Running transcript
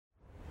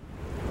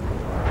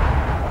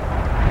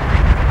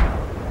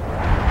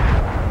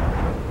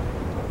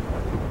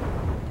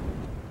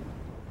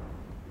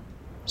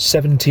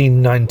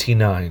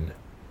1799,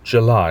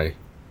 July,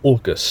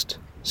 August,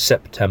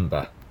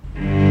 September.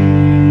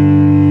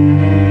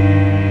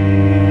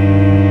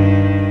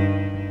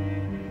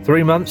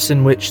 Three months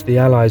in which the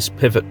Allies'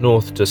 pivot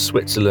north to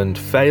Switzerland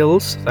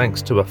fails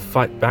thanks to a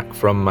fight back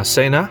from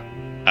Massena.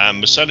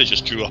 And Massena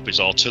just drew up his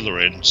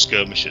artillery and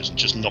skirmishers and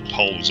just knocked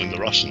holes in the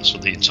Russians for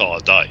the entire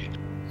day.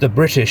 The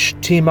British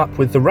team up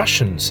with the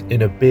Russians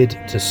in a bid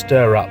to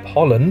stir up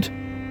Holland.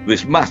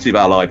 This massive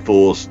Allied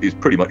force is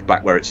pretty much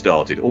back where it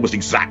started, almost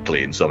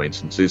exactly in some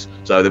instances,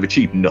 so they've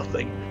achieved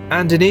nothing.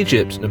 And in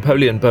Egypt,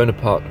 Napoleon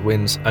Bonaparte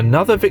wins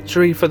another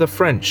victory for the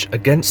French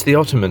against the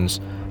Ottomans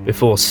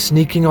before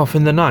sneaking off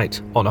in the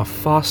night on a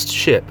fast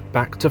ship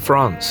back to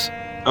France.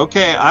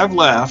 Okay, I've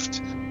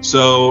left,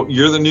 so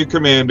you're the new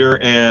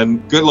commander,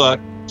 and good luck.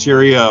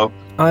 Cheerio.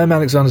 I am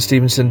Alexander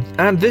Stevenson,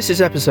 and this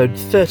is episode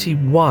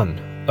 31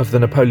 of the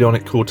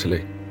Napoleonic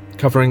Quarterly,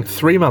 covering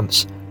 3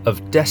 months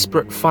of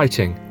desperate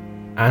fighting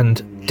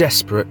and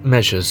desperate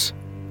measures.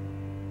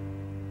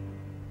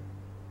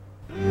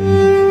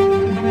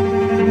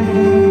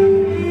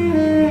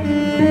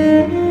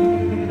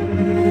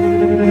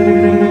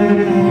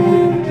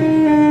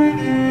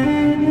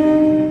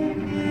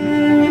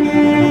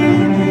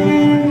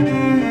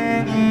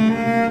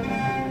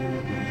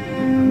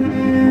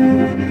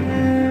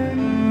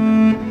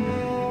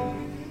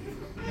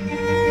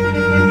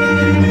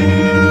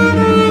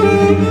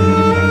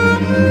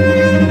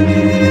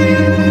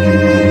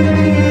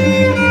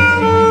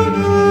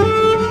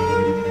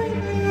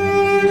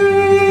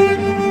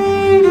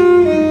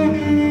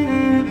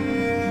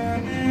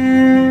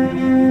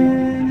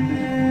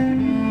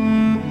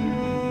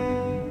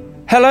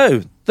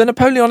 Hello! The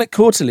Napoleonic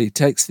Quarterly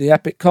takes the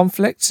epic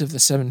conflicts of the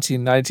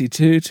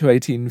 1792 to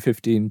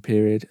 1815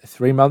 period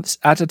 3 months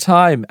at a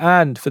time,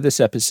 and for this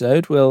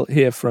episode we'll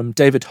hear from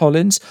David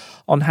Hollins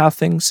on how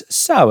things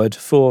soured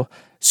for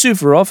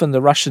Suvorov and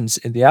the Russians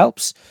in the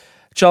Alps,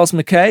 Charles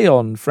Mackay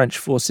on French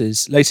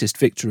forces' latest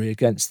victory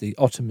against the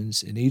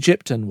Ottomans in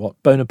Egypt and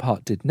what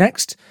Bonaparte did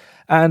next,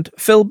 and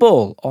Phil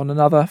Ball on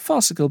another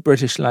farcical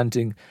British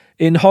landing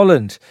in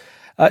Holland.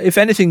 If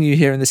anything you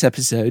hear in this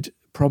episode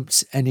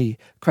prompts any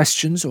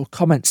questions or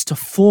comments to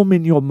form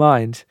in your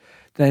mind,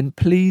 then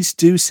please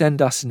do send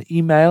us an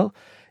email.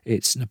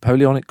 It's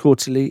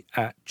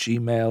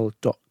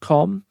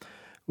napoleonicquarterly@gmail.com.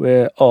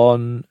 We're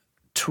on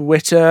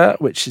Twitter,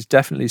 which is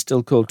definitely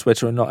still called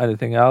Twitter and not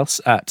anything else,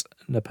 at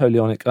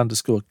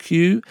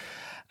Napoleonic_Q.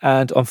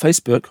 And on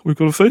Facebook, we've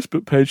got a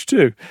Facebook page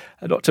too.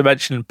 Not to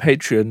mention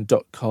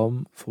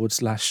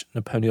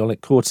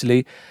patreon.com/Napoleonic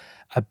Quarterly.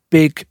 A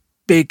big,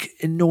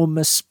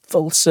 enormous,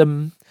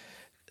 fulsome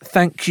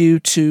thank you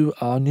to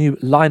our new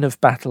line of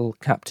battle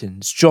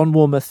captains, John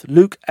Warmouth,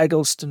 Luke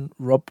Eggleston,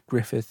 Rob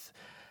Griffith.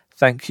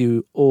 Thank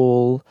you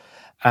all.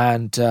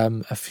 And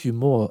a few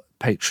more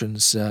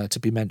patrons to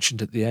be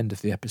mentioned at the end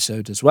of the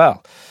episode as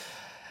well.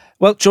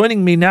 Well,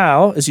 joining me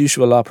now, as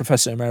usual, are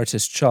Professor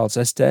Emeritus Charles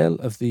Esdale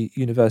of the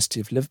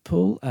University of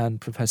Liverpool and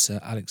Professor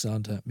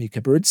Alexander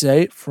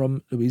Mikaberidze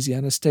from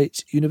Louisiana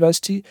State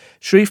University,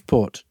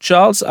 Shreveport.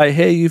 Charles, I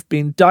hear you've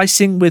been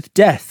dicing with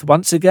death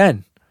once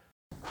again.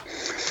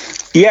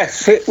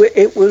 Yes,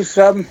 it was,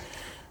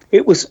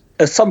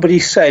 as somebody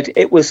said,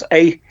 it was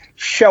a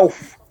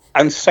shelf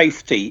and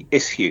safety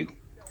issue.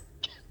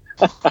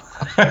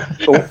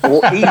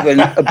 or even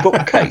a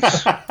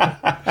bookcase.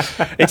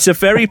 It's a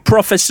very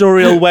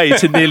professorial way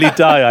to nearly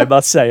die, I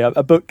must say.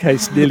 A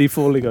bookcase nearly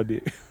falling on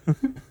you.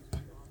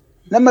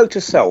 Now, note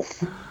to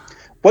self,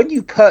 when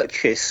you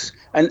purchase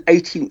an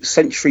 18th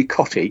century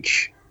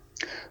cottage,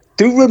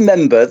 do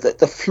remember that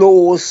the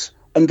floors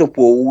and the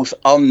walls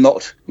are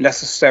not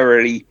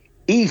necessarily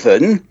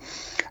even,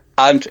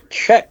 and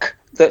check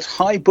that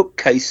high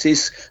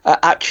bookcases are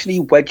actually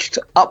wedged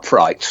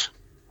upright.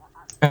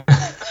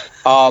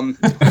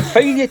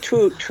 Failure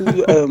to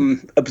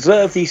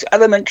observe these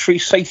elementary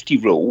safety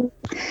rules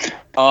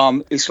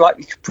is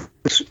likely to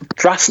produce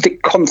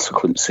drastic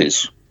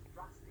consequences.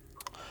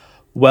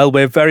 Well,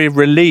 we're very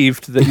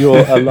relieved that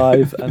you're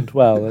alive and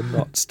well and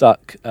not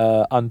stuck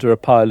under a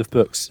pile of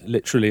books,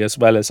 literally as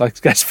well as, I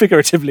guess,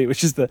 figuratively,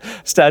 which is the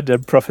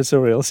standard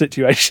professorial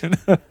situation.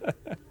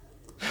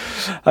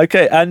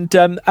 Okay, and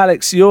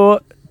Alex,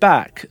 you're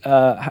back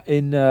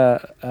in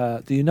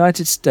the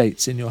United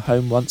States in your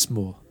home once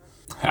more.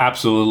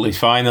 Absolutely.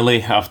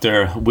 Finally,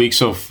 after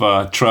weeks of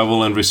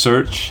travel and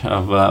research,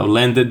 I've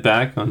landed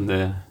back on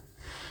the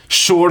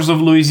shores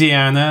of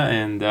Louisiana,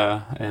 and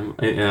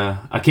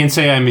I can't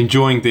say I'm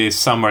enjoying the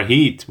summer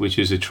heat, which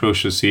is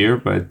atrocious here,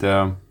 but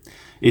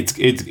it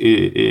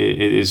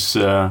is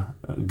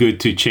good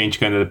to change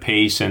kind of the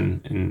pace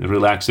and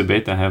relax a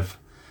bit. I have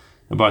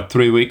about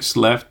 3 weeks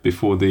left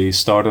before the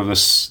start of a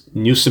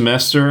new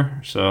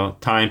semester, so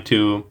time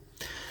to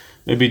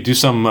maybe do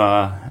some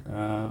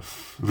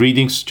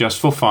readings just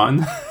for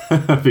fun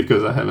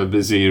because I have a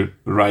busy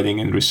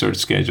writing and research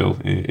schedule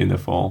in the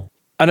fall.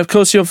 And of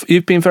course,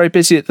 you've been very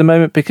busy at the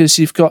moment because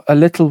you've got a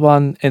little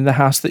one in the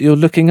house that you're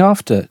looking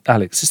after,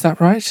 Alex. Is that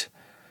right?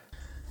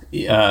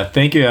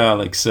 Thank you,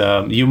 Alex.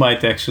 You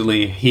might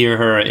actually hear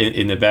her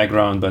in the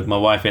background, but my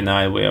wife and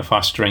I, we are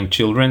fostering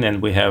children,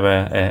 and we have,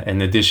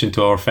 an addition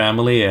to our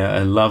family,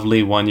 a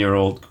lovely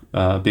 1-year-old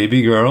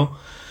baby girl,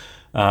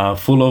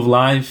 full of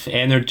life,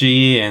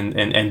 energy,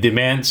 and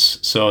demands.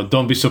 So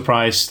don't be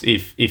surprised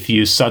if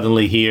you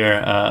suddenly hear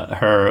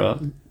her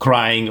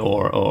crying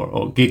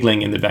or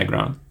giggling in the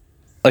background.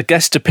 A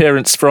guest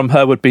appearance from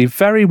her would be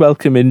very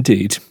welcome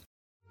indeed.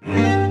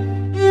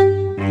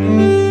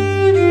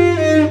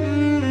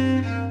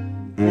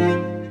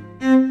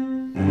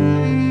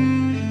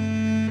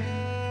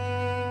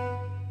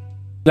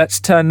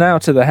 Let's turn now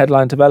to the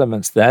headline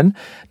developments then.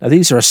 Now,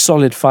 these are a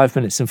solid 5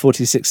 minutes and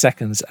 46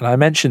 seconds, and I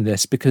mention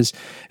this because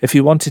if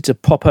you wanted to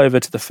pop over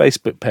to the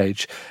Facebook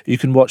page, you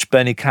can watch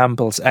Bernie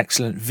Campbell's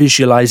excellent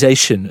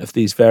visualization of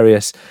these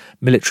various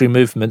military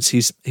movements.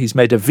 He's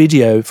made a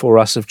video for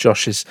us of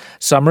Josh's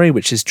summary,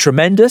 which is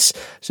tremendous.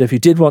 So if you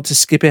did want to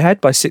skip ahead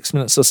by 6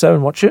 minutes or so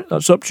and watch it,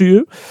 that's up to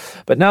you.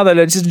 But now then,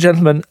 ladies and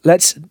gentlemen,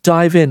 let's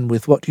dive in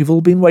with what you've all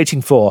been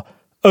waiting for.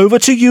 Over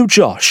to you,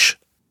 Josh.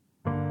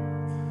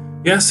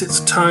 Yes, it's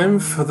time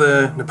for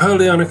the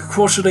Napoleonic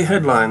quarterly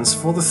headlines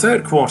for the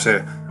third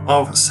quarter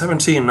of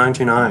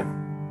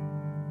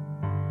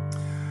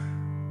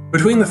 1799.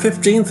 Between the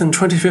 15th and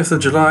 25th of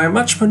July,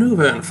 much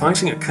manoeuvre and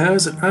fighting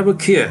occurs at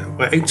Aboukir,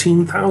 where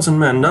 18,000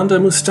 men under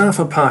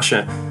Mustafa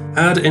Pasha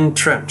had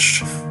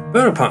entrenched.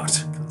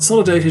 Bonaparte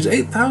consolidated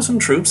 8,000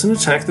 troops and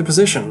attacked the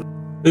position,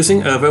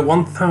 losing over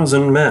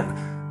 1,000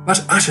 men,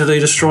 but utterly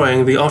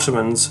destroying the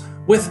Ottomans,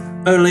 with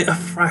only a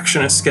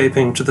fraction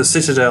escaping to the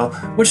citadel,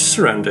 which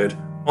surrendered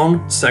on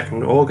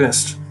 2nd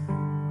August.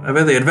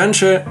 However, the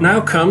adventure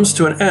now comes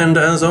to an end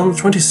as on the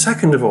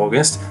 22nd of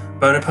August,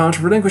 Bonaparte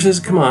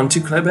relinquishes command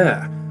to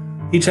Kléber.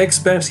 He takes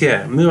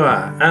Berthier,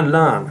 Murat, and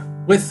Lannes,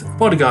 with a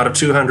bodyguard of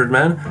 200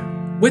 men,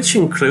 which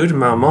include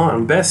Marmont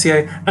and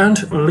Berthier,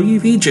 and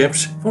leave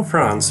Egypt for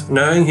France,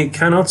 knowing he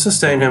cannot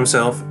sustain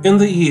himself in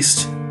the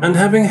east and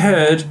having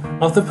heard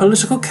of the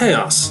political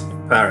chaos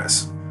in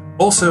Paris.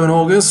 Also in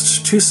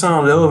August,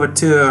 Toussaint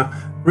Louverture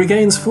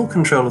regains full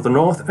control of the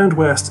north and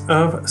west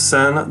of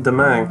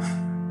Saint-Domingue,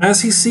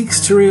 as he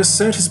seeks to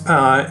reassert his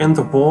power in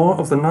the War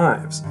of the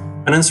Knives,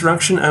 an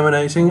insurrection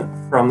emanating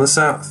from the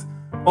south.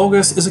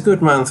 August is a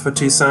good month for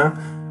Toussaint,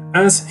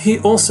 as he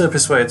also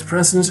persuades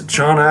President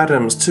John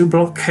Adams to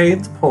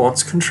blockade the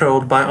ports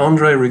controlled by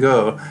André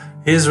Rigaud,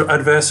 his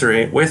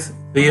adversary with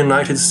the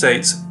United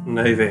States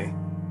Navy.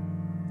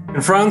 In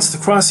France, the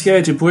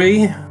Croisière de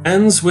Brie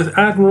ends with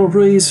Admiral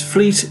Brie's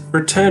fleet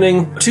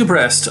returning to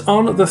Brest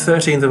on the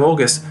 13th of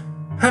August,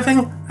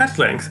 having at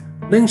length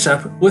linked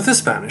up with the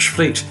Spanish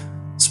fleet,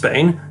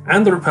 Spain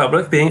and the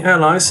Republic being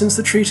allies since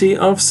the Treaty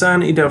of San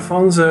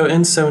Ildefonso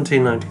in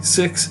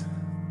 1796,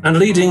 and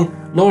leading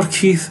Lord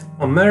Keith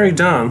on merry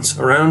dance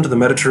around the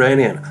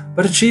Mediterranean,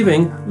 but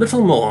achieving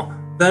little more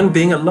than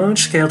being a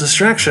large-scale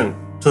distraction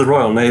to the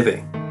Royal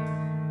Navy.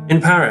 In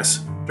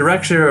Paris,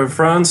 Director of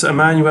France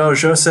Emmanuel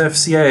Joseph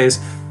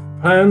Sieyès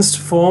plans to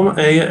form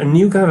a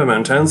new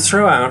government and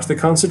throw out the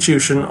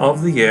constitution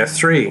of the year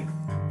 3.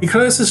 He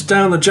closes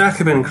down the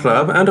Jacobin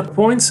Club and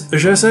appoints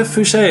Joseph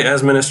Fouché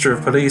as Minister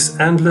of Police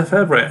and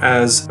Lefebvre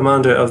as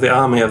Commander of the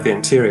Army of the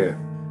Interior.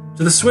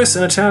 To the Swiss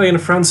and Italian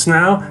fronts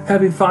now,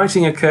 heavy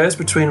fighting occurs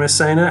between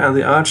Messina and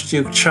the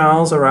Archduke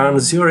Charles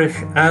around Zurich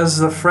as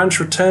the French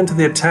return to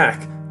the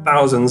attack.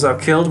 Thousands are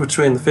killed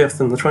between the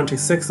 5th and the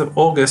 26th of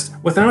August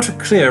without a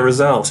clear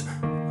result,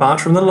 apart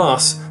from the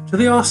loss to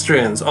the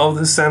Austrians of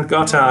the St.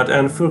 Gothard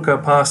and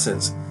Furka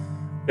passes.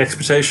 The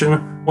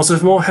expectation was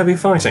of more heavy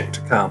fighting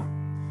to come.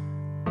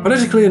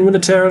 Politically and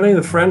militarily,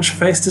 the French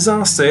face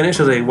disaster in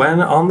Italy when,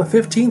 on the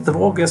 15th of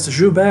August,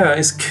 Joubert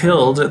is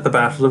killed at the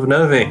Battle of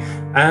Novi,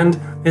 and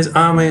his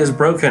army is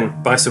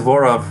broken by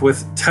Suvorov,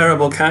 with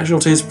terrible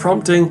casualties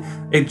prompting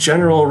a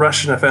general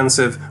Russian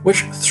offensive,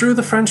 which threw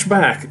the French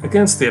back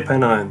against the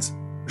Apennines.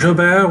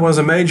 Joubert was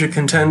a major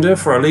contender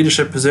for a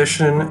leadership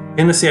position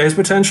in Sieyès'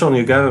 potential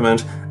new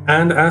government,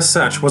 and as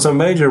such was a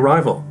major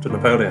rival to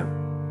Napoleon.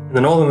 In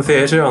the Northern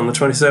Theatre on the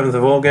 27th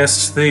of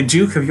August, the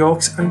Duke of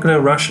York's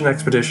Anglo-Russian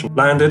expedition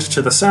landed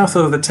to the south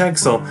of the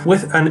Texel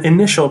with an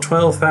initial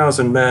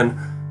 12,000 men.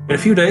 In a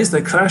few days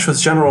they clash with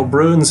General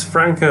Brune's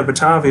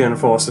Franco-Batavian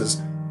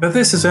forces, but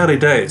this is early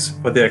days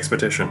for the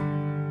expedition.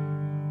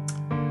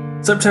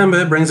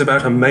 September brings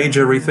about a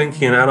major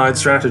rethinking in Allied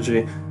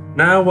strategy.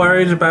 Now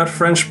worried about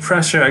French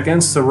pressure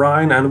against the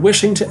Rhine and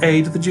wishing to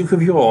aid the Duke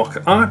of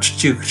York,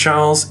 Archduke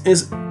Charles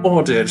is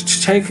ordered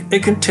to take a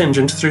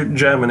contingent through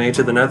Germany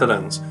to the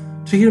Netherlands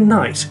to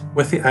unite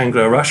with the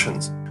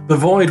Anglo-Russians. The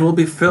void will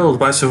be filled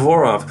by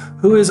Suvorov,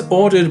 who is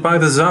ordered by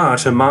the Tsar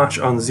to march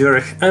on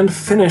Zurich and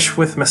finish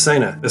with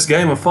Messina. This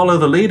game of follow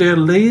the leader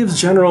leaves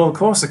General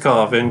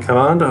Korsakov in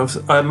command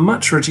of a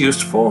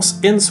much-reduced force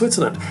in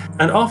Switzerland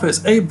and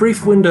offers a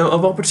brief window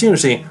of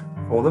opportunity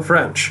for the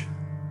French,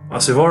 while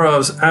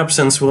Suvorov's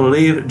absence will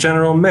leave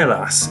General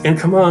Melas in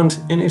command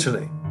in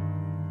Italy.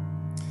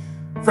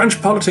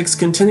 French politics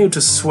continued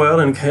to swirl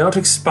in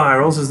chaotic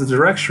spirals as the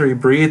Directory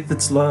breathed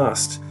its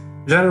last.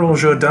 General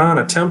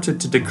Jourdan attempted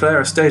to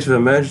declare a state of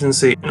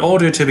emergency in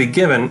order to be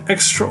given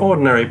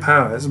extraordinary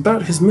powers,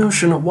 but his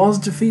motion was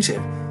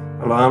defeated.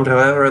 Alarmed,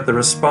 however, at the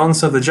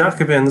response of the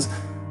Jacobins,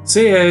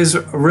 Sieyès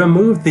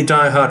removed the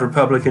die-hard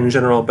Republican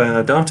General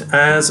Bernadotte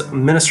as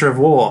Minister of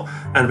War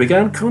and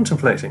began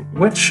contemplating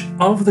which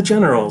of the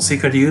generals he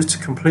could use to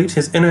complete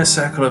his inner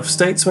circle of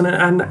statesmen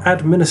and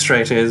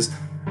administrators,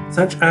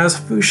 such as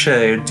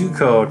Fouché,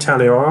 Ducos,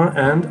 Talleyrand,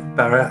 and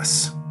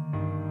Barras.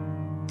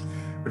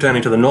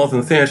 Returning to the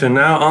Northern Theatre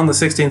now, on the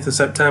 16th of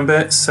September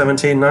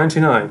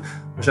 1799,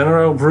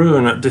 General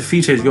Brune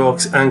defeated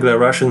York's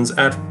Anglo-Russians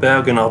at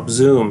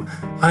Bergen-op-Zoom,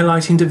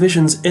 highlighting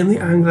divisions in the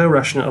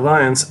Anglo-Russian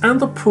alliance and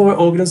the poor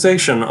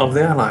organization of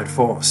the Allied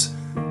force.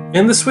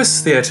 In the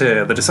Swiss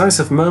theatre, the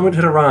decisive moment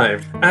had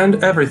arrived,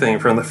 and everything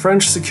from the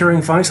French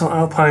securing vital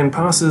Alpine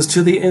passes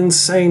to the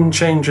insane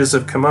changes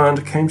of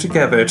command came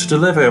together to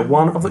deliver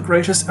one of the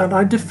greatest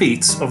Allied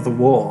defeats of the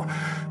war.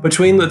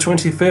 Between the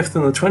 25th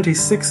and the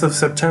 26th of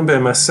September,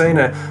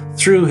 Massena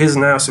threw his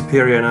now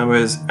superior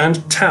numbers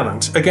and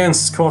talent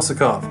against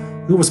Korsakov,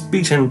 who was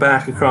beaten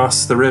back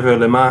across the river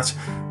Limmat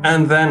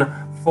and then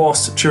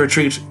forced to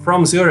retreat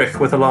from Zurich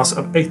with a loss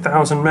of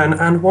 8,000 men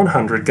and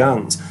 100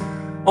 guns.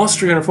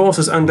 Austrian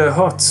forces under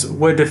Hotz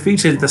were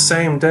defeated the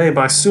same day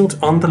by Soult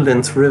on the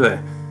Linth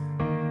River.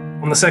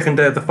 On the second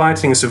day of the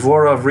fighting,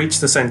 Suvorov reached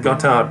the St.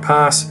 Gotthard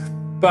Pass,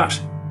 but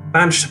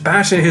managed to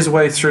batter his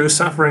way through,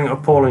 suffering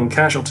appalling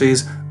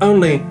casualties,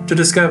 only to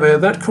discover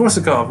that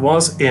Korsakov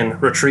was in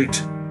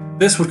retreat.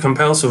 This would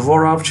compel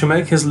Suvorov to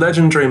make his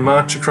legendary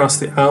march across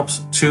the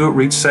Alps to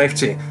reach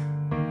safety.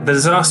 The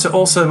disaster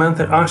also meant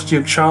that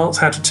Archduke Charles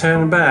had to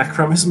turn back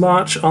from his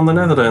march on the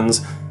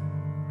Netherlands,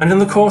 and in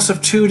the course of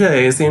 2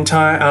 days the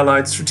entire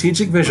Allied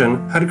strategic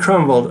vision had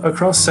crumbled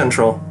across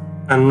Central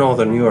and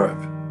Northern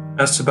Europe.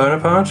 As to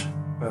Bonaparte,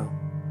 well,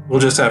 we'll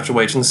just have to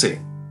wait and see.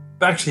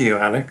 Back to you,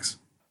 Alex.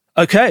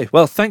 Okay,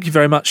 well, thank you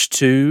very much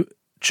to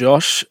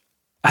Josh,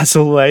 as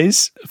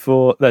always,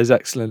 for those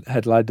excellent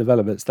headline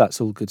developments. That's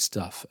all good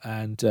stuff.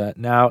 And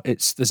now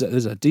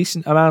there's a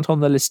decent amount on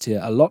the list here,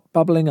 a lot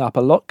bubbling up,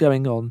 a lot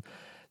going on.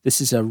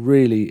 This is a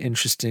really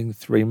interesting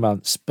 3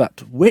 months.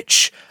 But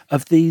which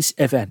of these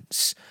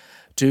events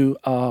do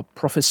our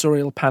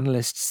professorial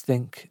panelists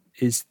think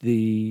is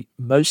the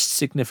most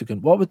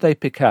significant? What would they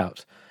pick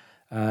out?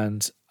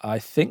 And I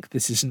think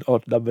this is an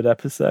odd-numbered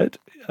episode,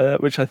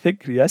 which I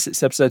think, yes,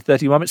 it's episode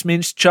 31, which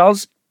means,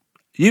 Charles,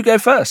 you go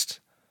first.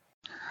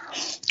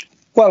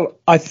 Well,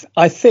 I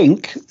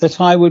think that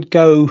I would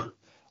go...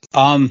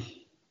 I'd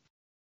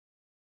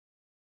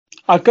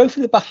go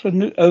for the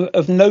Battle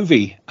of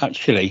Novi,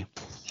 actually.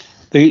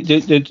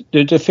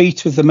 The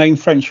defeat of the main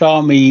French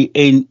army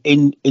in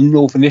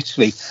northern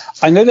Italy.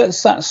 I know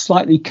that's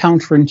slightly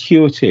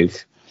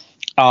counterintuitive.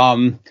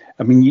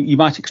 I mean, you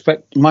might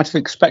have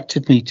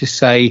expected me to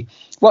say,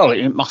 well,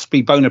 it must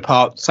be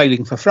Bonaparte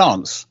sailing for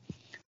France.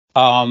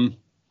 But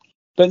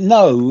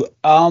no,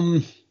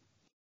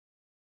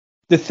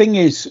 the thing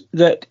is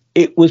that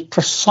it was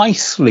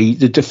precisely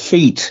the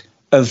defeat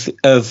of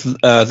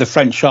the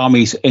French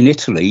armies in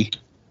Italy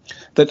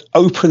that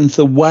opened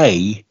the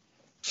way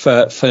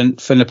for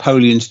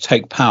Napoleon to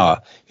take power.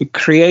 It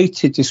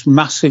created this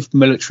massive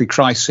military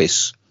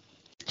crisis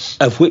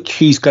of which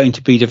he's going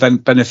to be the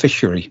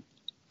beneficiary.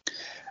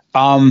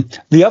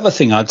 The other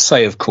thing I'd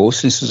say, of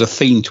course, this is a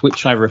theme to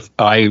which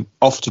I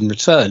often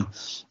return,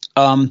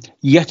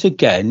 yet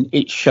again,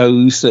 it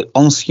shows that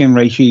Ancien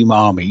Regime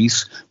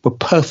armies were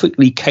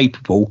perfectly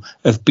capable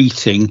of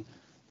beating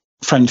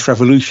French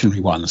revolutionary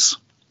ones.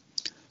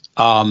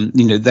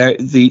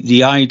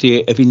 The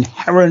idea of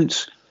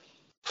inherent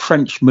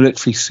French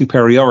military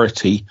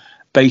superiority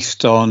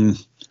based on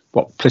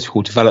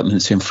political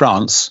developments in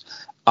France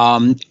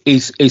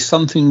is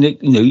something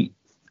that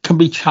can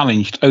be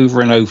challenged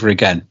over and over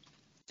again.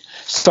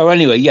 So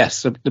anyway,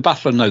 yes, the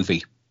Battle of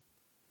Novi.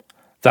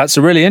 That's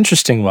a really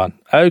interesting one.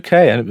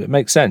 Okay, and it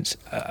makes sense.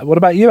 What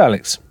about you,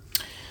 Alex?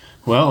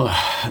 Well,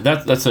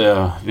 that's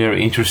a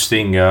very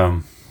interesting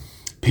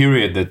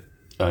period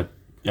that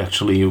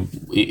actually,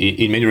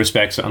 in many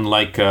respects,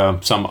 unlike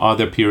some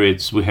other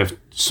periods, we have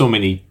so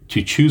many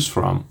to choose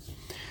from.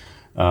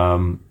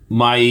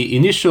 My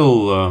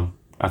initial,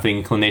 I think,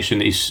 inclination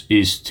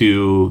is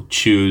to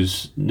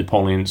choose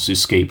Napoleon's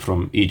escape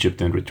from Egypt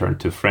and return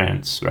to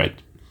France, right?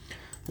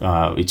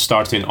 It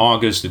starts in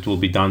August, it will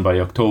be done by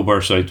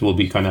October, so it will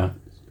be kind of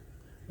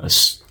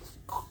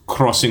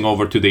crossing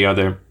over to the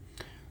other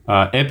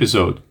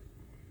episode.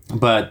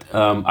 But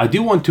I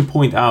do want to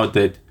point out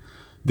that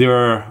there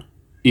are,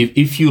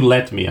 if you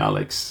let me,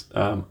 Alex,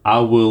 I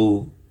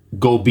will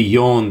go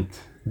beyond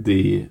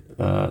the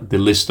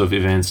list of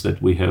events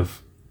that we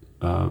have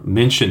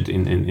mentioned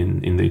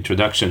in the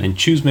introduction and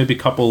choose maybe a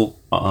couple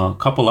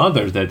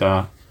others that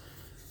are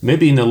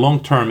maybe in the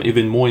long term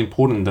even more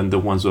important than the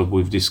ones that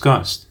we've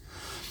discussed.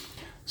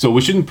 So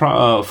we shouldn't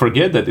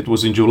forget that it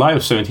was in July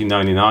of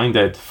 1799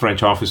 that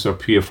French officer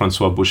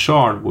Pierre-François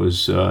Bouchard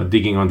was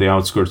digging on the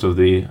outskirts of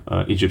the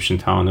Egyptian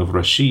town of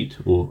Rashid,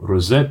 or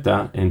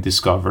Rosetta, and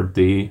discovered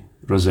the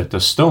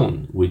Rosetta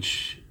Stone,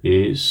 which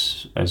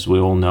is, as we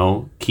all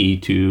know, key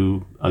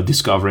to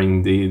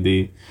discovering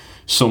the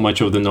so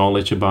much of the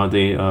knowledge about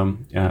the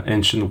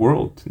ancient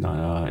world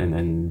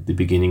and the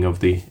beginning of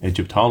the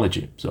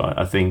Egyptology. So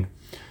I think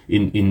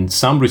in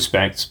some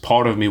respects,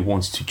 part of me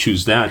wants to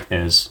choose that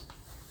as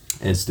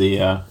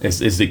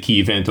the key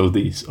event of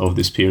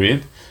this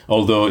period,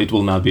 although it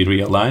will not be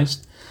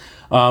realized.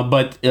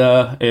 But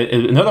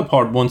another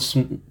part wants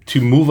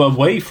to move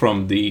away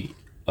from the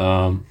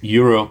very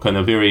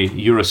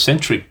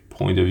Eurocentric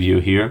point of view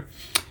here,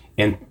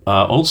 and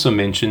also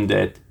mention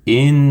that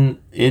in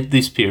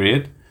this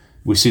period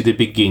we see the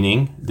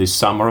beginning, the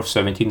summer of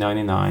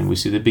 1799. We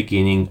see the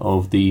beginning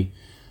of the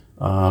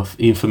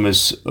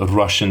infamous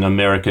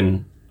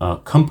Russian-American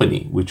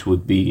company, which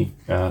would be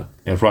a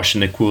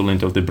Russian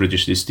equivalent of the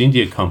British East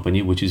India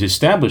Company, which is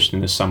established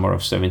in the summer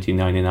of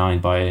 1799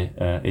 by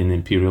an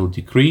imperial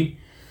decree,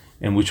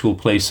 and which will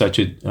play such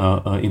an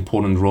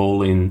important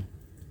role in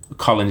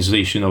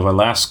colonization of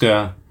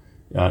Alaska,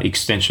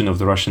 extension of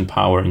the Russian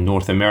power in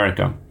North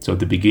America. So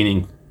the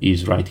beginning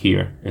is right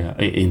here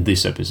in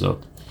this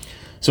episode.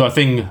 So I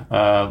think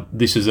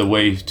this is a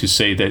way to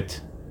say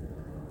that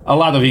a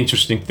lot of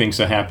interesting things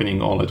are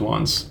happening all at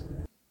once.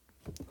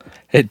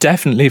 It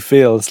definitely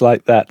feels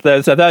like that.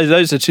 Those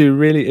are two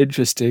really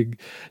interesting,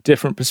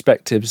 different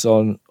perspectives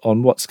on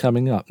what's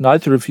coming up.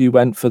 Neither of you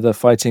went for the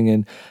fighting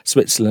in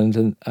Switzerland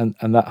and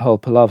that whole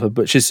palaver,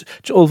 which is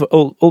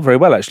all very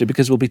well, actually,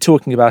 because we'll be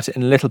talking about it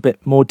in a little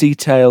bit more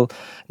detail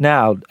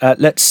now.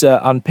 Let's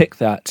unpick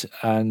that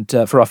and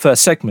for our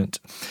first segment.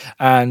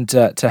 And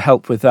to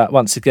help with that,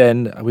 once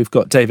again, we've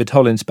got David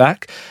Hollins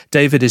back.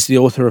 David is the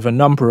author of a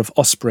number of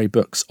Osprey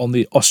books on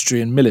the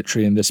Austrian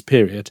military in this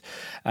period.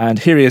 And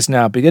here he is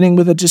now, beginning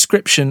with a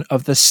description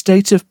of the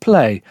state of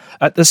play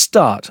at the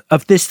start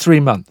of this 3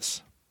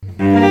 months.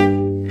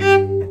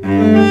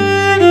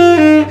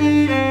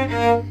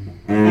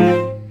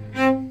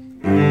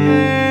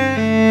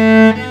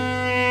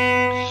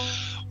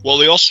 Well,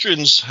 the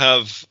Austrians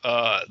have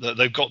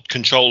they've got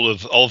control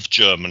of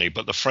Germany,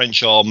 but the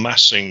French are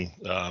massing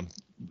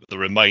the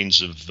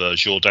remains of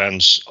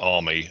Jourdan's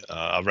army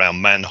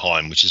around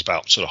Mannheim, which is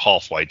about sort of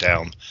halfway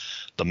down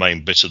the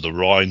main bit of the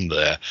Rhine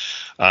there,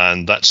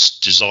 and that's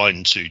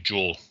designed to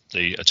draw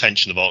the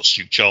attention of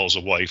Archduke Charles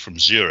away from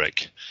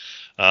Zurich.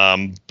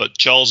 But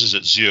Charles is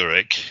at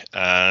Zurich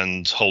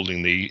and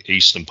holding the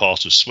eastern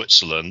part of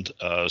Switzerland.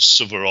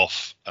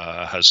 Suvorov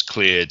has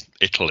cleared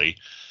Italy,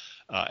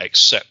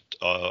 except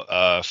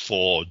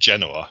for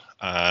Genoa,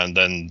 and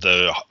then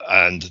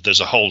there's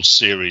a whole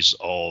series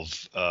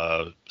of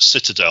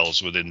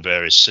citadels within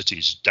various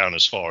cities down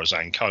as far as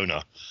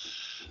Ancona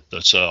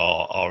that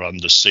are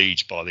under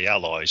siege by the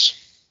Allies.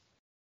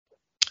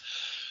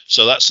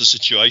 So that's the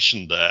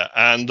situation there.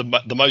 And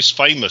the most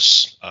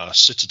famous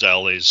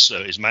citadel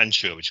is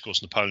Mantua, which of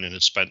course Napoleon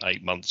had spent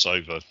 8 months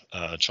over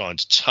trying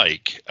to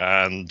take,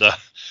 and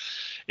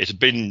it had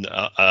been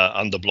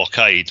under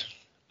blockade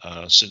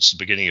since the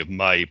beginning of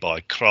May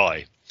by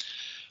Krai.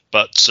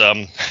 But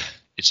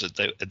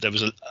there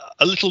was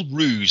a little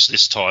ruse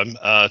this time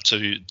so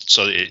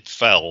that it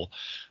fell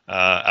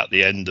at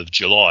the end of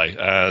July,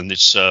 and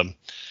it's.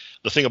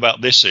 The thing about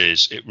this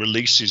is it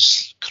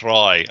releases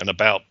Krai and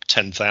about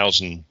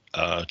 10,000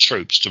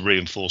 troops to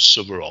reinforce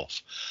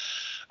Suvorov.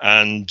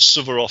 And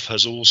Suvorov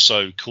has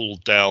also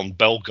called down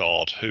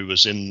Bellegarde, who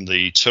was in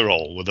the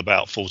Tyrol with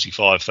about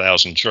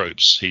 45,000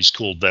 troops. He's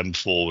called them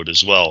forward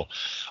as well,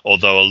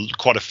 although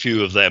quite a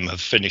few of them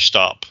have finished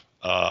up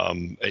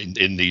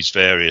in these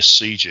various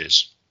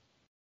sieges.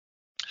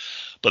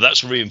 But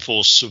that's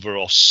reinforced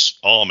Suvorov's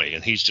army,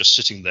 and he's just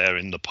sitting there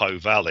in the Po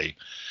Valley.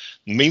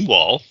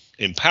 Meanwhile,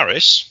 in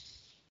Paris,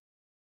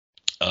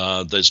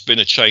 there's been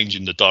a change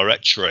in the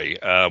directory,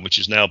 which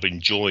has now been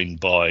joined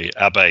by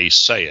Abbé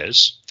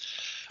Sieyès.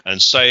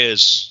 And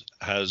Sieyès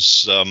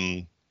has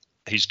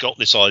he's got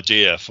this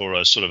idea for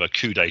a sort of a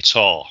coup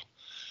d'etat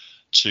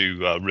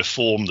to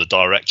reform the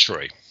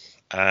directory,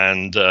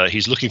 and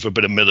he's looking for a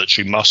bit of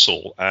military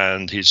muscle.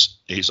 And his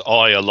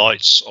eye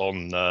alights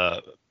on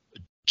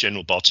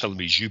General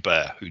Barthélemy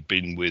Joubert, who'd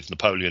been with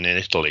Napoleon in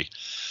Italy,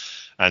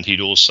 and he'd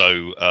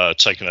also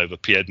taken over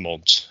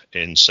Piedmont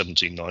in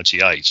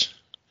 1798.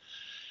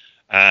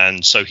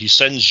 And so he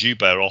sends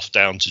Joubert off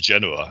down to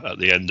Genoa at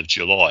the end of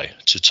July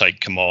to take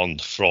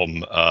command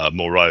from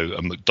Moreau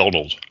and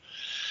MacDonald.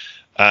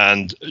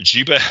 And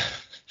Joubert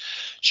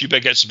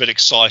gets a bit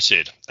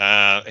excited.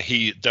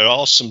 There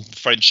are some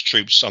French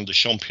troops under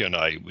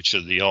Championnet, which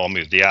are the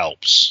Army of the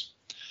Alps.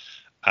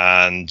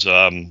 And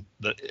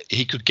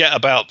he could get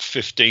about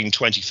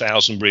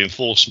 20,000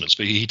 reinforcements,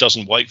 but he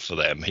doesn't wait for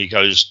them. He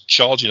goes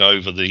charging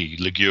over the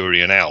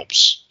Ligurian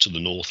Alps to the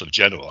north of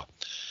Genoa.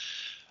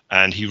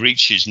 And he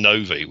reaches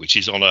Novi, which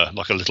is on a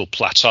little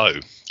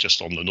plateau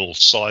just on the north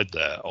side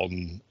there,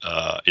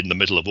 in the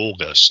middle of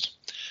August.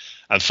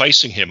 And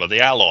facing him are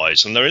the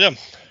Allies, and they're in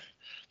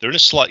a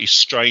slightly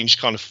strange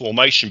kind of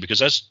formation,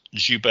 because as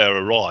Joubert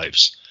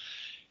arrives,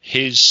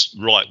 his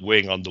right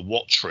wing under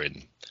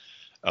Watrin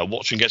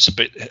Watchman gets a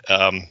bit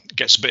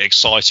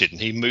excited,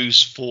 and he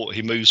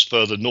moves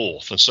further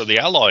north. And so the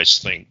Allies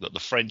think that the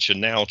French are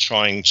now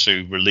trying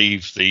to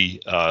relieve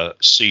the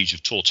siege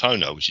of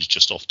Tortona, which is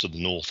just off to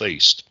the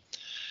northeast.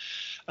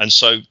 And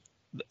so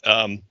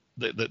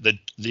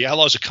the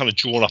Allies are kind of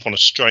drawn up on a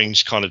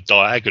strange kind of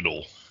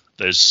diagonal.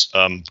 There's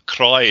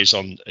Krai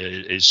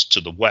is to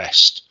the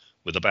west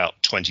with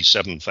about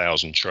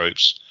 27,000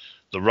 troops.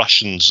 The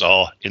Russians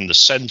are in the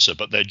centre,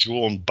 but they're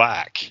drawn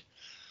back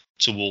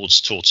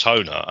towards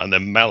Tortona, and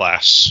then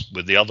Melas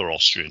with the other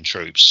Austrian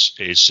troops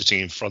is sitting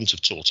in front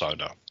of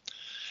Tortona.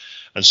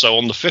 And so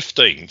on the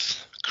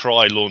 15th,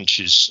 Krai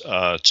launches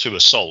 2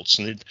 assaults,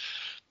 and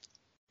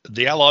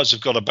the Allies have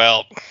got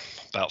about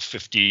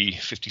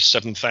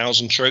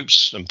 57,000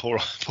 troops, and poor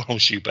old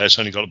Joubert's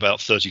only got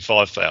about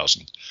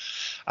 35,000.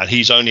 And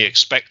he's only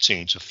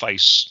expecting to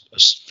face a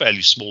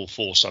fairly small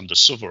force under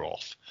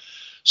Suvorov.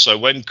 So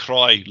when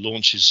Krai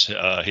launches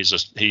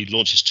he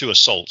launches 2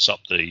 assaults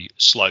up the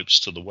slopes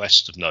to the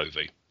west of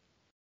Novi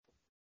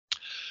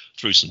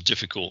through some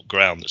difficult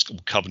ground that's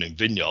covered in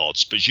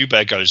vineyards. But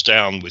Joubert goes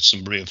down with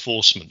some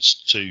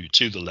reinforcements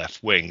to the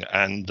left wing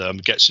and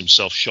gets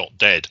himself shot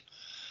dead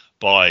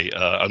by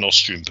an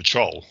Austrian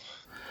patrol.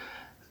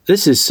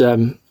 This is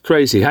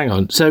crazy. Hang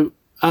on. So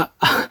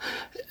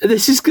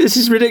this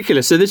is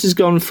ridiculous. So this has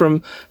gone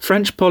from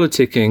French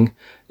politicking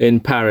in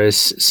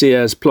Paris,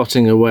 Sieyès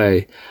plotting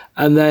away,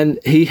 and then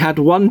he had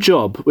one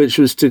job, which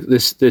was to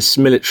this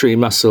military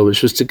muscle,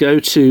 which was to go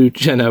to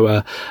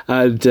Genoa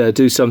and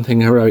do something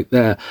heroic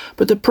there.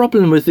 But the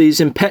problem with these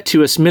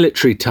impetuous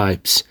military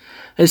types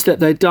is that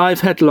they dive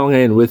headlong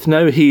in with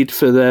no heed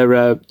for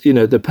their,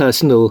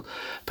 the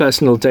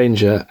personal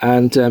danger.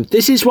 And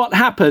this is what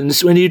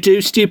happens when you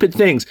do stupid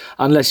things,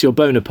 unless you're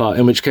Bonaparte,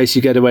 in which case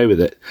you get away with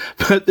it.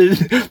 But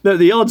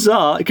the odds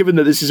are, given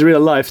that this is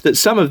real life, that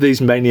some of these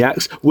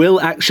maniacs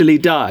will actually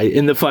die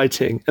in the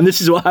fighting. And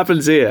this is what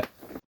happens here.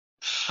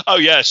 Oh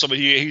yes, I mean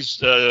he's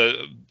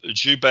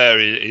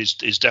Joubert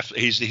is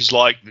definitely he's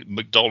like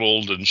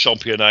MacDonald and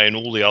Championnet and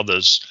all the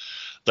others.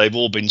 They've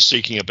all been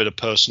seeking a bit of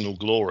personal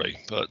glory,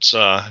 but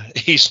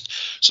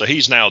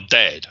he's now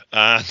dead.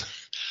 And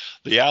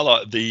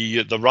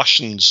the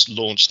Russians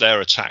launched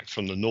their attack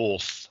from the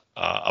north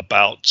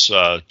about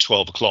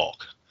 12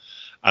 o'clock,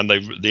 and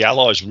the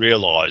Allies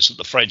realise that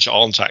the French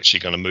aren't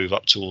actually going to move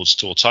up towards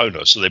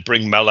Tortona, so they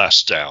bring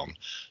Melas down.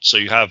 So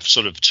you have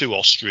sort of 2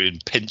 Austrian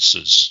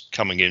pincers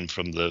coming in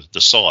from the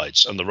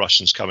sides, and the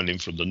Russians coming in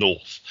from the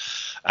north.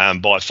 And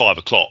by 5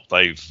 o'clock,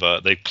 they've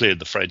cleared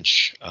the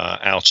French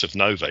out of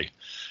Novi.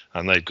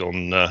 And they've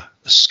gone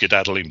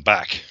skedaddling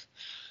back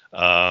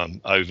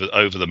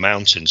over the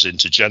mountains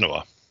into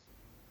Genoa.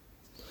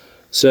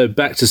 So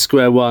back to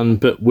square one,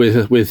 but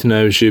with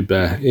no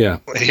Joubert, yeah.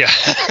 Yeah,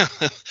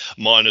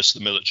 minus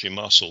the military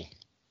muscle.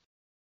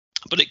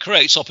 But it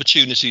creates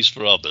opportunities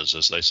for others,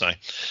 as they say.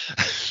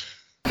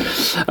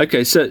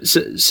 Okay, so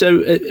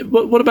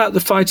what about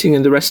the fighting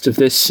in the rest of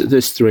this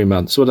 3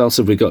 months? What else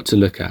have we got to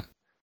look at?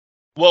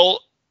 Well,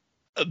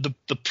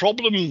 the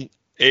problem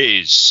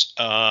is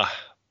that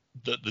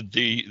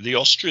the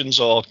Austrians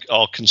are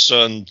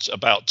concerned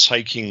about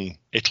taking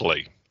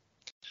Italy,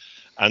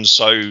 and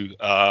so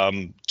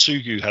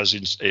Tugu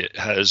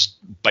has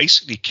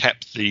basically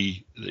kept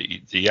the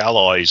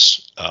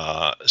Allies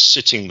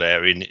sitting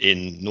there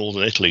in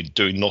northern Italy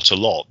doing not a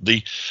lot.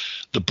 The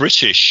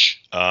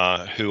British,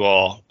 who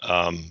are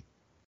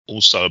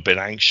also a bit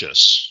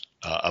anxious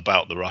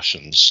about the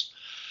Russians,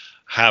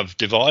 have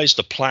devised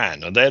a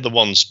plan, and they're the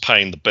ones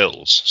paying the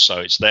bills. So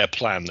it's their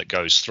plan that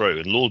goes through.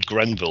 And Lord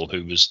Grenville,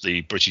 who was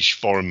the British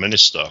foreign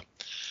minister,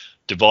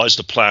 devised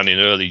a plan in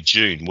early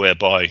June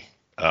whereby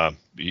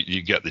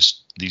you get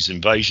these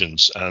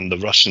invasions, and the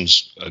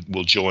Russians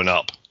will join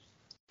up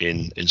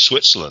in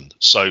Switzerland.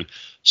 So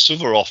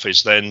Suvorov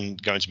is then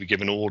going to be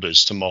given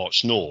orders to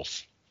march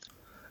north.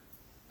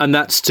 And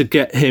that's to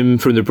get him,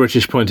 from the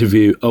British point of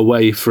view,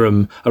 away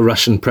from a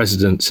Russian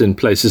presence in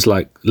places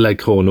like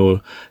Leghorn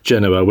or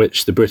Genoa,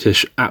 which the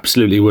British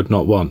absolutely would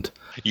not want.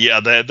 Yeah,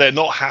 they're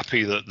not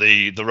happy that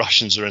the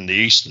Russians are in the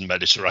eastern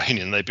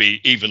Mediterranean. They'd be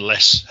even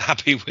less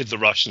happy with the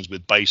Russians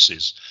with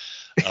bases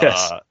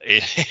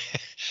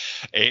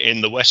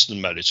in the western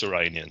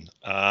Mediterranean.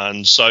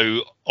 And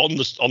so on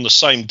the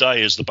same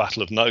day as the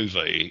Battle of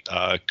Novi,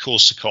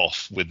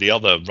 Korsakov, with the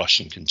other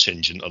Russian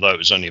contingent, although it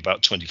was only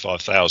about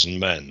 25,000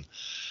 men,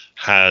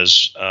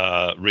 has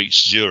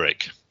reached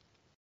Zurich,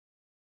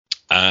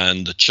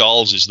 and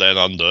Charles is then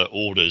under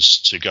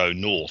orders to go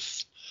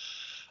north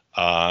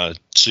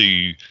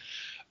to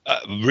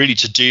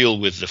deal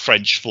with the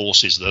French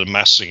forces that are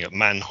massing at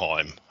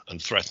Mannheim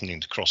and threatening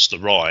to cross the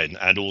Rhine,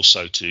 and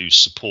also to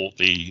support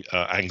the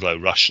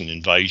Anglo-Russian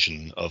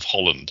invasion of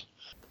Holland,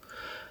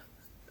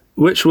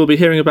 which we'll be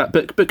hearing about.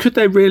 But could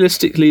they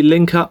realistically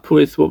link up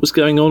with what was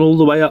going on all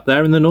the way up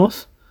there in the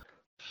north?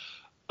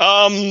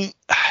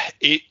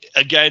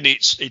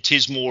 It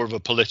is more of a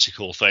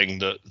political thing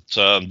that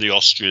the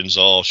Austrians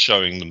are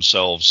showing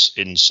themselves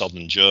in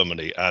southern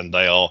Germany, and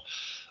they are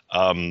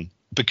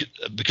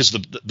because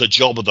the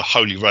job of the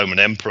Holy Roman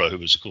Emperor, who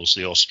was of course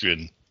the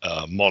Austrian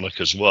monarch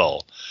as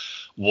well,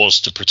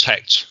 was to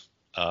protect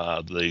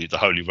the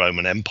Holy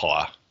Roman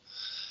Empire.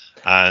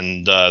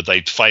 And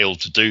they'd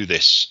failed to do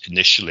this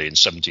initially in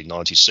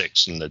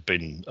 1796, and there'd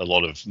been a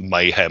lot of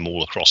mayhem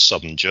all across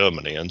southern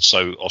Germany, and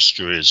so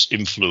Austria's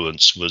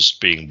influence was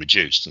being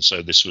reduced, and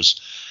so this was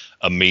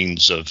a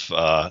means of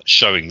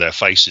showing their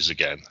faces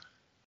again.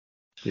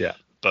 Yeah,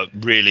 but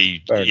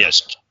really,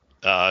 yes.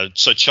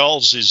 So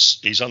Charles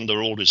is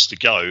under orders to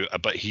go,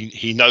 but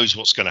he knows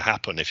what's going to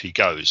happen if he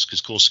goes,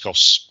 because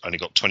Korsakov's only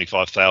got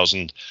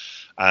 25,000,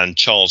 and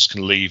Charles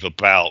can leave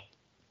about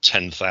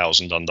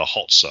 10,000 under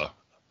Hotzer.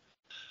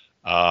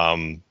 But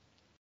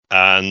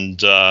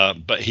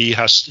he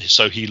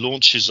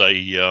launches a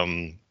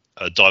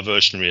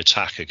diversionary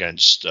attack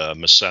against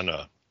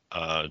Massena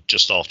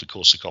just after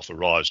Korsakov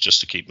arrives, just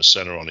to keep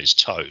Massena on his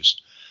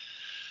toes.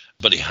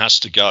 But he has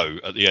to go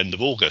at the end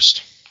of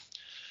August,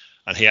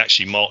 and he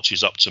actually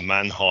marches up to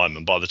Mannheim,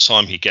 and by the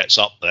time he gets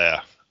up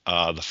there,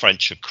 the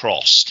French have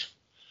crossed.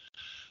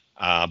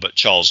 But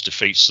Charles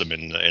defeats them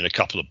in a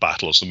couple of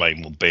battles, the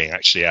main one being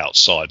actually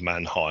outside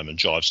Mannheim, and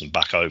drives them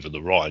back over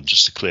the Rhine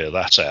just to clear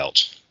that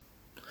out.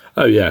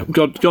 Oh yeah,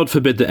 God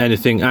forbid that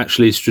anything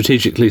actually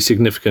strategically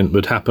significant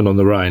would happen on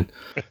the Rhine.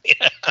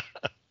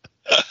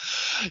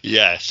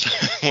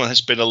 Yes. Well, there's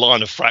been a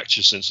line of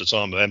fracture since the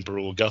time of Emperor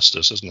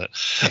Augustus, hasn't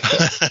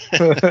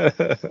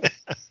it?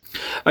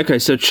 Okay,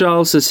 so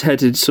Charles has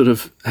headed to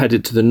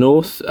the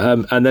north,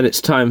 and then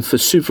it's time for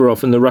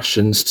Suvorov and the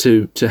Russians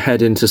to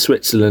head into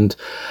Switzerland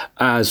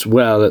as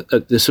well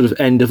at the sort of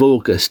end of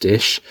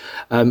August-ish.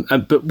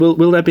 But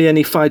will there be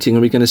any fighting?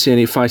 Are we going to see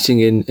any fighting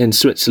in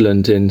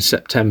Switzerland in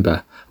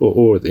September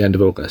or at the end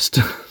of August?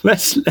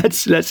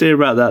 let's hear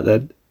about that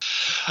then.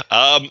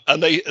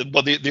 And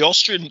the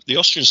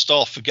Austrian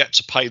staff forget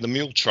to pay the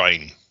mule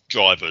train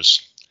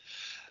drivers.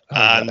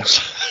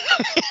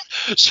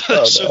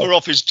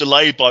 Suvorov is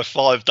delayed by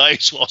 5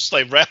 days whilst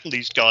they round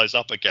these guys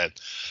up again.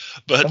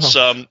 But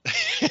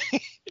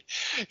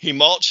he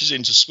marches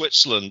into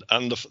Switzerland,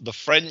 and the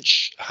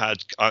French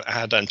had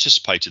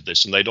anticipated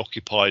this, and they'd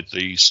occupied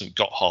the St.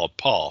 Gotthard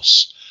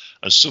Pass.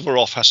 And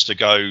Suvorov has to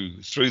go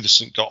through the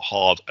St.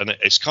 Gotthard, and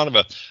it's kind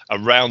of a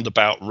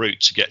roundabout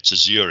route to get to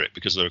Zurich,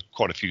 because there are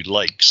quite a few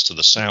lakes to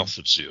the south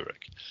of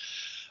Zurich.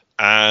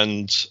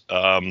 And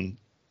on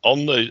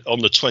the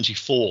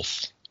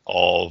 24th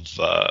of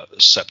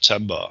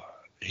September,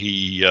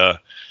 he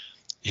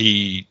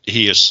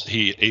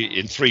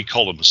in 3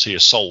 columns he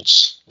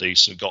assaults the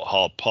St.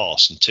 Gotthard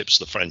Pass and tips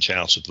the French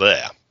out of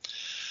there.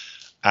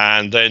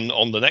 And then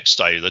on the next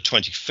day, the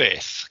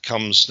 25th,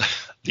 comes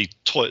he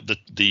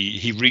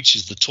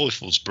reaches the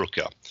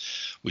Teufelsbrücke,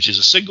 which is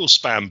a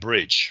single-span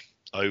bridge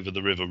over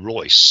the River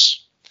Reuss.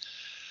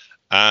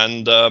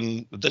 And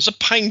there's a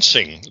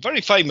painting, a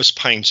very famous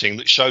painting,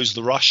 that shows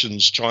the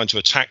Russians trying to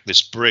attack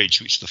this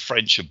bridge, which the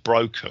French have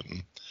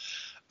broken.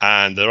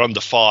 And they're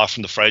under fire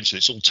from the French, and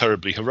it's all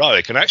terribly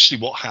heroic. And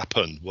actually what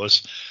happened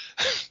was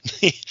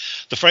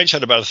the French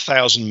had about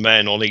 1,000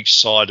 men on each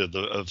side of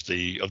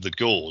the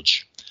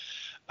gorge.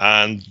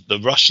 And the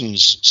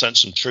Russians sent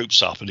some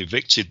troops up and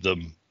evicted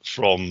them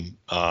from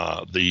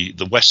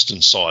the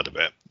western side of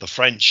it. The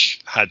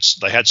French had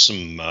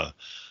some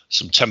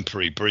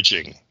temporary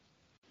bridging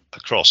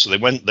across, so they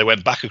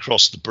went back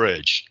across the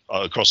bridge,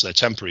 across their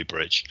temporary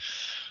bridge,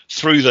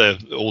 through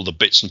all the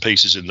bits and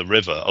pieces in the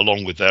river,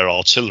 along with their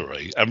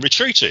artillery, and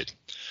retreated.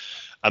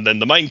 And then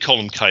the main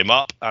column came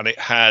up, and it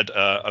had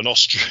an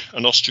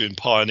Austrian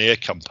pioneer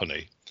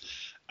company,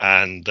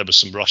 and there were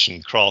some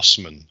Russian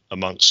craftsmen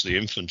amongst the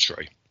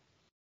infantry.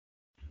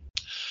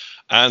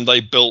 And they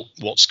built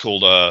what's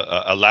called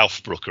a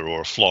Laufbrücke, or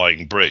a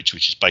flying bridge,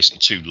 which is basically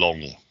 2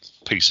 long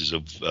pieces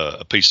of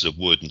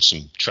wood and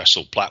some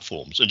trestle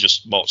platforms, and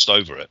just marched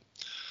over it.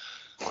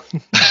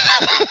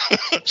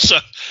 So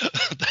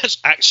that's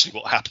actually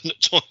what happened at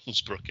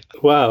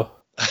Teufelsbrücke. Wow.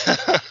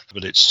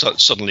 But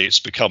suddenly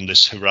it's become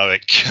this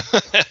heroic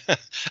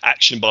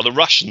action by the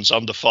Russians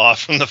under fire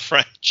from the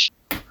French.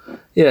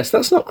 Yes,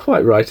 that's not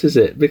quite right, is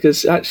it?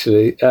 Because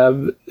actually,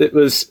 there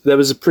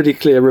was a pretty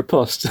clear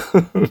riposte.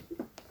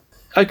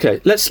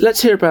 Okay,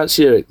 let's hear about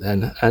Zurich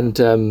then, and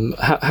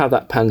how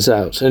that pans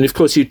out. And of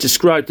course, you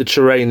described the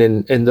terrain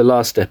in the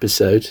last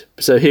episode,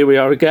 so here we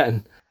are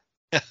again.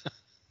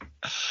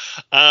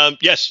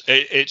 Yes,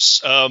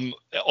 it's on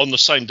the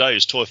same day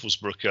as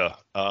Teufelsbrücke.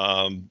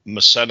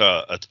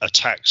 Massena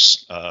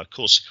attacks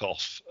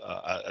Korsakov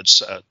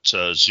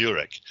at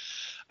Zurich,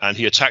 and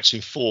he attacks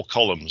in 4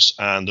 columns.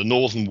 And the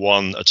northern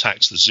one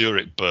attacks the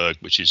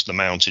Zurichberg, which is the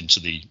mountain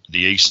to the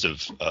east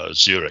of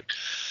Zurich.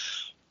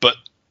 But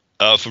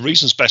for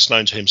reasons best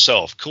known to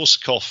himself,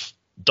 Korsakov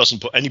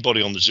doesn't put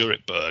anybody on the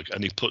Zurichberg,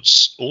 and he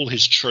puts all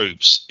his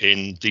troops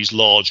in these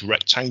large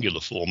rectangular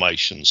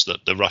formations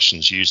that the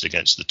Russians used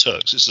against the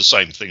Turks. It's the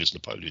same thing as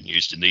Napoleon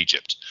used in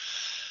Egypt.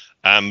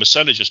 And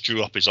Massena just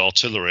drew up his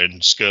artillery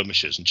and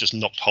skirmishers and just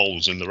knocked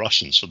holes in the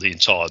Russians for the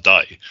entire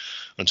day,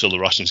 until the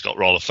Russians got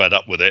rather fed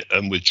up with it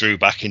and withdrew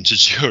back into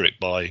Zurich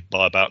by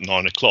about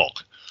 9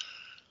 o'clock.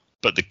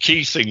 But the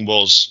key thing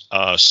was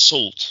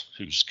Soult,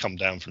 who's come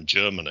down from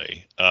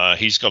Germany.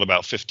 He's got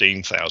about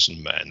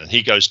 15,000 men, and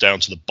he goes down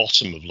to the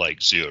bottom of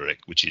Lake Zurich,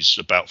 which is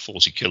about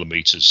 40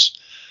 kilometers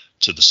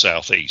to the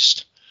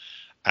southeast,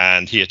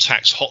 and he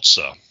attacks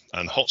Hotzer.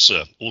 And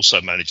Hotzer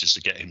also manages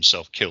to get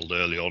himself killed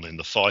early on in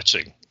the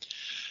fighting.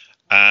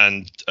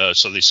 And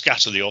so they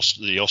scatter the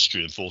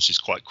Austrian forces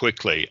quite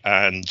quickly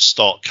and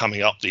start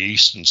coming up the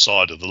eastern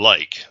side of the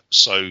lake.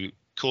 So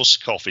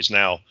Korsakov is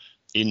now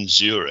in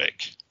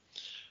Zurich.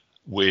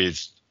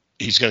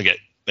 He's going to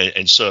get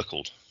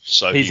encircled.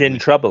 So he's in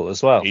trouble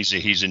as well.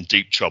 He's in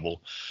deep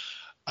trouble,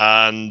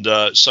 and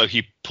so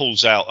he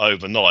pulls out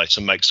overnight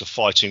and makes a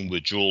fighting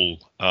withdrawal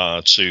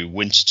to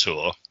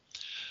Winterthur,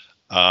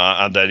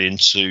 and then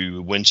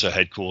into winter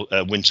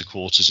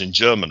quarters in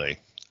Germany.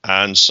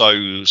 And so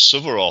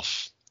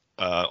Suvorov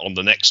on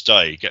the next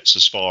day gets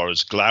as far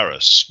as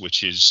Glarus,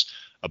 which is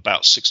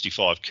about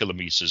 65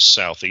 kilometers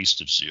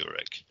southeast of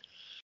Zurich.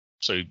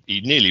 So he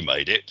nearly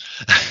made it.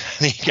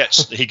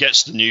 he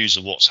gets the news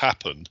of what's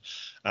happened,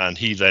 and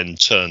he then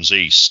turns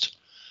east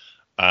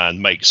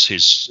and makes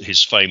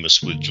his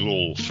famous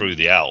withdrawal through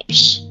the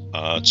Alps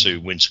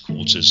to winter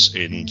quarters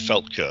in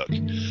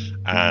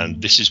Feldkirch.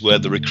 And this is where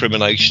the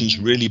recriminations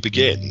really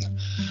begin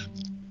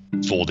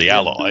for the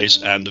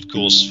Allies, and of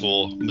course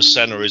for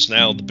Massena is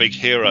now the big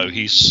hero.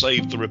 He's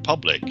saved the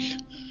Republic,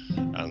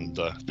 and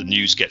the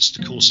news gets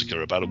to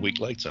Corsica about a week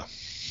later.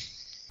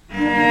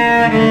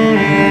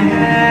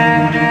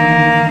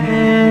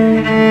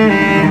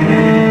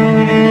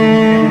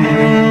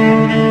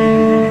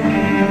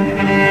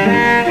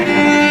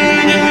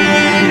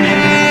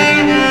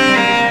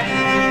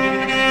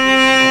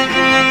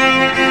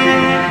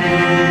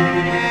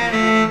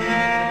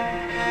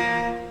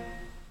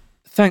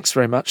 Thanks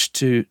very much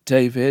to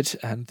David,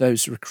 and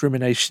those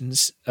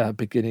recriminations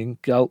beginning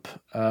gulp.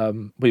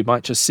 We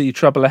might just see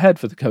trouble ahead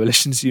for the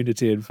coalition's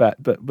unity, in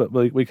fact, but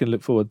we can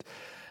look forward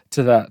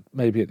to that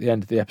maybe at the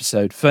end of the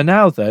episode. For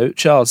now, though,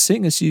 Charles,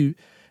 seeing as you'd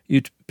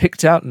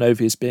picked out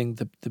Novi as being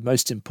the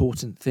most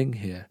important thing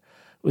here,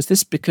 was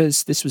this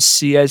because this was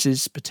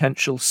Sieyes'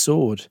 potential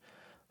sword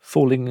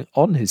falling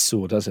on his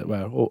sword, as it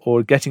were,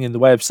 or getting in the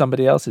way of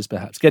somebody else's,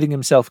 perhaps, getting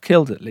himself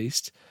killed at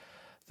least?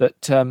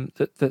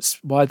 That's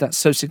why that's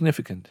so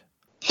significant.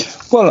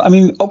 Well, I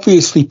mean,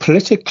 obviously,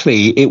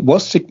 politically, it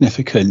was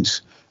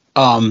significant.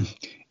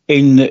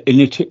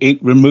 It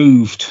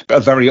removed a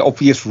very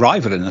obvious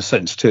rival, in a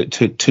sense,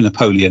 to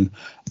Napoleon.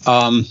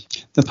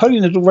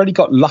 Napoleon had already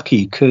got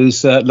lucky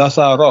because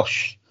Lazare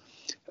Roche,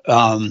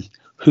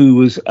 who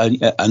was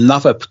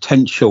another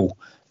potential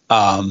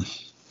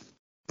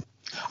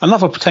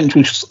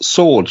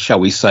sword, shall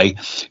we say,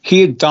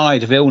 he had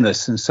died of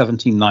illness in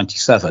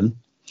 1797.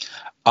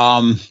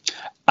 And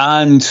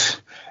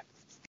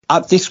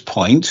at this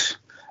point,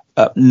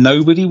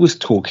 nobody was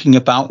talking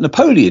about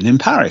Napoleon in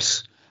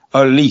Paris.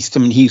 Or at least,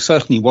 I mean, he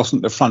certainly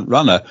wasn't the front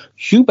runner.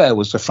 Joubert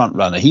was the front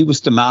runner. He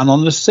was the man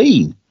on the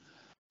scene.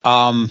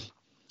 I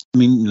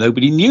mean,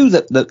 nobody knew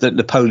that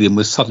Napoleon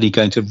was suddenly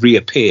going to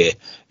reappear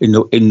in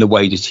the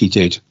way that he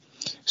did.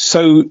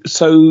 So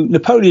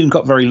Napoleon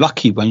got very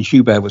lucky when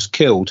Joubert was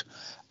killed.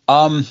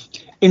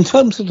 In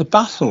terms of the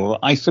battle,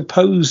 I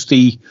suppose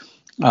the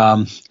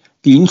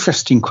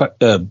interesting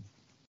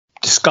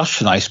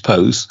discussion, I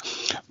suppose,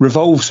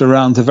 revolves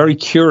around the very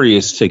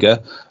curious figure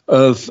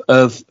of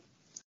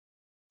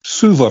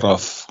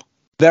Suvorov.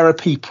 There are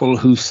people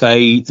who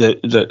say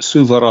that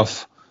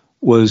Suvorov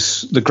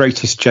was the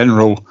greatest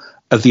general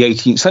of the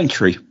 18th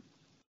century.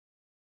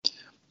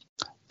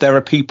 There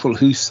are people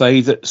who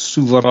say that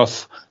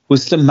Suvorov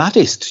was the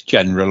maddest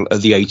general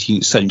of the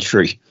 18th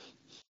century.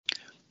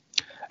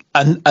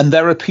 And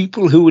there are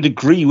people who would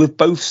agree with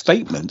both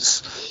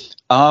statements.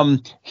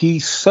 He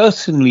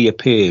certainly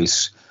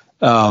appears,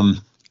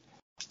 from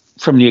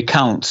the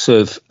accounts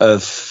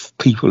of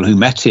people who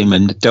met him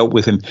and dealt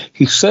with him,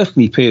 he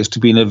certainly appears to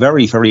be a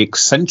very, very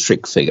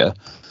eccentric figure,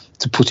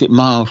 to put it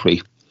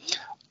mildly.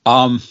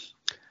 But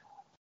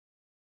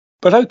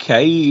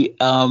okay,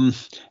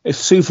 if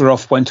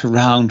Suvorov went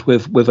around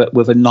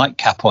with a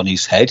nightcap on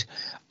his head,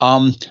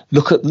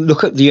 look at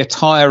the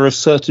attire of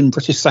certain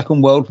British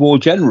Second World War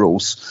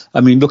generals.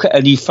 I mean, look at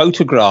any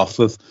photograph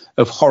of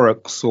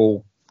Horrocks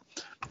or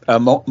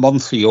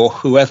Monty or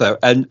whoever,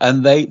 and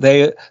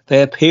they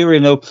appear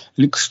in an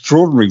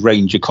extraordinary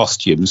range of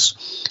costumes.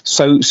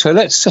 So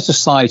let's set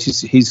aside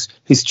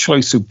his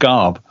choice of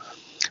garb.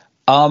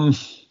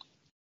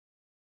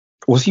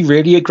 Was he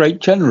really a great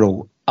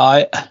general?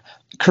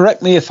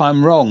 Correct me if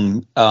I'm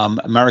wrong,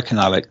 American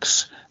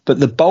Alex, but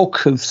the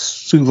bulk of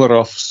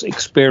Suvorov's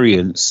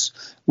experience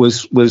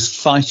was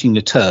fighting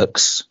the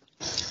Turks,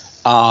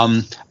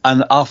 and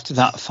after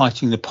that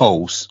fighting the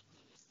Poles.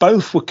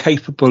 Both were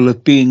capable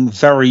of being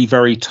very,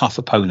 very tough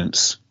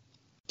opponents.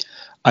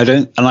 I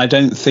don't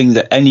think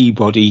that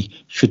anybody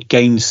should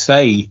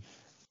gainsay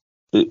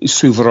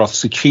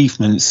Suvorov's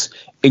achievements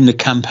in the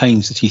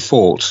campaigns that he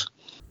fought.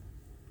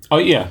 Oh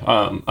yeah,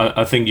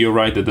 I think you're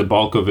right that the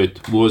bulk of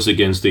it was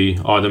against the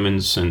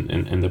Ottomans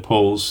and the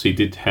Poles. He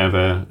did have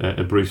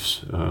a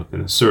brief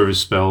kind of service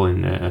spell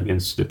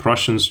against the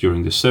Prussians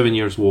during the 7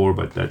 Years' War,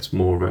 but that's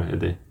more at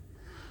the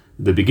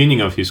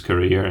beginning of his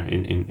career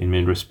in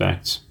many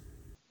respects.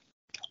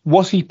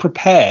 Was he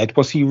prepared?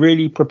 Was he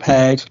really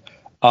prepared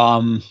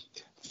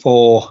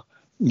for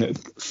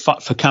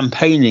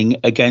campaigning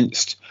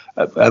against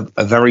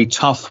a very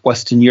tough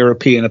Western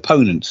European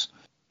opponent?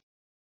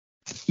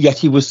 Yet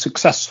he was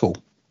successful.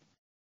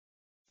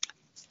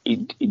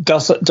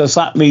 Does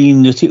that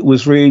mean that it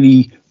was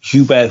really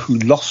Joubert who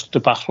lost the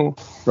battle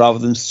rather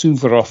than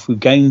Suvorov who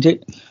gained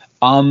it?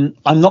 I'm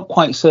not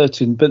quite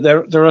certain, but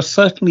there are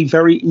certainly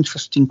very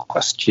interesting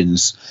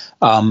questions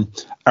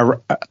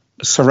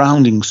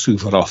surrounding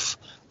Suvorov,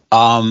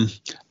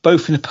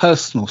 both in a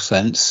personal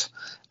sense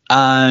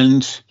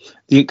and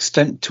the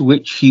extent to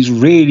which he's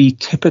really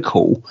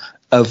typical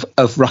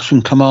of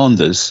Russian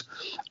commanders.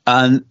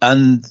 And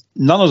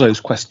none of those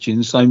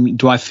questions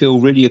do I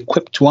feel really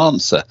equipped to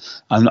answer.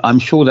 And I'm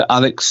sure that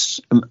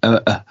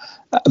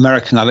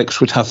American Alex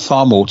would have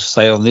far more to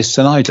say on this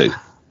than I do.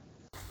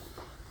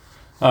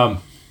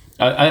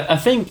 I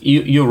think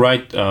you're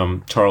right,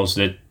 Charles,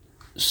 that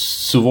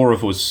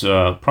Suvorov was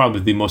probably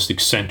the most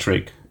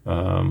eccentric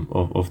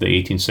of the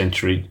 18th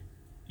century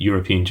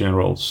European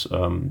generals.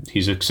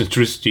 His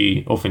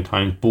eccentricity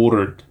oftentimes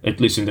bordered, at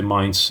least in the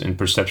minds and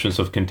perceptions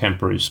of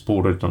contemporaries,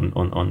 bordered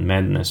on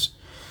madness.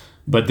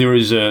 But there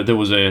was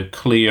a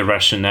clear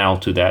rationale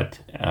to that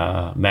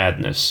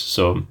madness.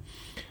 So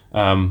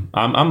I'm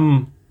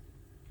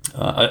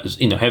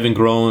having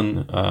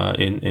grown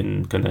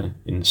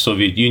in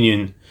Soviet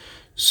Union,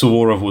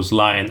 Suvorov was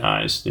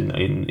lionized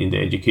in the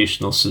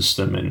educational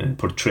system and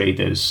portrayed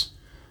as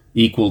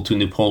equal to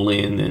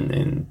Napoleon,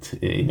 and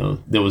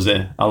there was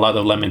a lot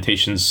of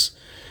lamentations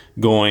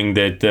going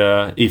that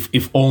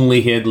if only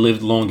he had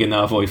lived long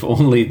enough, or if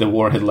only the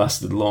war had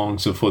lasted long,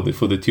 so for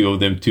the two of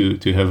them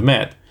to have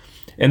met.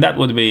 And that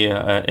would be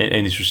an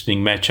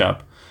interesting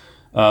matchup.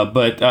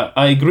 But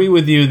I agree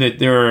with you that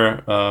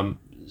there are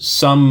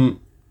some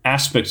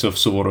aspects of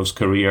Suvorov's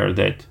career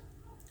that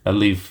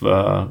leave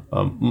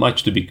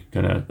much to be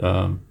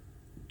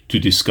to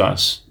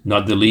discuss.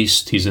 Not the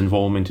least, his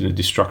involvement in the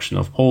destruction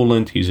of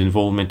Poland, his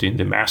involvement in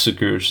the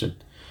massacres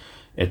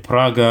at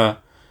Praga,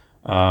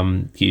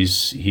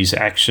 his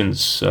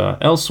actions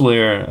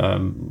elsewhere.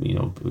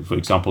 For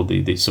example,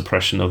 the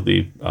suppression of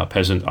the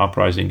peasant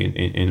uprising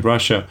in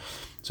Russia.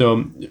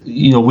 So,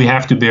 we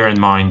have to bear in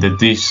mind that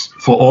this,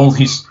 for all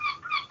his...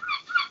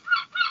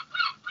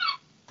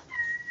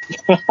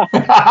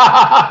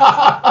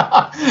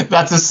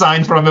 That's a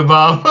sign from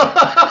above.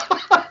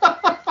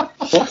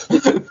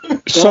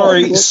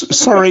 Sorry,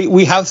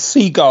 we have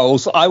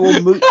seagulls. I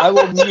will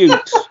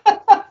mute.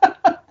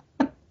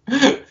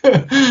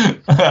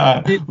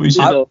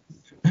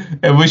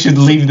 We should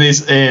leave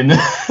this in.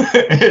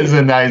 It's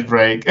a nice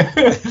break.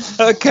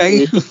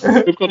 Okay.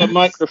 We've got a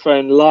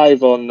microphone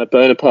live on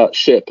Bonaparte's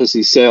ship as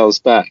he sails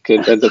back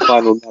at the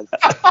final month.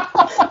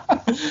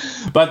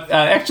 But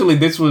actually,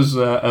 this was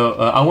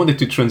I wanted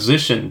to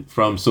transition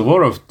from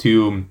Suvorov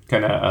to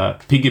kind of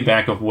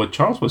piggyback of what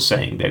Charles was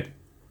saying, that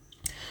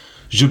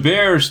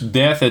Joubert's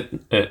death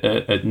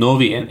at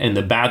Novi and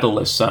the battle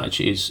as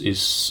such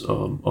is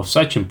of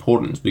such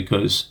importance,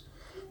 because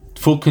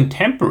for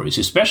contemporaries,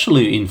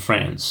 especially in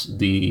France,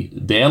 the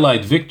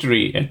Allied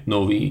victory at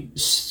Novi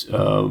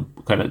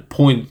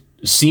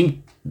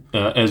seemed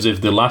as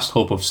if the last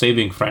hope of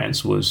saving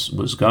France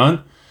was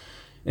gone,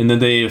 and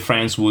then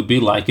France would be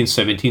like in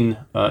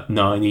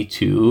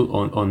 1792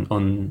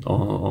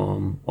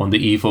 on the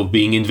eve of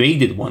being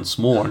invaded once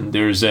more. And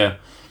there's a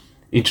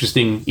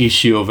interesting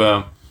issue of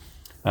a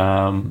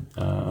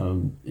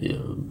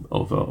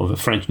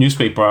French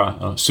newspaper,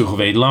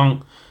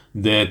 Surveillant,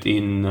 that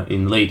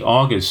in late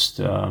August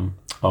of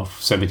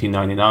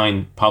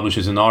 1799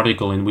 publishes an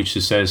article in which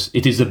it says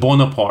it is the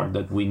Bonaparte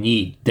that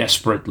we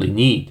desperately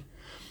need,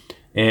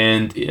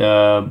 and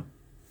I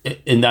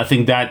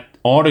think that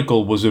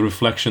article was a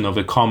reflection of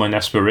a common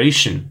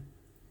aspiration.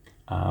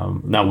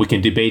 Now we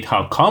can debate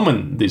how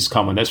common this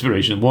common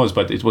aspiration was,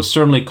 but it was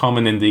certainly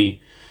common in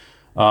the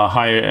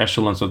higher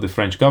echelons of the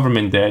French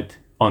government that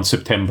on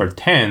September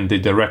 10 the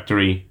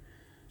Directory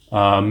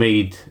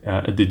made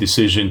the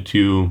decision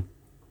to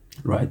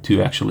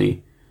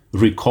actually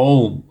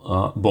recall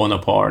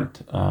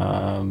Bonaparte,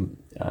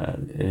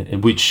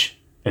 which,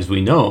 as we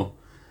know,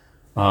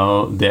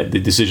 that the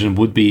decision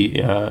would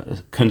be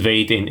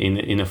conveyed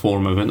in a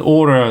form of an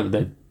order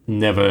that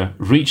never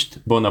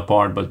reached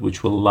Bonaparte, but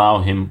which will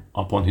allow him,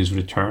 upon his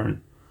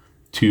return,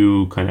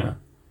 to kind of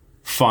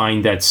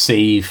find that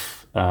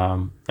safe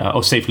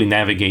or safely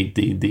navigate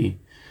the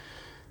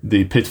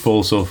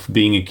pitfalls of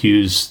being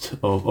accused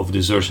of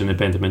desertion and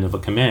abandonment of a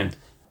command.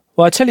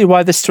 Well, I tell you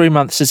why this 3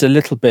 months is a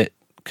little bit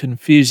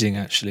confusing,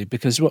 actually,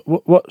 because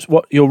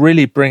what you're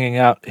really bringing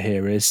out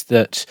here is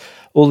that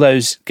all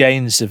those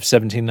gains of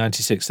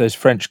 1796, those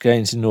French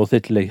gains in North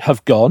Italy,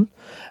 have gone,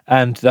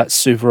 and that's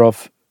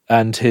Suvorov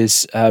and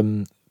his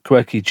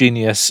quirky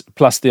genius,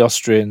 plus the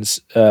Austrians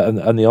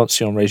and the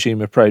ancien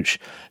regime approach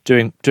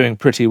doing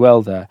pretty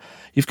well there.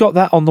 You've got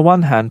that on the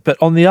one hand, but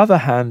on the other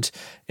hand,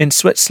 in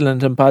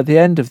Switzerland, and by the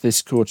end of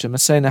this quarter,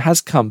 Massena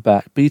has come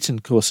back, beaten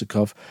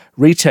Korsakov,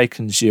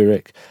 retaken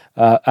Zurich,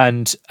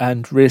 and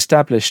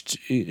re-established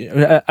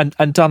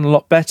and done a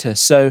lot better.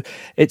 So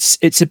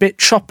it's a bit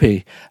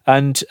choppy,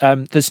 and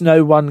there's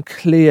no one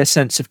clear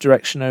sense of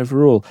direction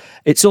overall.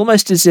 It's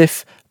almost as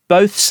if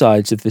both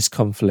sides of this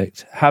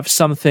conflict have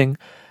something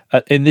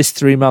in this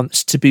 3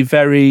 months to be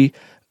very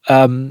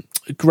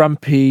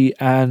grumpy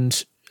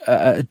and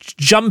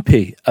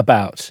jumpy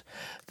about,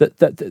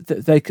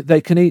 that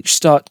they can each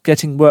start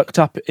getting worked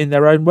up in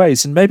their own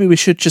ways. And maybe we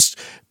should just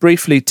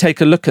briefly take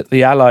a look at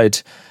the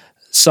Allied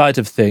side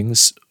of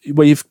things,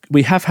 where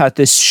we have had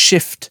this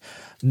shift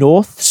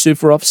north.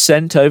 Suvorov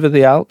sent over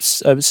the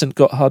Alps, over St.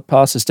 Gotthard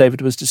Pass, as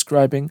David was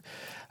describing,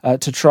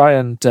 to try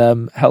and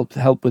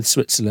help with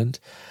Switzerland,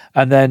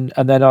 and then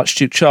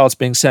Archduke Charles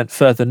being sent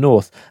further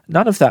north.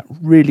 None of that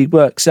really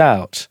works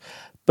out.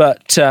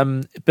 But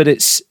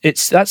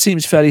it's that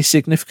seems fairly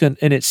significant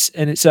in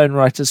its own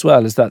right as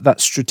well, as that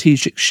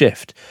strategic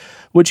shift.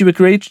 Would you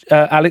agree,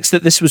 Alex,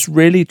 that this was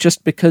really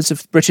just because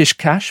of British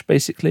cash,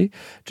 basically,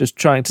 just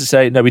trying to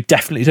say, no, we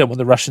definitely don't want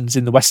the Russians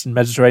in the Western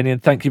Mediterranean.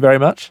 Thank you very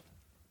much.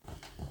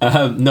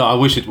 No, I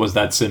wish it was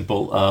that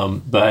simple.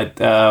 But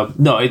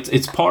no,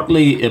 it's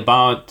partly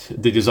about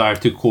the desire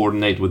to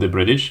coordinate with the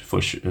British, for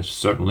sure,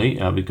 certainly,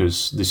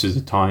 because this is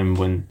a time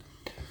when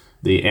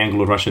the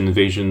Anglo-Russian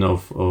invasion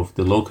of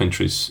the Low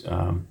Countries,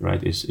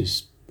 right,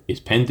 is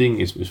pending,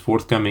 is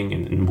forthcoming,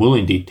 and will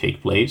indeed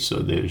take place. So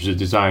there's a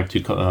desire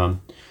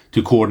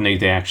to coordinate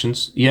the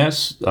actions.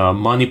 Yes,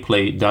 money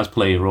does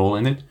play a role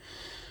in it,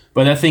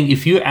 but I think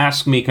if you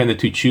ask me kind of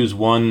to choose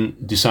one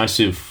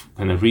decisive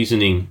kind of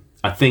reasoning,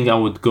 I think I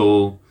would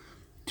go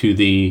to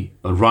the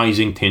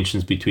rising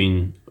tensions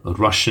between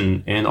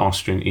Russian and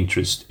Austrian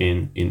interest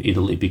in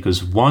Italy,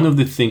 because one of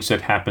the things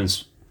that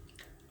happens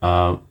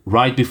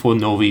right before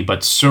Novi,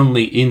 but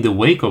certainly in the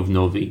wake of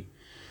Novi,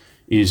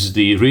 is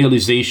the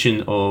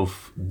realization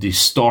of the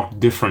stark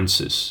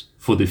differences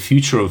for the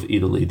future of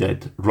Italy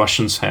that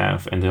Russians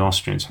have and the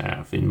Austrians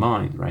have in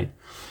mind, right?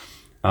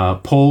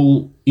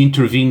 Paul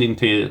intervened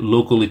into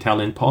local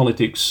Italian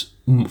politics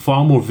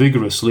far more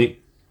vigorously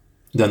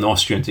than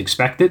Austrians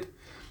expected,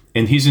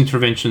 and his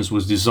interventions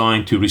was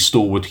designed to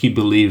restore what he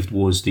believed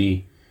was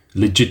the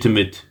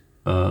legitimate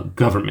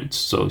governments.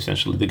 So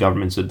essentially the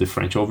governments that the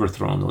French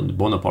overthrown, or the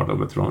Bonaparte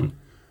overthrown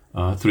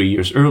 3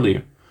 years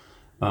earlier.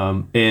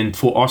 And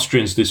for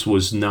Austrians, this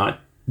was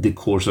not the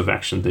course of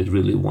action they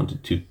really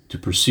wanted to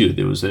pursue.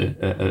 There was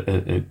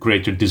a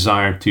greater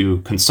desire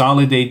to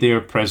consolidate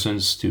their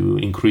presence, to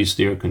increase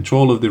their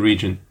control of the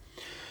region.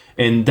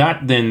 And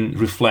that then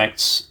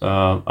reflects,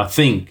 I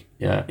think,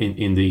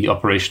 in the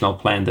operational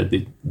plan that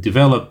they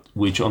developed,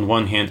 which on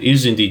one hand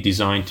is indeed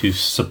designed to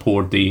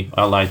support the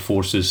Allied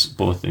forces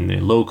both in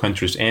the Low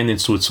Countries and in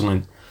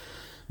Switzerland,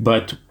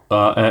 but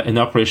an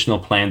operational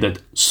plan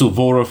that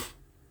Suvorov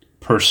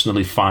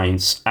personally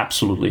finds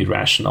absolutely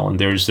irrational. And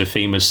there's the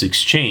famous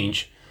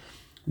exchange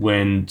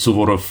when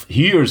Suvorov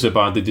hears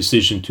about the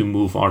decision to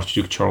move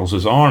Archduke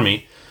Charles's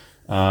army,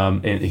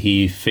 and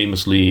he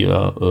famously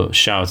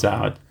shouts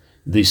out,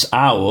 "This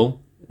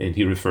owl," and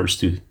he refers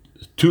to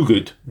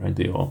Turgut, right,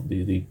 the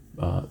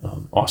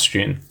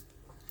Austrian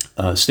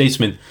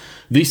statesman,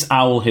 "This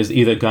owl has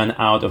either gone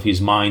out of his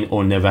mind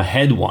or never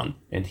had one."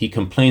 And he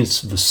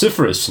complains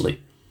vociferously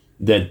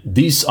that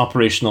this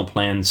operational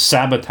plan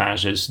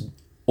sabotages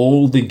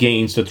all the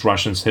gains that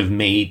Russians have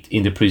made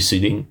in the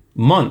preceding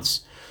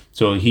months.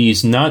 So he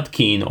is not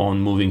keen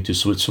on moving to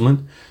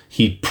Switzerland.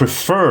 He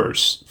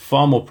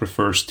far more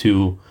prefers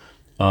to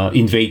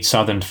invade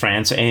southern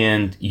France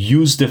and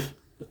use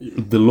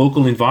the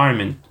local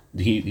environment.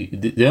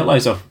 The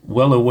Allies are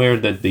well aware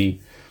that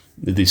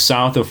the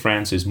south of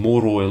France is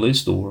more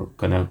royalist, or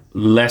kind of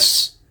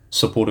less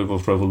supportive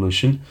of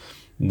revolution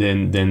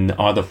than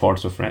other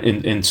parts of France.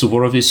 And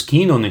Suvorov is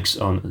keen on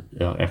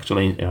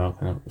actually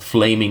kind of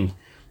flaming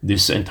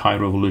this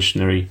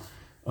anti-revolutionary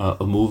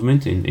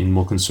movement in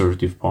more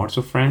conservative parts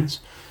of France.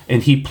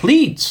 And he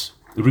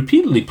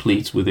repeatedly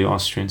pleads with the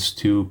Austrians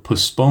to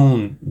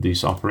postpone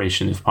this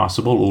operation if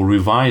possible, or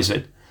revise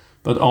it.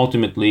 But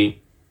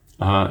ultimately,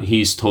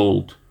 he's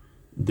told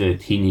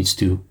that he needs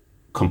to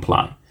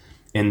comply.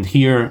 And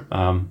here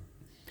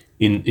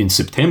in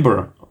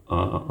September,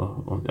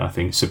 I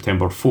think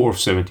September 4th,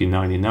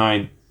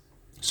 1799,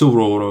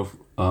 Suvorov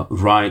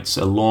writes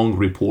a long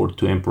report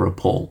to Emperor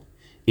Paul,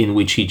 in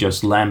which he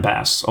just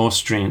lambasts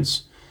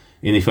Austrians.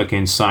 And if I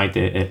can cite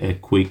a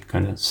quick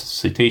kind of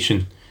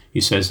citation,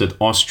 he says that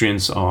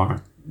Austrians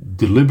are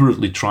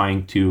deliberately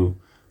trying to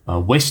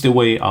waste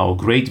away our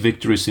great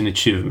victories and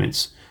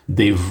achievements.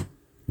 They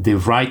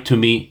write to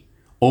me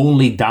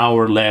only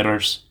dour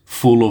letters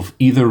full of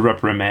either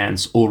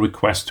reprimands or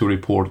requests to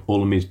report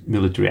all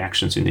military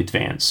actions in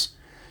advance.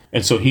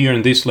 And so here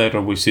in this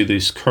letter, we see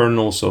these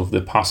kernels of the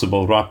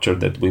possible rupture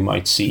that we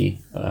might see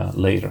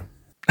later.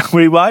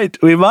 We might.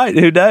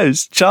 Who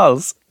knows?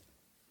 Charles?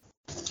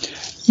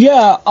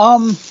 Yeah,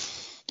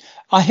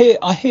 I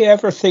hear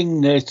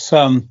everything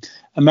that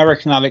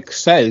American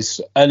Alex says,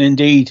 and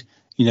indeed,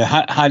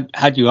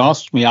 had you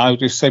asked me, I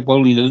would have said,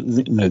 well,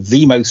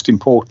 the most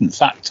important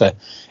factor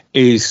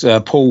is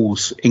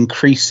Paul's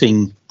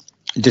increasing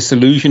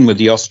disillusion with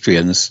the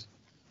Austrians.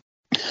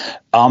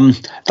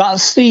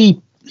 That's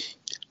the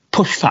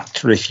push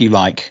factor, if you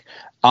like.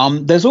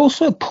 There's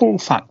also a pull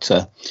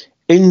factor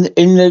and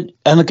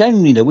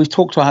again, we've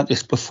talked about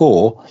this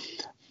before.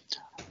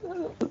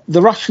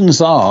 The Russian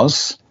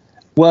Tsars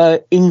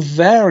were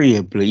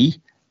invariably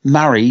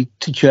married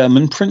to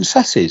German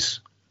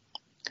princesses.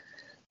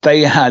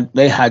 They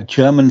had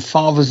German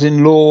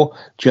fathers-in-law,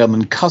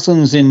 German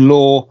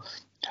cousins-in-law,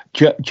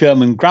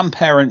 German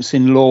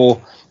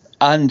grandparents-in-law,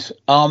 and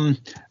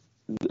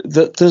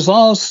the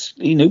Tsars,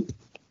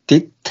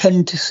 did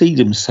tend to see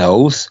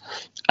themselves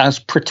as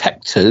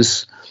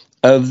protectors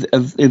of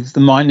the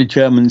minor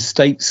German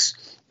states,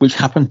 which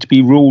happened to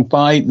be ruled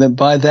by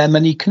their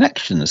many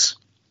connections.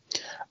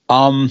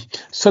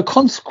 So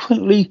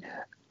consequently,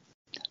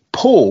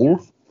 Paul,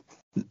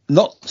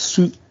 not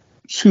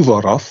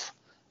Suvorov,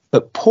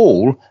 but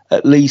Paul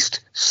at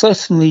least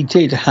certainly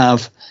did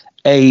have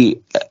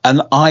an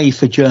eye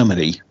for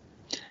Germany.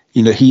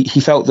 He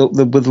felt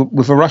that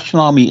with a Russian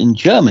army in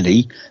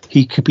Germany,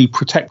 he could be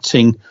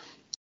protecting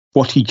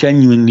what he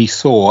genuinely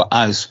saw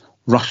as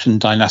Russian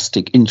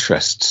dynastic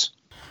interests.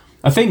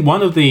 I think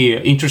one of the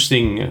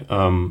interesting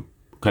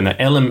kind of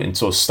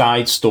elements or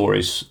side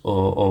stories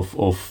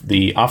of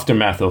the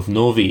aftermath of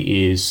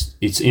Novi is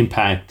its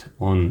impact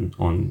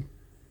on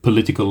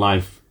political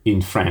life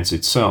in France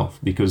itself,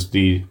 because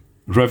the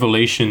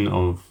revelation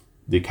of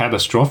the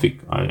catastrophic,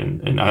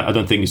 and I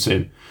don't think it's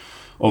an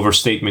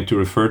overstatement to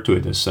refer to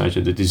it as such,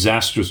 the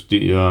disastrous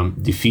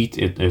defeat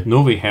at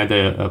Novi had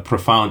a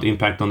profound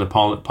impact on the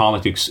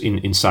politics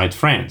inside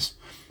France.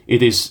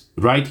 It is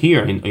right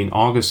here in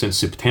August and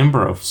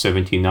September of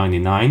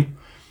 1799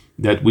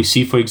 that we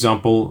see, for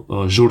example,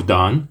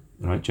 Jourdan,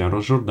 right,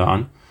 General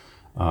Jourdan,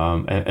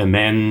 a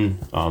man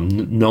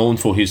known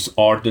for his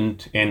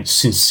ardent and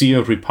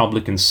sincere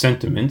Republican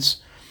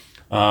sentiments,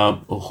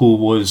 who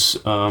was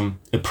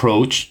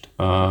approached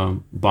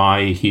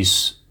by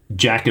his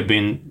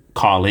Jacobin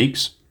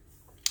colleagues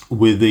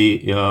with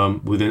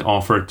an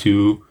offer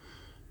to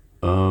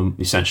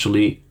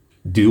essentially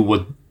do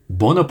what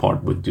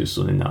Bonaparte would do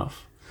soon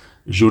enough.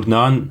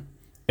 Jourdan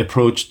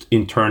approached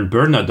in turn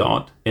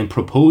Bernadotte and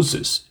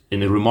proposes,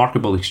 in a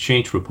remarkable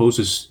exchange,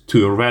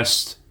 to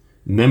arrest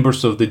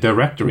members of the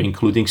Directory,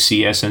 including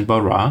CS and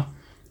Barras,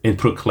 and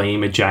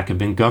proclaim a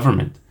Jacobin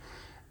government.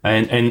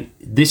 And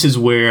this is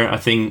where I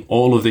think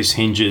all of this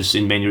hinges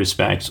in many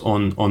respects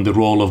on the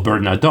role of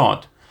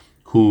Bernadotte,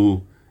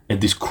 who at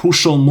this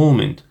crucial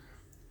moment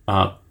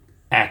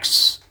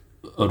acts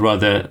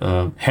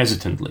rather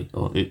hesitantly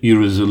or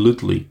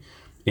irresolutely,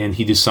 and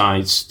he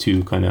decides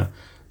to kind of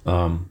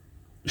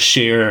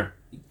share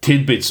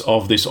tidbits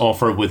of this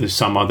offer with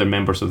some other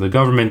members of the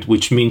government,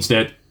 which means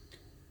that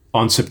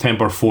on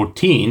September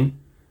 14,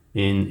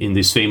 in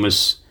this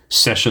famous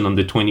session on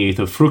the 28th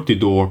of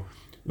Fructidor,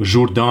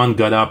 Jourdan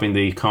got up in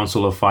the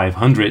Council of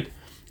 500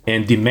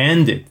 and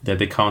demanded that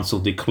the council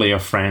declare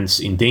France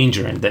in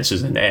danger. And this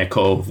is an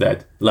echo of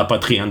that La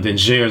Patrie en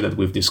danger that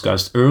we've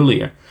discussed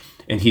earlier.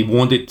 And he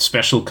wanted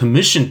special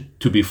commission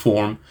to be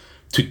formed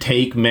to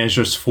take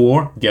measures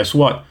for, guess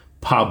what?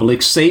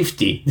 Public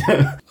safety.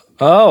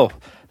 Oh,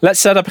 let's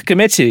set up a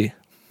committee.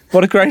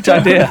 What a great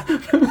idea.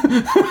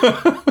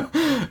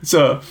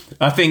 So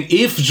I think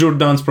if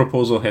Jourdan's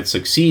proposal had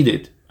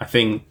succeeded, I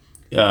think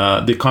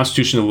the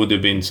constitution would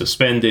have been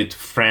suspended.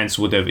 France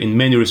would have, in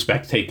many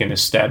respects, taken a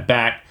step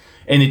back.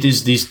 And it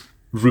is this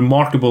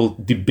remarkable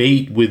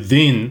debate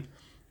within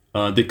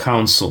the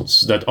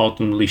councils that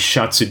ultimately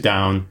shuts it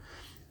down.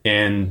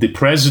 And the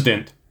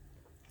president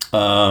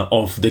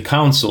of the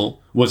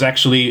council was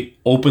actually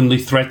openly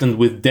threatened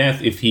with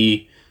death if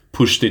he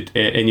pushed it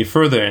any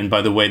further. And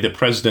by the way, the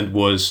president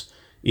was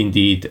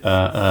indeed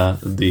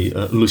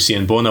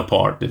Lucien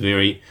Bonaparte, the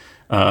very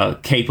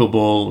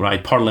capable,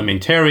 right,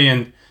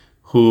 parliamentarian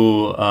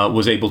who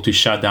was able to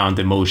shut down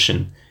the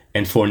motion.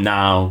 And for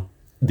now,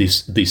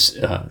 this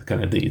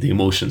kind of the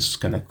emotions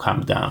kind of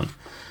calm down.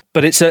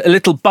 But it's a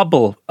little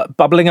bubble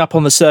bubbling up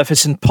on the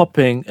surface and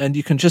popping, and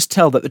you can just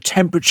tell that the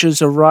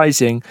temperatures are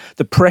rising,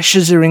 the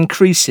pressures are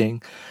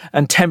increasing,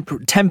 and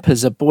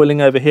tempers are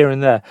boiling over here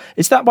and there.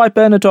 Is that why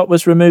Bernadotte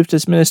was removed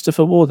as Minister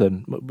for War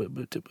then?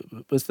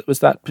 Was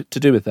that to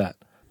do with that?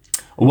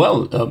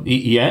 Well,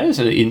 yes,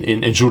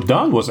 and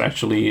Jourdan was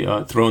actually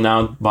thrown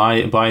out by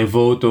a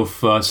vote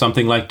of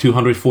something like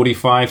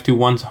 245 to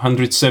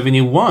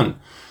 171.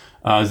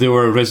 There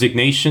were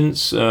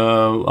resignations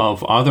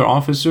of other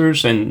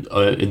officers, and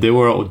there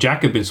were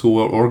Jacobins who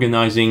were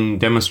organizing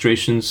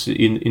demonstrations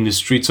in the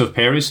streets of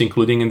Paris,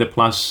 including in the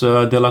Place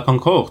de la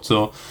Concorde.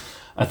 So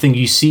I think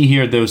you see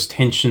here those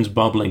tensions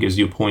bubbling, as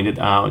you pointed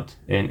out,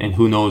 and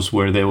who knows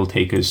where they will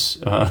take us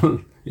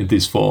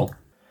this fall.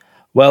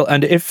 Well,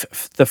 and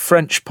if the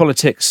French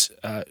politics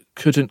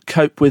couldn't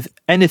cope with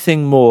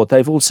anything more,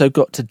 they've also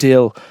got to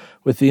deal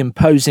with the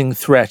imposing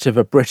threat of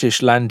a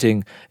British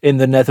landing in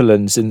the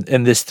Netherlands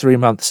in this 3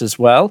 months as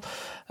well.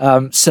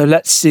 So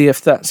let's see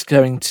if that's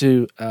going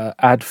to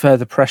add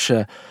further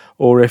pressure,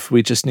 or if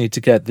we just need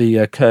to get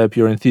the Curb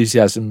Your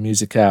Enthusiasm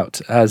music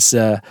out as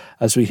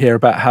we hear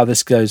about how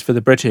this goes for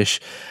the British.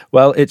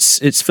 Well,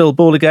 it's Phil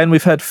Ball again.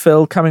 We've heard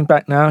Phil coming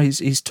back now.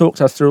 He's talked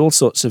us through all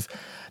sorts of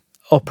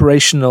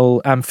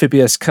operational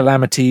amphibious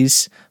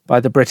calamities by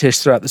the British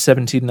throughout the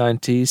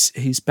 1790s.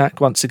 He's back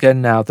once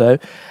again now, though.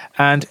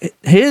 And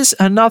here's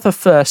another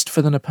first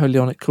for the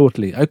Napoleonic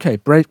Quarterly. Okay,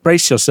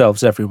 brace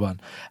yourselves,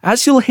 everyone.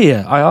 As you'll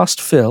hear, I asked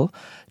Phil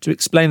to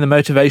explain the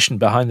motivation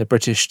behind the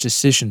British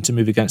decision to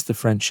move against the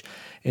French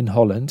in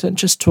Holland and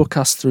just talk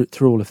us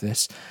through all of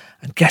this.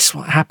 And guess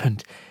what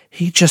happened?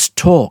 He just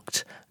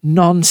talked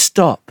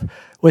non-stop,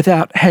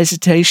 without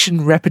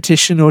hesitation,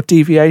 repetition, or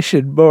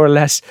deviation, more or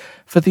less,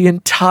 for the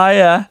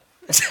entire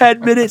 10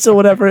 minutes or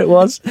whatever it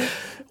was.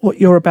 What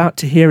you're about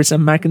to hear is a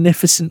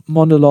magnificent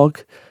monologue.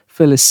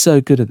 Phil is so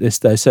good at this,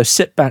 though, so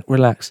sit back,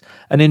 relax,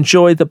 and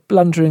enjoy the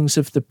blunderings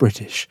of the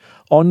British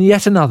on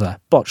yet another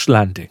botched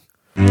landing.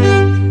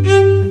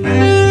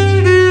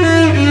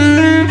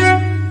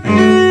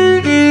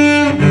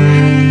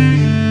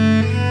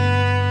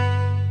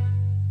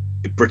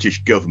 The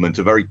British government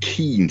are very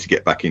keen to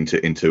get back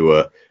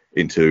into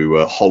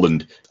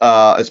Holland.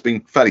 It's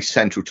been fairly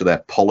central to their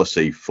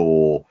policy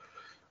for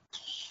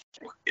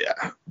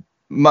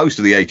most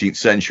of the 18th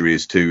century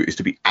is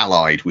to be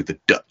allied with the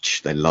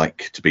Dutch. They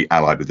like to be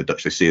allied with the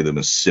Dutch. They see them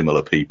as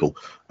similar people.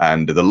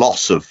 And the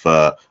loss of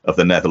the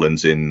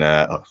Netherlands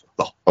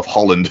of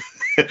Holland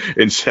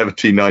in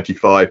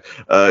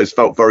 1795 is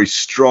felt very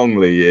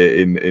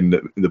strongly in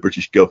the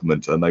British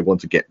government, and they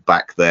want to get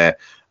back there.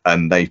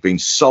 And they've been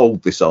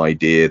sold this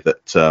idea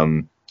that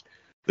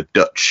the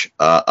Dutch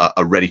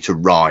are ready to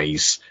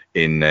rise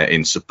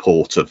in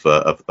support of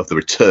the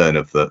return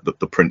of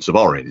the Prince of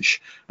Orange,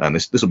 and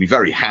this will be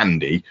very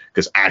handy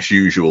because, as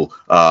usual,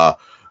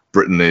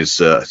 Britain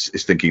is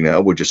thinking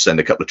that we'll just send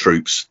a couple of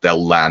troops,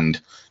 they'll land,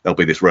 there'll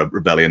be this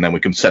rebellion, then we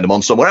can send them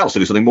on somewhere else to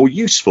do something more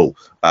useful.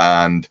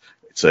 And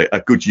it's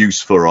a good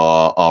use for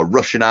our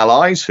Russian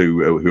allies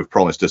who have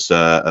promised us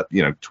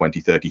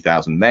 20,000,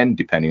 30,000 men,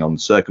 depending on the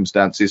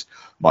circumstances.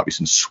 Might be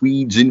some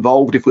Swedes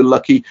involved if we're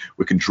lucky.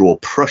 We can draw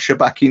Prussia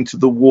back into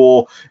the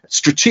war.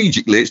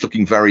 Strategically, it's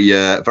looking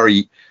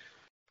very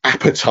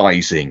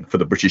appetizing for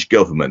the British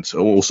government.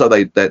 Also,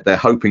 they're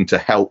hoping to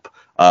help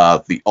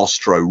the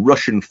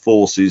Austro-Russian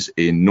forces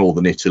in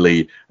northern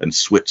Italy and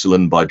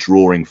Switzerland by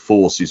drawing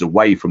forces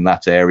away from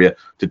that area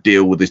to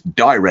deal with this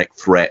direct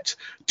threat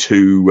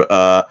to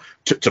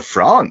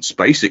France.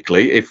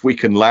 Basically, if we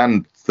can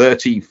land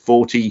 30,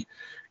 40,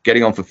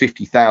 getting on for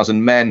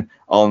 50,000 men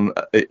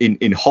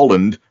in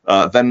Holland,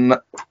 then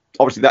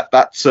obviously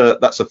that's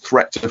a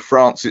threat to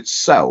France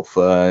itself,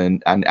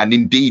 and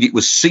indeed it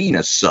was seen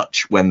as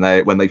such when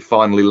they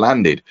finally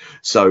landed.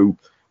 So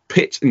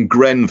Pitt and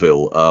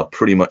Grenville are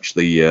pretty much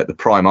the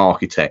prime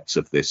architects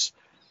of this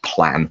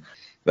plan.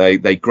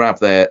 They grab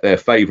their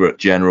favourite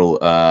general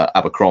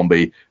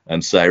Abercrombie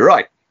and say,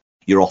 right,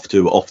 you're off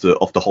to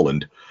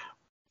Holland.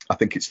 I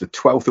think it's the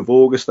 12th of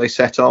August they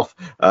set off.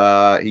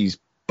 He's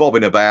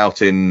bobbing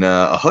about in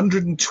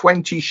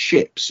 120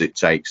 ships it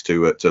takes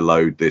to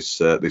load this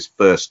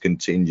first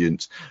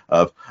contingent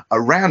of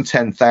around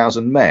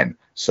 10,000 men.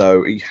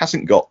 So he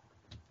hasn't got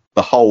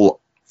the whole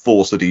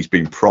force that he's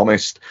been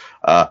promised.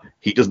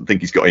 He doesn't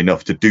think he's got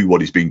enough to do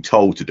what he's being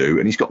told to do,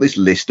 and he's got this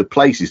list of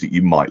places that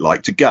you might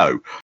like to go.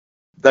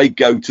 They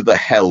go to the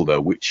Helder,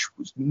 which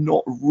was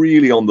not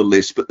really on the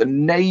list, but the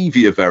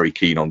Navy are very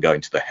keen on going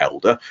to the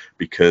Helder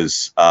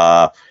because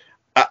at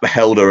the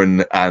Helder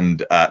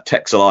and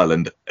Texel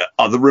Island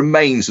are the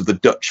remains of the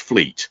Dutch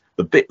fleet.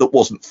 The bit that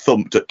wasn't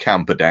thumped at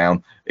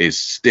Camperdown is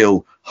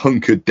still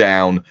hunkered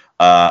down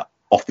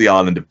off the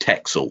island of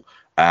Texel,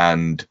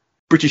 and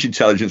British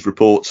intelligence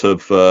reports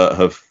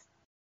have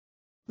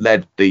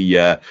led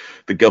the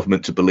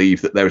government to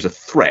believe that there is a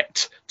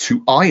threat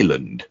to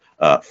Ireland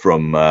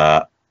from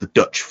the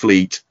Dutch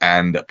fleet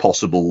and a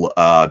possible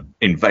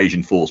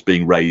invasion force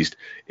being raised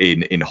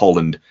in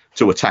Holland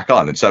to attack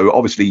Ireland. So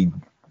obviously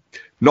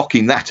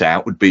knocking that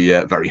out would be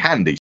very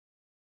handy.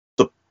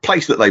 The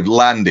place that they've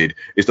landed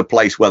is the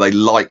place where they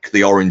like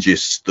the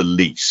Orangists the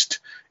least.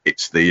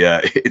 It's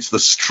the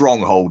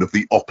stronghold of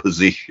the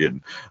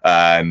opposition,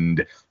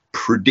 and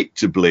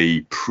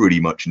predictably pretty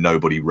much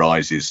nobody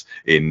rises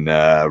in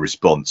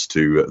response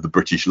to the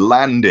British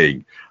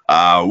landing,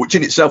 which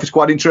in itself is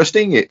quite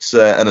interesting. It's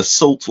an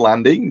assault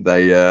landing.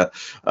 There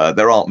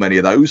aren't many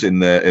of those in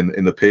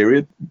the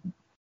period.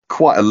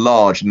 Quite a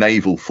large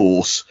naval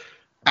force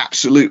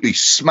absolutely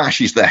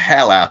smashes the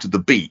hell out of the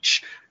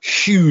beach.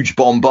 Huge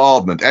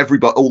bombardment.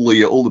 Everybody,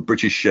 all the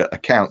British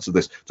accounts of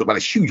this talk about a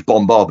huge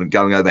bombardment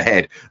going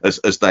overhead as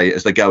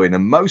they go in,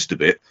 and most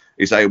of it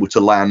is able to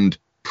land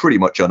pretty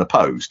much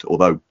unopposed,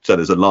 although so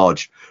there's a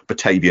large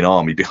Batavian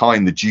army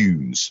behind the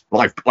dunes.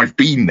 Well, I've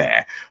been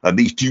there, and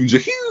these dunes are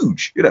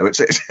huge. You know,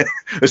 it's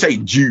I say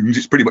dunes,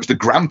 it's pretty much the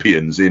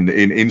Grampians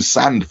in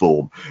sand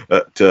form.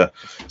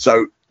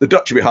 So the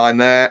Dutch are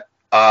behind there.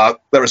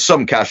 There are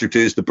some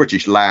casualties. The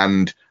British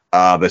land.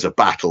 There's a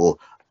battle.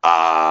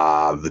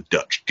 The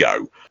Dutch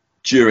go.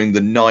 During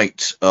the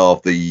night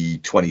of the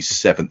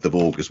 27th of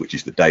August, which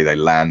is the day they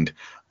land,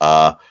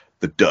 the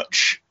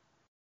Dutch,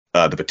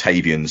 the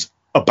Batavians,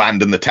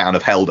 abandon the town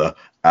of Helder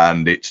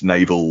and its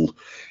naval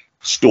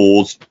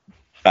stores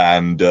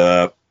and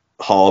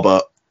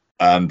harbour,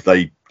 and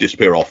they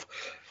disappear off.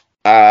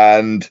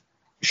 And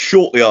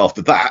shortly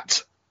after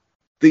that,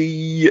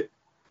 the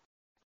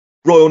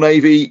Royal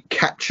Navy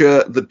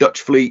capture the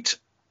Dutch fleet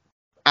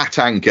at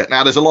anchor.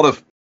 Now, there's a lot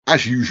of,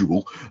 as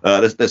usual,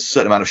 there's a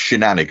certain amount of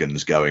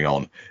shenanigans going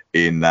on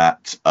in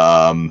that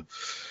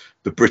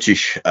the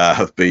British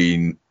have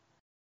been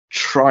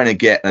trying to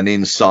get an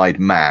inside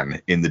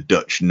man in the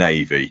Dutch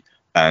Navy,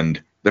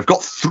 and they've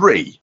got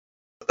 3.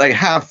 They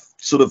have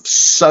sort of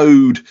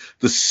sowed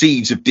the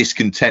seeds of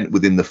discontent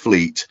within the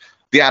fleet.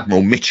 The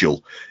Admiral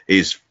Mitchell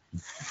is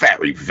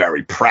very,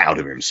 very proud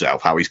of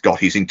himself, how he's got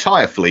his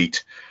entire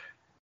fleet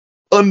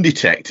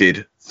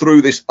undetected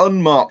through this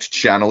unmarked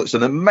channel. It's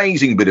an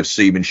amazing bit of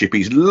seamanship.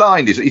 He's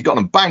got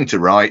them banged to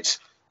rights,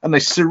 and they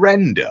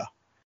surrender.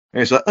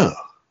 And it's like,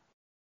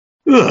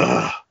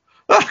 oh,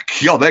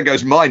 God, there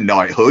goes my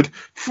knighthood.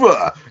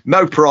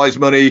 No prize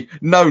money,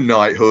 no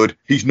knighthood.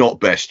 He's not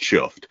best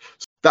chuffed.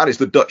 That is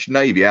the Dutch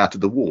Navy out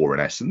of the war, in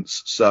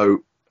essence.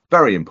 So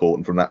very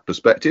important from that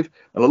perspective.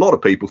 And a lot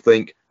of people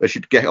think they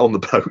should get on the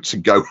boats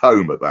and go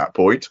home at that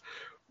point,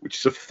 which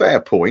is a fair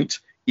point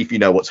if you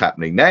know what's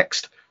happening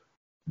next.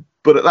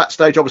 But at that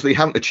stage, obviously,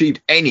 haven't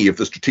achieved any of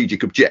the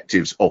strategic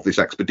objectives of this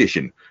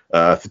expedition.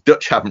 The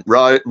Dutch haven't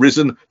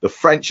risen. The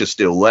French are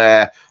still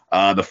there.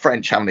 The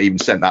French haven't even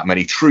sent that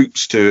many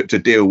troops to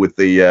deal with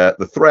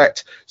the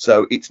threat.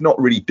 So it's not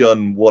really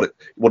done what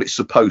it's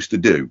supposed to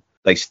do.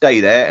 They stay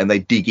there and they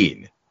dig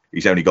in.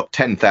 He's only got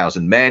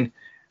 10,000 men.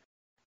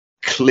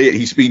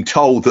 He's been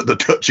told that the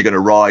Dutch are going to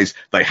rise.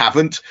 They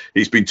haven't.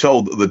 He's been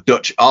told that the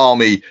Dutch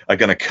army are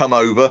going to come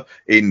over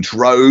in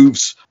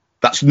droves.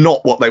 That's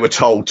not what they were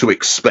told to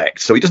expect.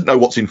 So he doesn't know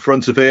what's in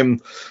front of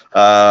him.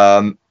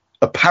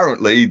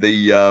 Apparently,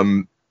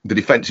 the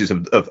defences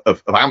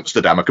of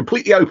Amsterdam are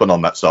completely open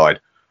on that side,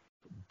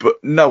 but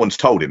no one's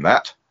told him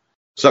that.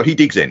 So he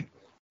digs in,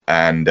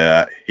 and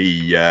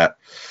the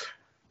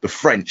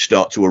French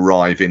start to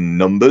arrive in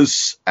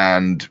numbers,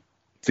 and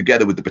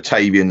together with the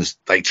Batavians,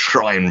 they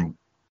try and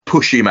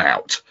push him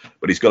out.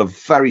 But he's got a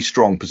very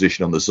strong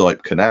position on the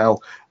Zuip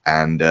Canal.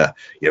 And,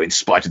 in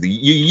spite of the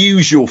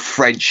usual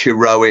French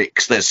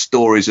heroics, there's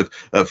stories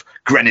of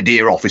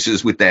grenadier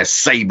officers with their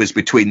sabres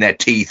between their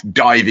teeth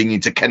diving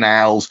into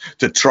canals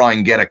to try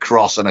and get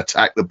across and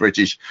attack the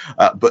British.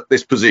 But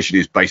this position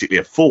is basically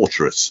a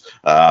fortress.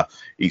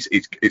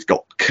 It's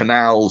got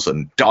canals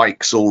and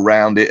dikes all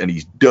around it, and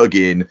he's dug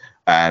in,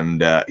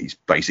 and he's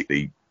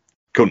basically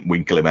couldn't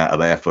winkle him out of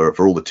there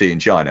for all the tea in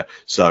China.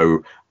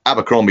 So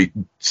Abercrombie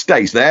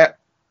stays there.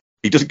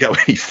 He doesn't go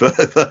any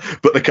further,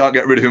 but they can't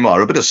get rid of him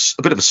either. A bit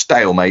of a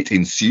stalemate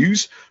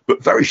ensues,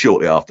 but very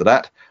shortly after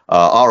that,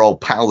 our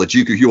old pal, the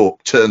Duke of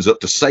York, turns up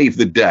to save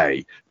the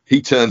day.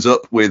 He turns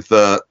up with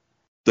the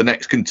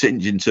next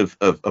contingent of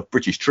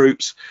British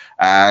troops,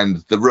 and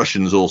the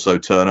Russians also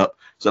turn up.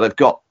 So they've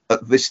got,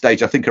 at this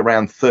stage, I think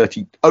around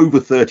over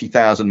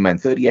 30,000 men,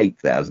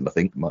 38,000, I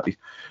think, might be.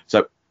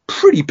 So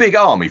pretty big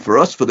army for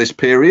us for this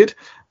period.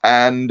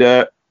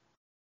 And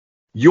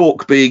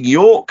York, being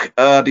York,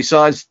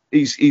 decides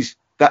he's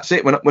that's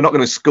it. We're not going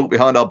to skulk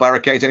behind our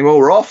barricades anymore.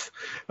 We're off.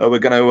 We're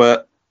going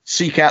to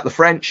seek out the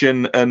French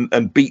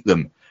and beat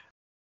them.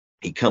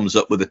 He comes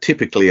up with a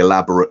typically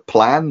elaborate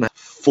plan.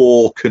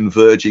 4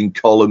 converging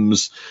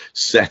columns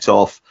set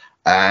off,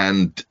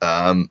 and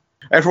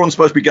everyone's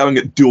supposed to be going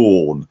at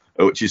dawn,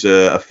 which is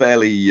a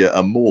fairly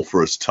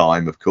amorphous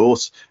time, of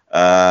course.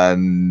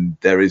 And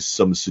there is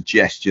some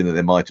suggestion that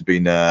there might have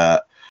been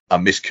a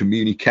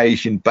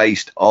miscommunication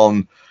based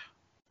on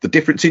the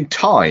difference in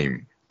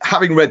time.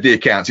 Having read the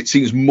accounts, it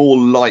seems more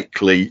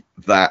likely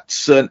that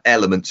certain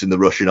elements in the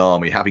Russian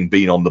army, having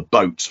been on the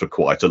boats for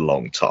quite a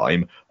long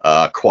time,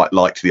 quite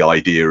liked the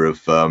idea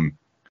of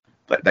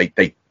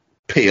they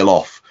peel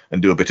off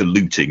and do a bit of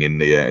looting in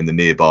the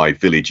nearby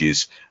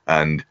villages,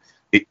 and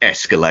it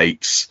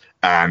escalates,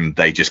 and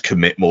they just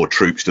commit more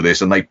troops to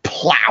this, and they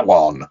plough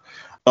on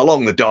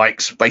along the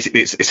dikes.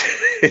 Basically,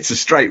 it's a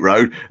straight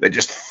road. They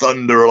just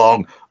thunder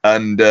along,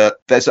 and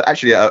there's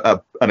actually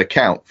an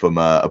account from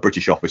a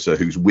British officer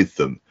who's with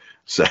them.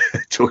 So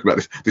talking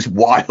about this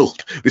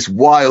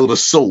wild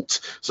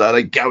assault. So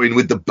they go in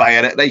with the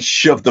bayonet, they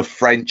shove the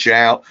French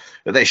out.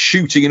 They're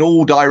shooting in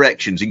all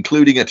directions,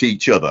 including at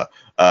each other.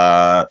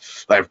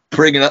 They're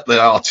bringing up the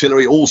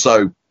artillery.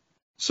 Also,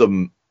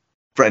 some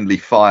friendly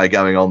fire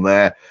going on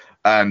there,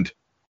 and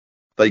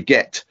they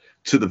get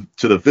to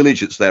the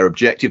village that's their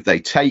objective. They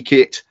take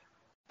it,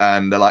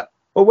 and they're like,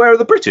 well, where are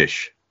the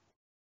British?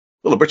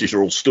 Well, the British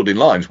are all stood in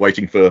lines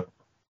waiting for,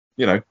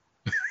 0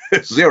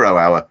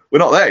 hour. We're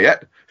not there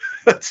yet.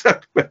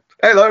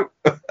 Hello.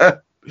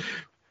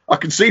 I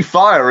can see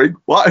firing.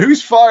 What?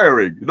 Who's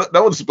firing?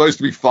 No one's supposed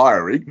to be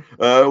firing.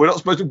 We're not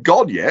supposed to have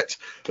gone yet.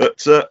 But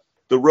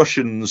the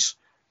Russians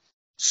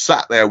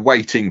sat there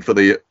waiting for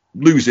the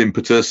lose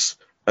impetus,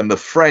 and the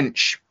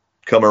French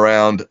come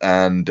around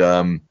and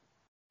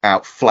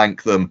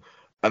outflank them,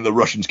 and the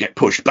Russians get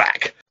pushed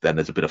back. Then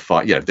there's a bit of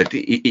fight.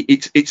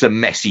 It's a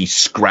messy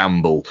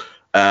scramble.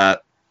 The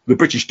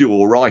British do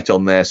all right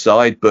on their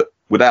side, but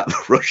without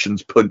the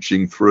Russians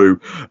punching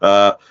through,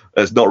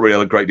 there's not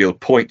really a great deal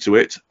of point to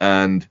it.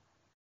 And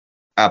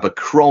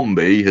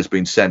Abercrombie has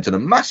been sent in a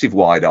massive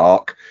wide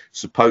arc,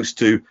 supposed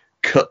to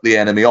cut the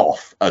enemy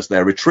off as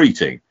they're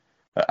retreating.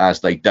 As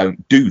they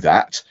don't do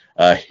that,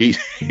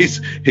 his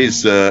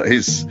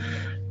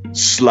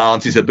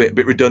slant is a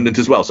bit redundant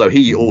as well, so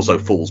he also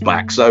falls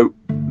back. So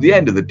at the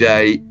end of the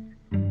day,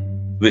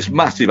 this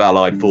massive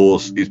Allied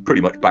force is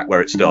pretty much back where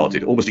it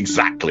started, almost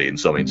exactly in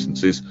some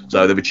instances.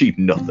 So they've achieved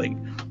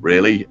nothing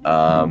really.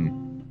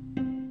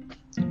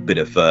 Bit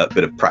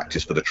of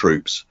practice for the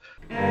troops.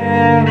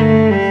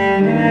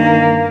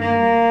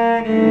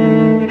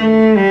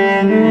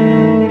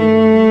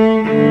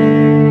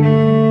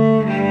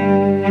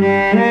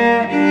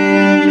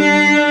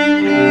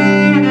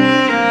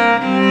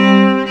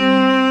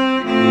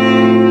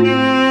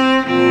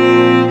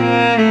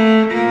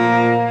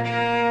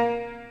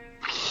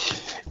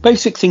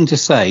 Basic thing to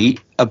say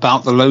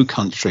about the Low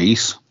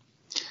Countries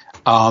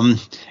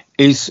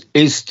is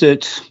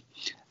that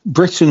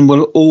Britain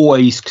will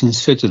always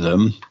consider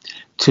them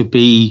to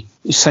be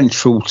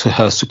central to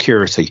her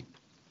security.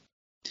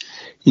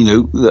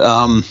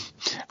 The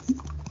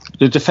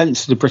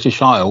defence of the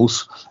British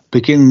Isles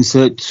begins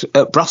at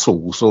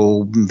Brussels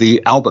or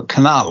the Albert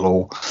Canal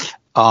or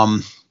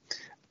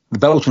the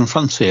Belgian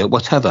frontier,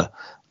 whatever.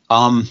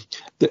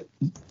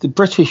 The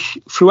British,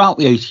 throughout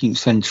the 18th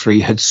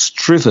century, had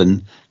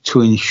striven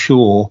to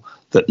ensure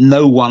that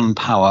no one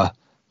power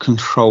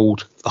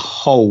controlled the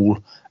whole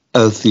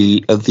of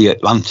the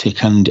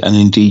Atlantic and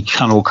indeed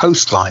Channel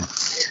coastline.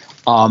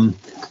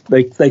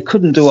 They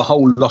couldn't do a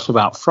whole lot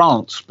about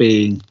France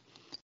being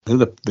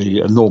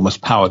the enormous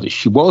power that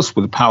she was,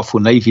 with a powerful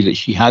navy that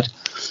she had,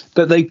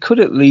 but they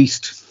could at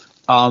least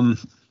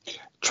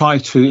try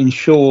to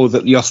ensure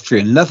that the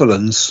Austrian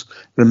Netherlands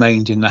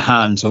remained in the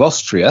hands of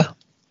Austria,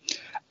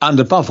 and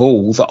above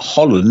all, that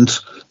Holland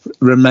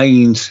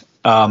remained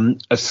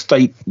a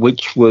state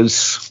which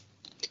was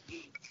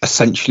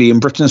essentially in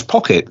Britain's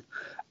pocket.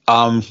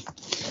 Of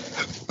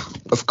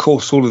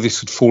course, all of this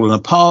had fallen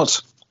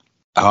apart.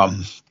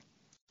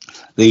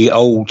 The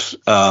old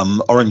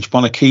Orange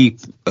Monarchy,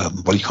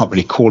 well, you can't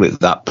really call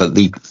it that, but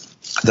the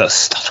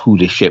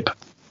stadtholdership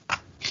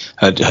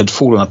had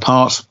fallen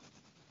apart.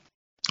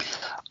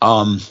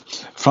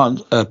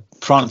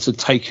 France had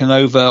taken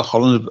over,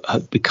 Holland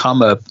had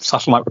become a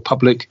satellite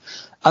republic,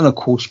 and of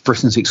course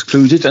Britain's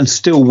excluded, and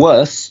still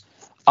worse,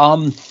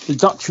 the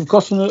Dutch have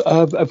gotten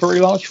a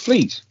very large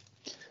fleet.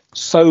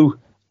 So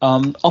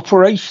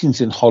operations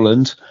in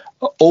Holland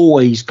are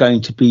always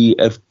going to be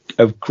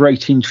of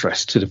great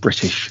interest to the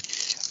British.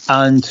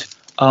 And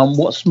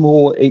what's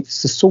more,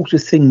 it's the sort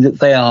of thing that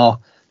they are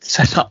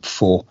set up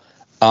for.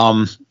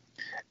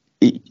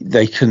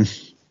 They can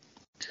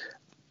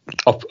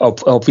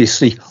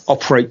obviously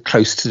operate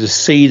close to the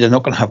sea. They're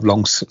not going to have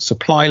long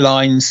supply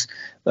lines.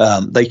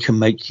 They can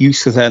make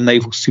use of their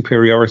naval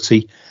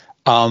superiority.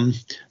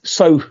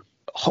 So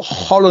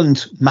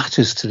Holland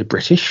matters to the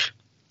British.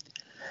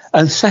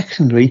 And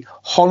secondly,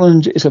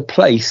 Holland is a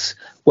place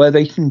where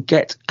they can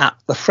get at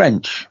the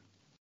French.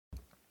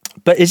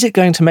 But is it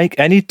going to make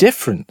any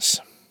difference?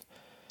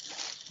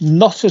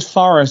 Not as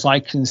far as I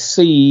can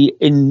see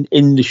in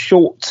the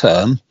short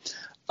term.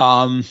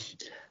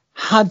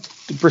 Had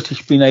the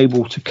British been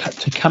able to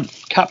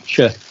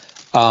capture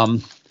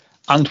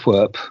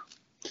Antwerp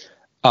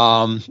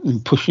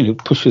and push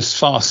as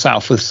far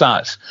south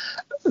as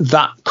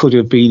that could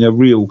have been a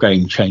real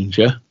game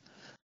changer.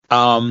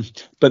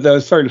 But there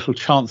was very little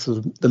chance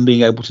of them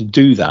being able to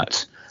do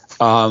that.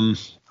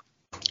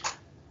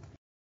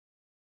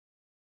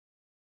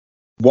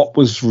 What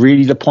was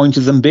really the point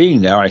of them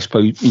being there? I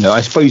suppose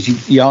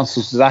the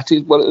answer to that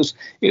is, well,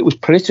 it was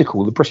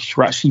political. The British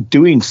were actually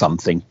doing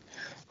something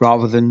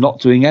rather than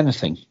not doing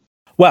anything.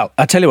 Well,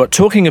 I tell you what,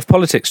 talking of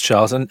politics,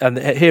 Charles, and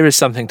here is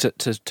something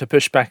to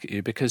push back at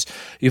you, because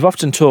you've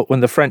often talked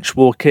when the French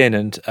walk in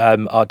and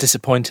are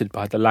disappointed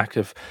by the lack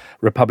of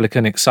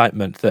Republican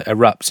excitement that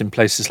erupts in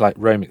places like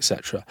Rome,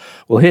 etc.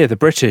 Well, here the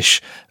British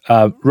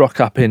rock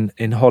up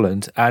in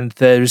Holland, and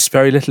there's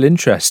very little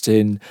interest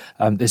in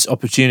this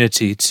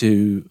opportunity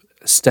to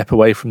step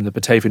away from the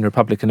Batavian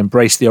Republic and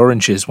embrace the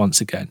Oranges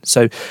once again.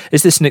 So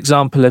is this an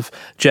example of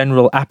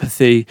general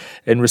apathy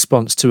in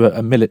response to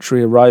a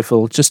military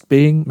arrival just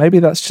being, maybe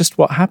that's just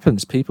what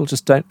happens, people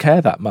just don't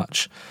care that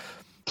much?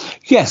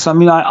 Yes, I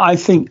mean, I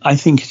think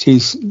it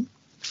is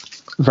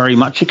very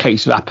much a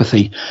case of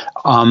apathy.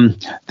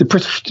 The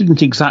British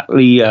didn't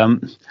exactly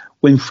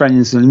win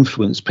friends and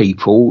influence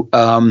people.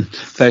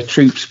 Their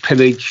troops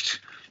pillaged,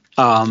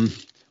 were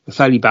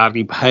fairly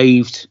badly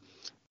behaved.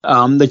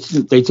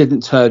 They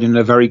didn't turn in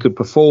a very good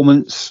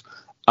performance.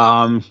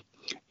 Why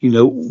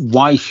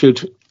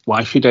should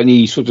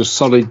any sort of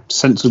solid,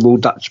 sensible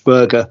Dutch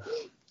burgher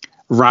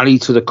rally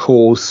to the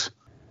cause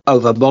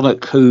of a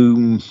monarch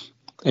whom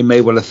they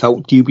may well have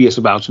felt dubious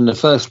about in the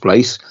first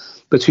place,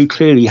 but who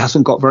clearly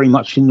hasn't got very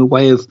much in the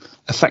way of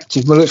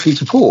effective military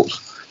support.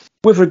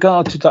 With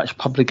regard to Dutch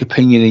public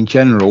opinion in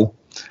general,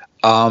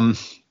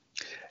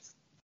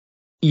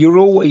 you're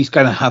always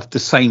going to have the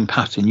same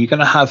pattern. You're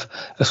going to have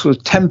a sort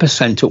of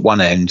 10% at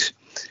one end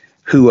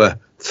who are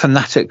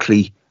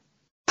fanatically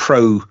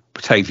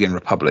pro-Batavian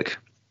Republic.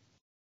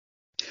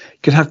 You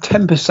can have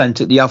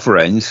 10% at the other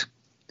end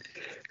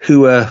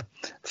who are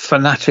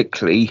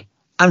fanatically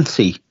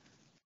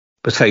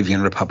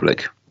anti-Batavian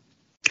Republic.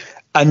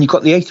 And you've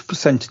got the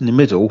 80% in the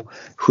middle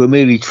who are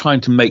merely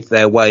trying to make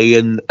their way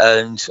and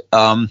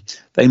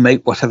they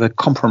make whatever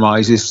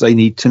compromises they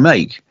need to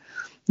make.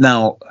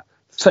 Now,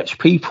 such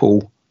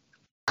people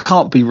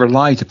can't be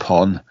relied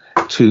upon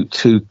to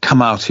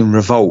come out in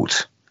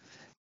revolt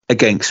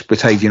against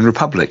Batavian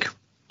Republic.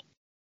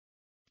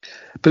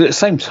 But at the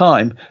same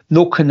time,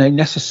 nor can they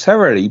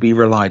necessarily be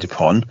relied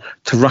upon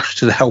to rush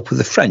to the help of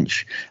the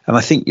French. And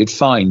I think you'd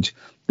find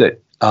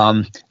that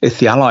if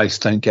the Allies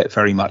don't get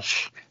very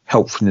much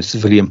help from the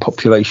civilian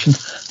population,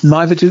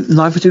 neither do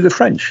the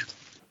French.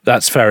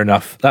 That's fair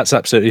enough. That's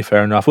absolutely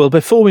fair enough. Well,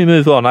 before we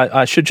move on,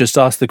 I should just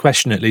ask the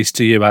question, at least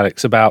to you,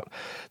 Alex, about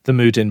the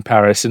mood in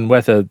Paris and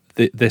whether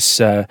this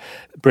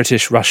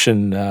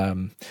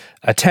British-Russian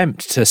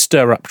attempt to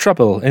stir up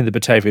trouble in the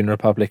Batavian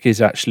Republic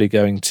is actually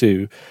going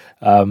to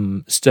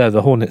stir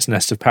the hornet's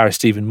nest of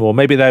Paris even more.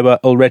 Maybe they were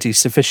already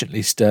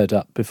sufficiently stirred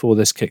up before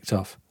this kicked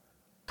off.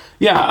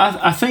 Yeah,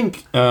 I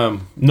think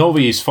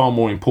Novi is far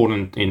more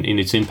important in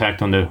its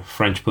impact on the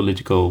French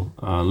political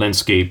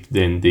landscape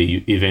than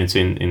the events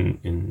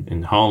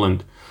in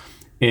Holland.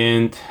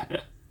 And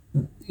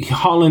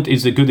Holland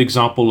is a good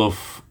example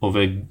of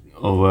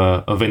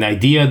an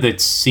idea that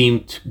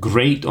seemed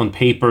great on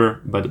paper,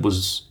 but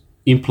was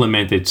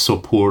implemented so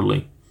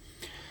poorly.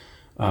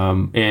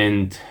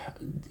 And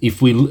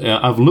if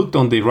I've looked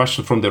on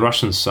from the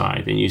Russian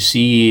side, and you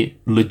see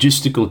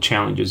logistical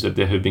challenges that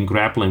they have been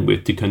grappling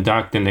with to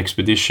conduct an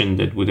expedition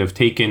that would have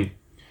taken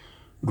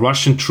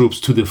Russian troops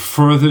to the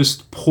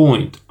furthest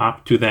point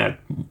up to that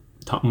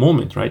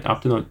moment, right,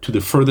 up to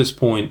the furthest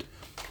point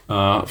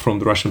from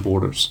the Russian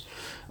borders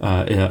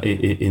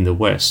in the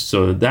west.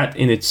 So that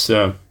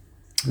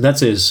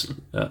that is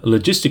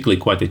logistically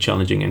quite a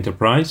challenging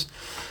enterprise.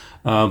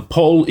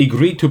 Paul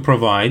agreed to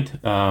provide,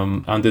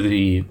 under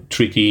the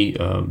treaty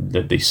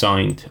that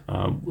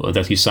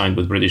he signed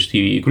with British,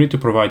 he agreed to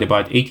provide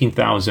about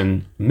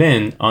 18,000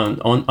 men on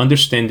the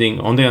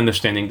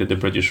understanding that the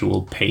British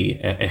will pay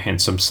a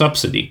handsome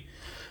subsidy.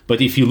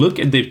 But if you look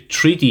at the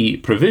treaty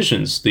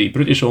provisions, the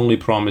British only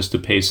promised to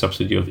pay a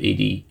subsidy of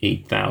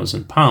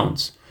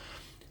 £88,000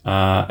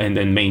 and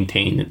then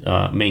maintain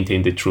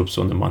the troops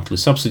on the monthly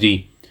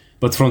subsidy.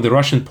 But from the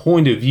Russian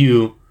point of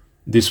view,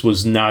 this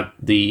was not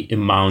the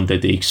amount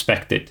that they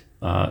expected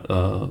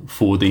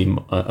for the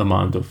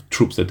amount of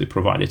troops that they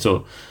provided.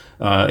 So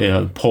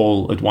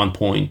Paul at one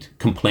point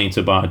complains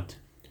about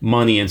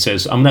money and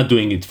says, "I'm not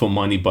doing it for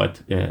money," but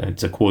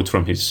it's a quote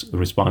from his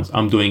response,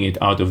 "I'm doing it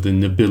out of the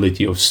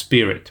nobility of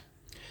spirit."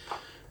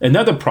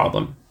 Another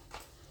problem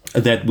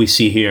that we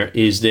see here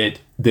is that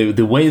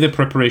the way the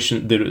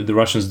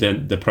Russians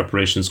did the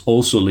preparations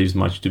also leaves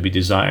much to be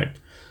desired.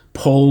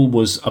 Paul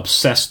was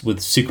obsessed with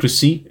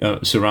secrecy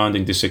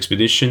surrounding this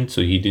expedition,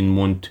 so he didn't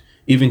want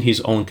even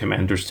his own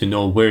commanders to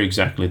know where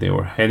exactly they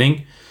were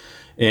heading.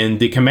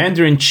 And the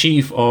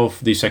commander-in-chief of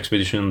this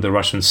expedition on the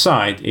Russian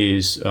side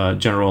is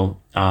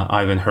General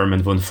Ivan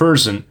Hermann von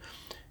Fersen.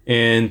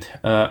 And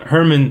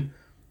Hermann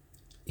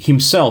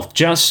himself,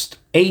 just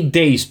 8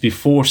 days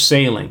before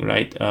sailing,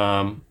 right,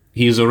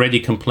 he is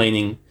already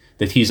complaining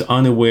that he's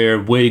unaware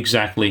where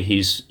exactly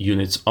his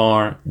units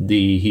are.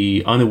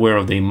 He unaware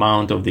of the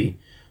amount of the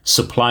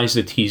supplies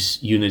that his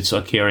units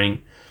are carrying.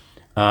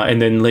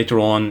 And then later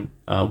on,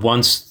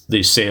 once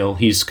they sail,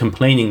 he's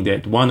complaining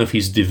that one of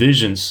his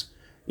divisions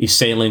is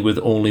sailing with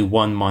only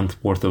 1 month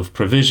worth of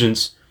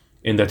provisions,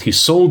 and that his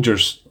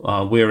soldiers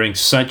are wearing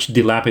such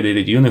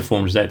dilapidated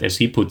uniforms that, as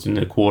he puts in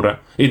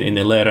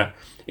the letter,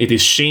 it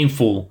is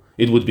shameful.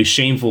 It would be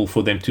shameful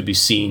for them to be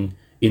seen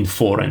in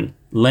foreign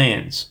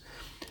lands.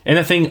 And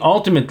I think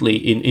ultimately,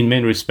 in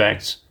many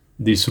respects,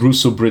 this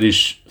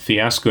Russo-British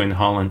fiasco in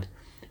Holland,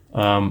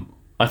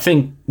 I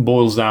think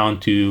boils down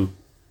to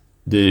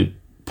the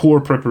poor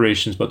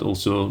preparations, but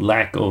also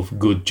lack of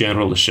good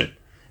generalship.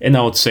 And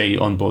I would say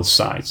on both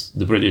sides,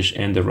 the British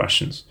and the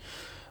Russians.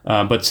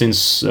 But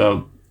since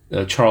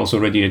Charles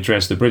already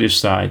addressed the British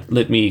side,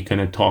 let me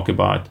kind of talk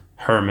about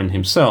Hermann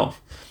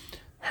himself.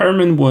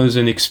 Hermann was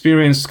an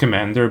experienced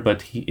commander,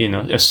 but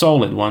a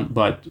solid one,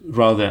 but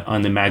rather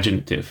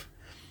unimaginative.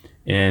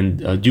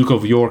 And Duke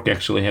of York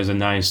actually has a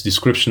nice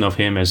description of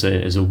him as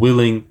a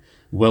willing,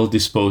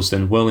 well-disposed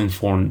and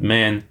well-informed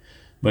man,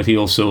 but he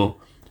also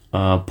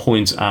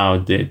points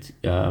out that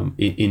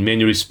in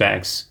many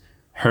respects,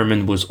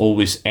 Hermann was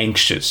always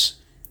anxious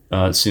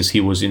since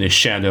he was in the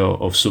shadow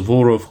of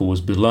Suvorov, who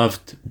was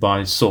beloved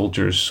by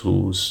soldiers,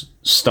 whose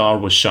star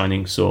was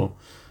shining so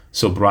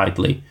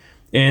brightly.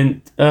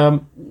 And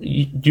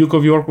Duke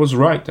of York was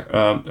right.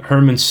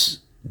 Hermann's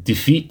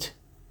defeat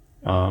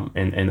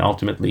and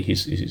ultimately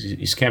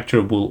his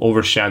capture will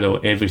overshadow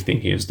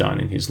everything he has done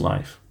in his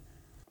life.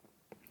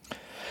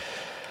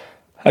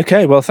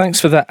 Okay, well,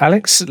 thanks for that,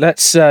 Alex.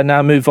 Let's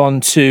now move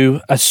on to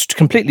a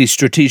completely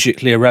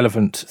strategically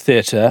irrelevant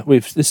theatre.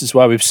 This is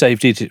why we've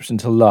saved Egypt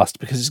until last,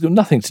 because it's got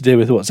nothing to do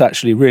with what's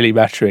actually really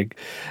mattering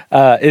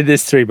in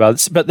this 3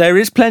 months. But there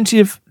is plenty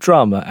of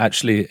drama,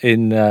 actually,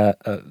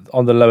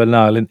 on the Lower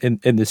Nile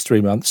in this 3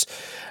 months.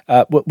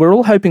 We're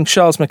all hoping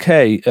Charles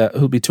Mackay,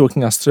 who'll be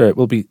talking us through it,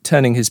 will be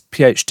turning his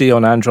PhD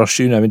on Andros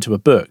Juno into a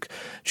book.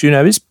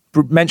 Juno is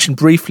mentioned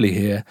briefly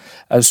here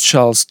as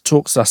Charles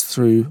talks us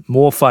through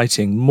more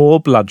fighting, more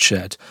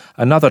bloodshed,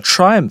 another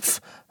triumph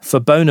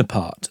for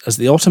Bonaparte as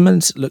the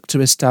Ottomans look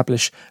to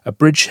establish a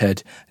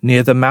bridgehead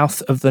near the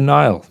mouth of the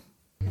Nile.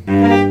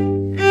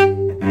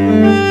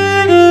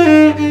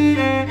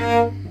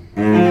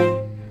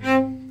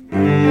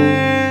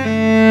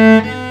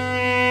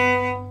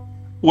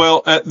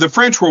 Well, the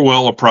French were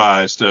well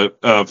apprised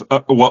of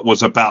what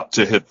was about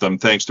to hit them,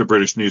 thanks to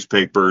British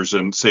newspapers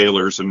and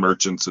sailors and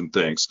merchants and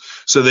things.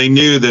 So they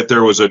knew that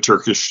there was a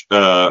Turkish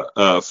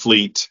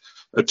fleet,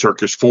 a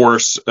Turkish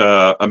force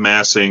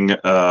amassing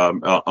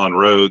on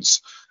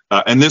Rhodes,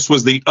 and this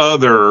was the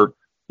other,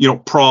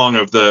 prong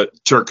of the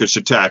Turkish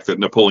attack that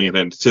Napoleon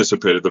had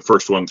anticipated. The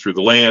first one through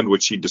the land,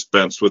 which he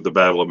dispensed with the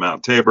Battle of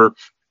Mount Tabor,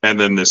 and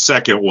then the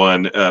second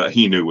one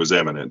he knew was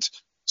imminent.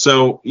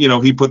 So,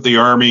 he put the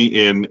army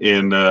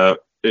in a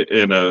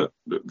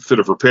fit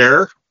of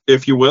repair,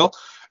 if you will,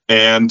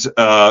 and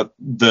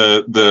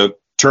the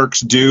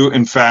Turks do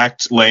in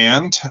fact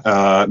land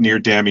near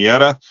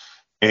Damietta,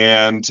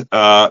 and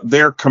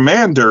their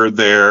commander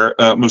there,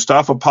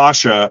 Mustafa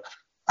Pasha,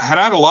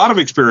 had a lot of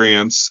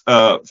experience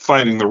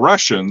fighting the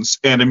Russians,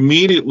 and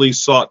immediately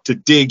sought to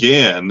dig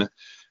in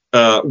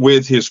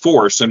with his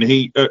force. And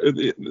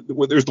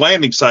with his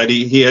landing site,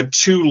 he had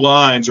 2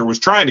 lines, or was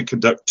trying to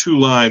conduct 2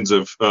 lines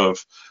of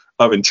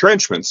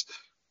entrenchments.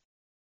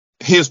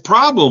 His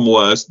problem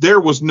was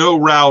there was no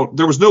route,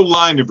 there was no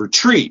line of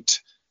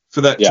retreat for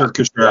that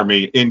Turkish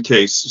army in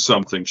case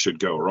something should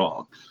go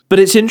wrong. But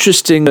it's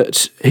interesting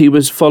that he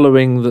was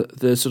following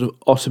the sort of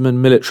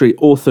Ottoman military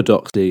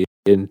orthodoxy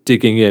in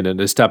digging in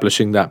and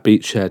establishing that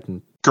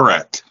beachhead.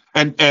 Correct.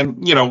 And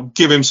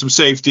give him some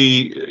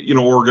safety,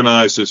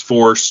 organize his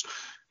force.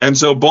 And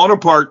so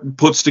Bonaparte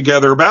puts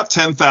together about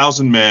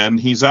 10,000 men.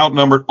 He's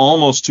outnumbered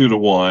almost 2 to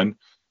 1.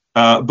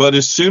 But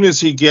as soon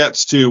as he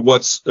gets to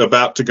what's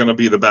about to going to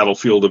be the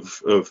battlefield of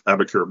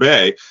Abukir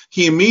Bay,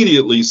 he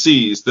immediately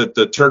sees that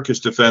the Turkish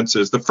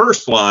defenses, the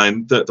first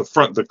line,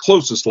 the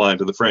closest line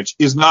to the French,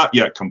 is not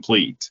yet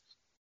complete.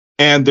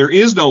 And there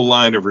is no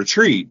line of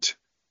retreat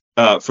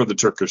for the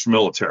Turkish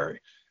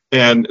military.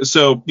 And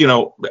so,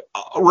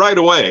 right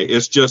away,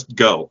 it's just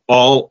go.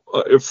 All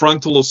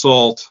frontal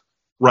assault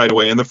right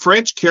away. And the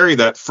French carry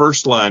that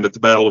first line at the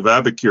Battle of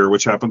Abukir,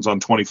 which happens on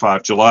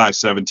 25 July,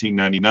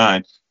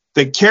 1799.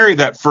 They carry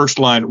that first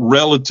line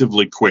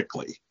relatively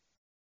quickly.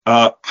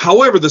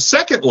 However, the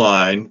second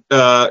line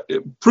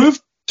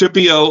proved to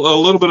be a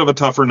little bit of a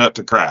tougher nut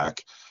to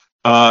crack.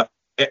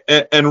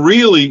 And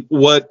really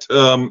what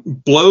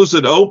blows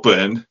it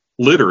open,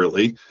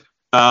 literally,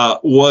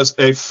 was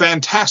a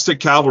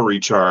fantastic cavalry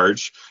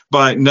charge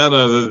by none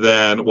other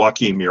than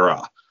Joachim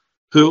Murat,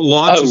 who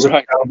launches the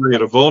cavalry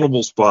at a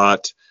vulnerable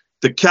spot.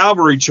 The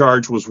cavalry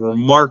charge was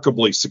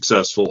remarkably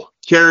successful,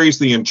 carries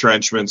the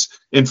entrenchments,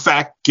 in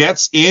fact,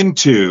 gets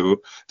into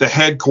the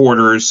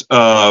headquarters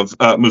of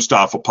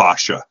Mustafa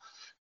Pasha.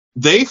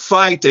 They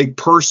fight a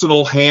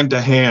personal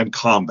hand-to-hand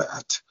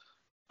combat.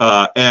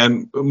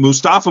 And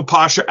Mustafa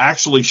Pasha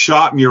actually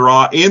shot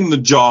Murat in the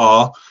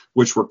jaw,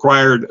 which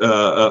required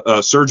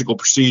a surgical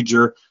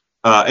procedure,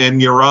 and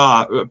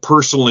Murat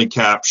personally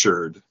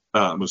captured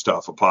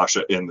Mustafa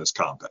Pasha in this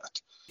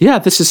combat. Yeah,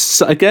 this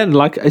is, again,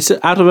 like it's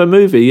out of a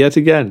movie yet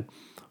again.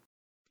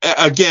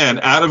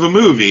 Again, out of a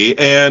movie.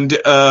 And,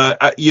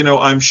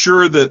 I'm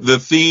sure that the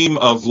theme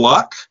of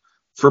luck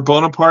for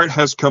Bonaparte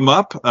has come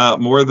up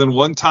more than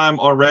one time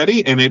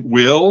already, and it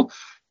will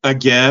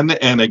again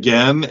and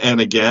again and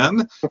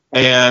again.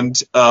 And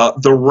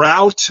the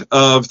rout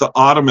of the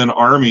Ottoman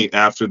army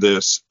after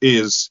this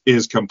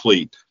is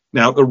complete.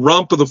 Now, the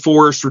rump of the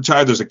force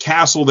retired. There's a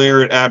castle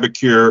there at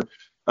Abukir.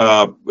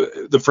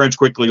 The French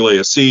quickly lay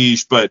a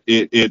siege, but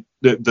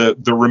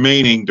the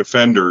remaining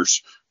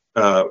defenders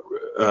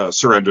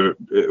surrendered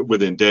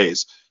within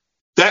days.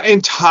 That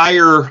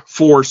entire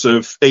force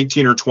of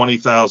 18 or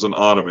 20,000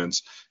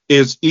 Ottomans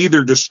is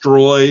either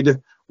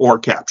destroyed or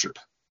captured.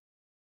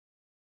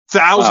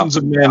 Thousands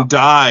of men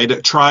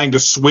died trying to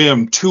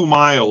swim 2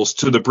 miles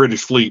to the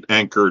British fleet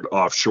anchored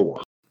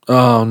offshore.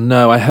 Oh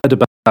no, I heard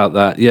about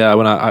that. Yeah,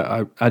 when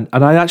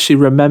I actually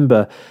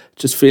remember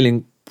just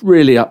feeling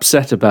really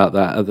upset about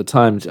that at the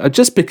time,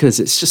 just because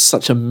it's just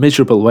such a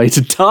miserable way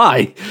to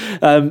die.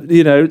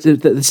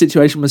 The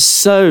situation was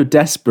so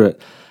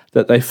desperate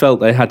that they felt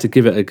they had to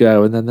give it a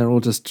go, and then they're all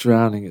just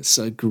drowning. It's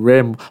so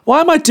grim. Why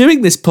am I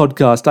doing this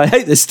podcast? I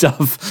hate this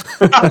stuff.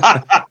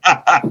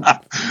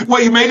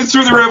 Well, you made it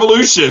through the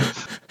revolution.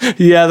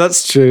 Yeah,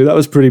 that's true. That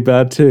was pretty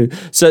bad too.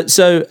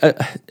 So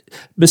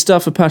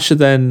Mustafa Pasha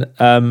then,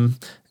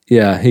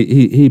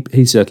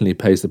 he certainly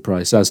pays the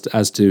price,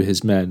 as do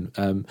his men.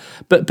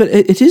 But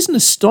it is an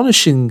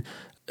astonishing,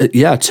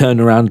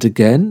 turnaround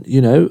again.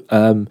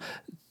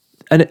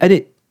 And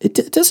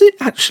it does it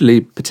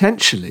actually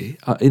potentially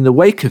in the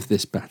wake of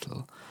this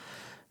battle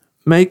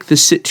make the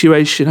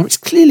situation. It's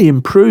clearly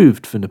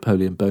improved for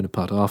Napoleon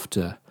Bonaparte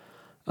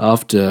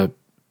after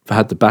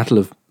had the Battle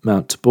of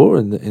Mount Tabor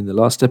in the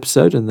last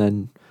episode, and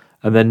then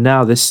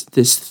now this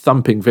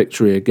thumping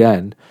victory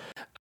again.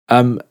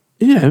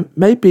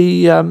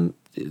 Maybe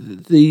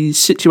the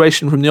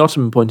situation from the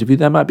Ottoman point of view,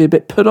 they might be a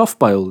bit put off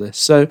by all this.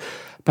 So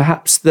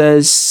perhaps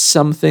there's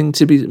something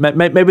to be.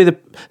 Maybe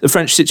the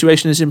French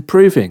situation is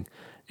improving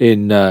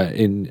in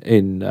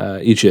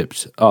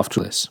Egypt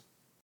after this.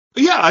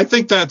 Yeah, I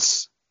think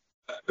that's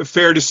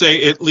fair to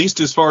say, at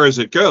least as far as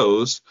it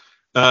goes.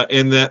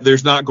 In that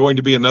there's not going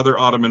to be another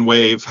Ottoman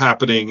wave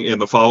happening in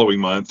the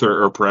following month,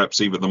 or perhaps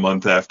even the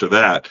month after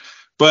that.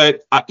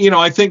 But,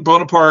 I think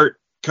Bonaparte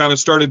kind of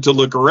started to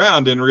look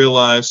around and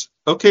realize,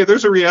 okay,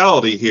 there's a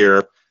reality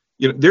here.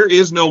 There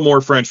is no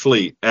more French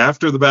fleet.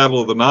 After the Battle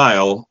of the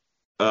Nile,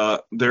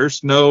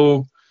 there's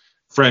no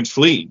French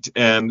fleet.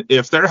 And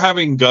if they're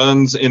having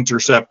guns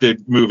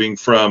intercepted moving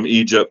from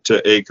Egypt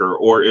to Acre,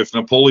 or if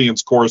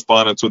Napoleon's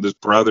correspondence with his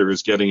brother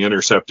is getting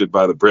intercepted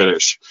by the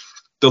British,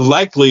 the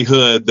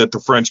likelihood that the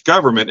French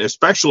government,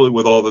 especially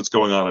with all that's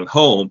going on at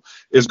home,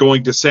 is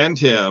going to send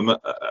him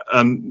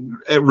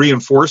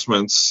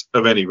reinforcements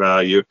of any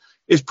value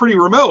is pretty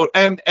remote.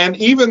 And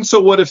even so,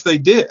 what if they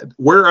did?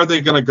 Where are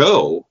they going to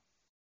go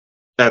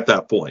at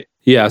that point?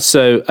 Yeah,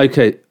 so,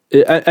 okay.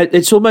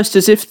 It's almost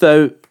as if,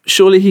 though,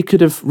 surely he could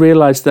have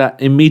realised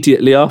that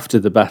immediately after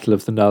the Battle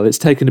of the Nile. It's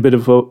taken a bit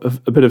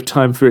of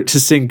time for it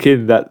to sink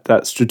in,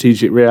 that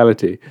strategic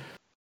reality.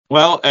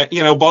 Well,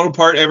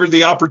 Bonaparte, ever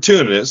the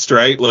opportunist,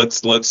 right?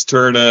 Let's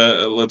turn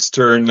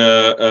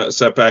a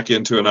setback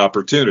into an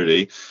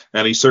opportunity,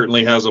 and he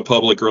certainly has a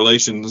public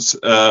relations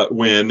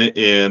win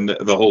in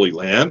the Holy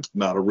Land,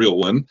 not a real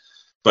one,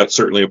 but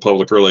certainly a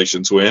public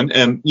relations win,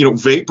 and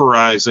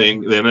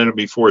vaporizing the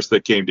enemy force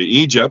that came to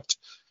Egypt.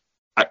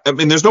 I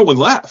mean, there's no one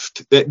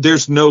left.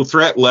 There's no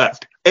threat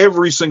left.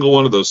 Every single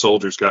one of those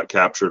soldiers got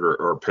captured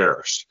or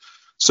perished.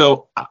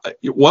 So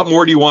what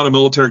more do you want a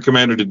military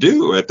commander to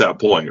do at that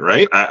point,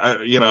 right?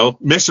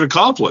 Mission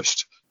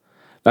accomplished.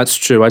 That's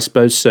true, I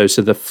suppose so.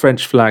 So the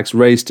French flag's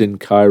raised in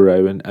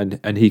Cairo,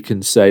 and he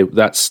can say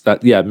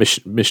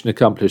mission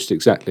accomplished,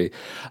 exactly.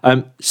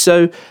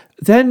 So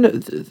then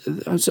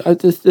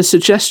the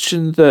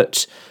suggestion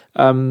that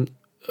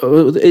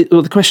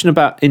the question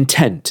about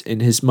intent in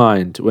his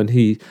mind when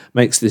he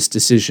makes this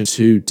decision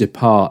to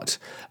depart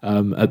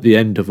at the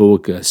end of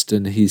August,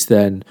 and he's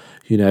then,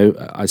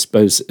 I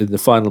suppose in the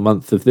final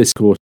month of this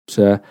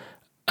quarter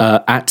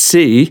at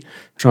sea,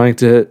 trying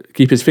to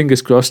keep his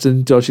fingers crossed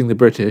and dodging the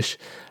British.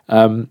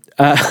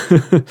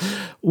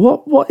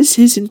 What is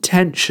his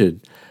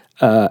intention?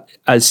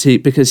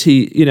 Because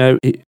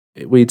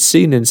we'd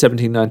seen in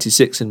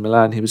 1796 in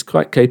Milan, he was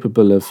quite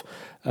capable of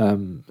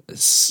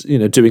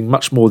doing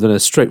much more than a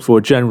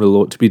straightforward general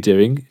ought to be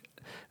doing.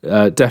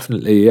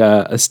 Definitely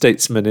a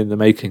statesman in the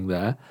making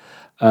there,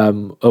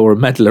 or a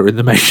meddler in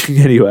the making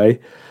anyway.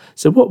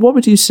 So what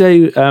would you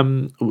say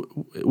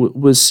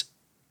was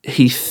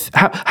he?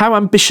 How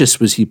ambitious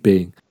was he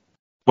being?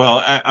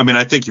 Well,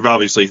 I think you've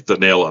obviously hit the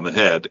nail on the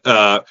head.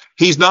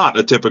 He's not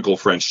a typical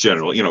French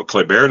general.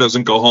 Kléber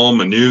doesn't go home.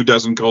 Manu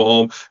doesn't go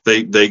home.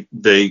 They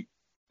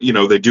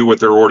do what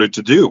they're ordered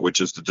to do, which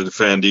is to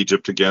defend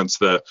Egypt against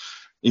the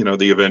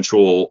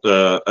eventual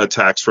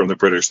attacks from the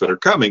British that are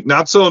coming.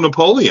 Not so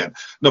Napoleon.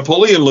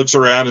 Napoleon looks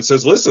around and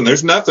says, listen,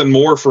 there's nothing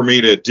more for me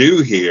to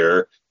do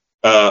here.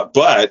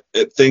 But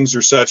things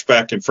are such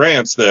back in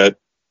France that,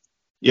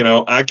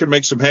 I can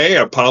make some hay.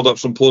 I've piled up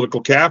some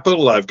political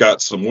capital. I've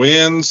got some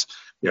wins.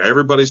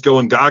 Everybody's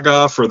going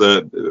gaga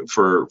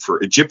for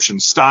Egyptian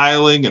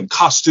styling and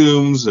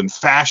costumes and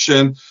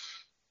fashion.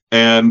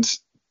 And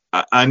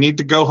I need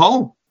to go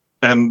home.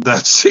 And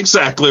that's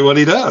exactly what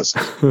he does.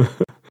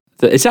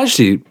 It's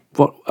actually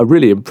a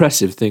really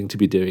impressive thing to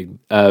be doing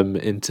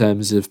in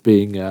terms of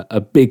being a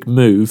big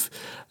move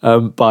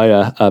by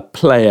a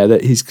player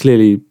that he's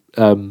clearly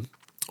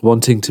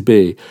wanting to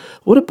be.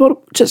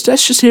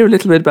 Let's just hear a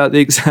little bit about the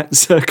exact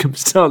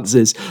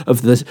circumstances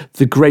of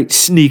the great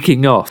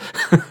sneaking off.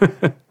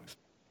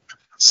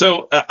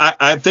 So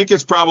I think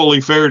it's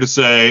probably fair to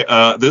say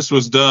this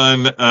was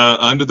done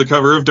under the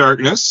cover of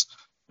darkness.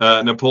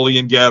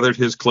 Napoleon gathered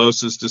his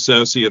closest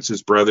associates,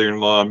 his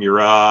brother-in-law,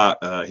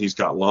 Murat. He's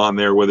got Laon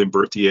there with him,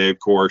 Berthier, of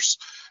course,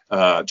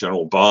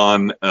 General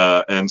Bonn,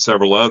 and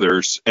several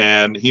others.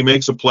 And he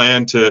makes a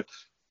plan to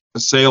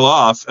sail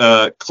off.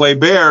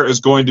 Kléber is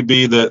going to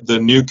be the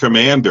new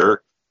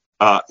commander.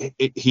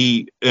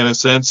 He, in a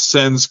sense,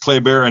 sends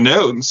Kléber a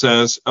note and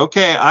says,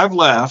 okay, I've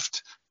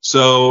left.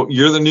 So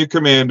you're the new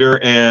commander,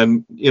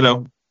 and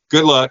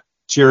good luck,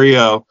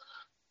 cheerio,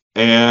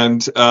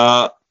 and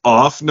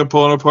off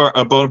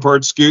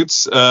Bonaparte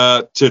scoots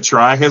to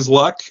try his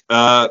luck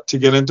to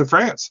get into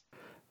France.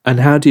 And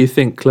how do you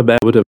think Kleber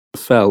would have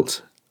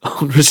felt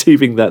on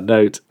receiving that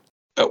note?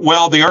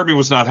 Well, the army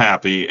was not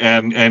happy,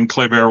 and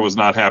Kleber was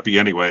not happy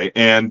anyway.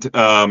 And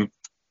I'm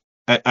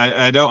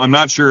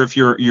not sure if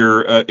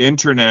your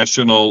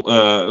international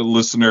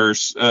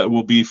listeners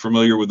will be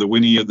familiar with the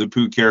Winnie the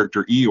Pooh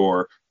character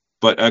Eeyore,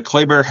 but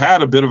Kleber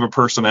had a bit of a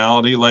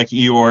personality like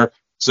Eeyore.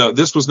 So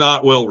this was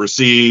not well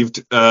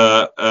received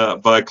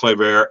by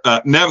Kleber.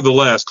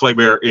 Nevertheless,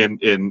 Kleber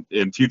in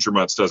future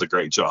months does a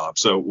great job,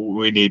 so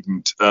we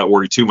needn't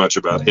worry too much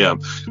about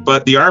him.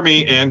 But the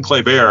army and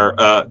Kleber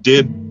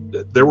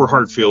there were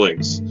hard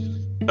feelings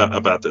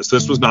about this.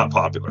 This was not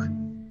popular.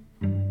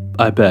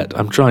 I bet.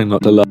 I'm trying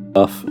not to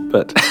laugh,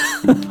 but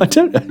I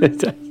don't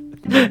know.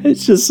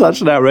 It's just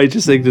such an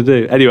outrageous thing to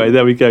do. Anyway,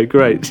 there we go.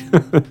 Great.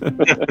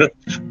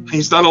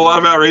 He's done a lot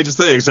of outrageous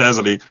things,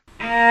 hasn't he?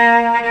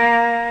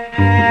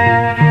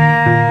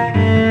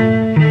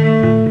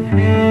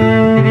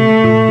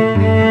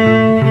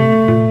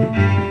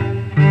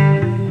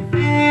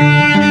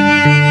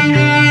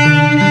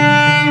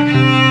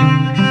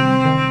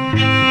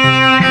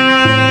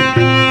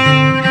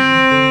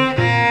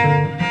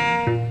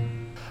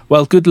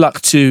 Well, good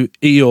luck to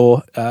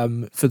Eeyore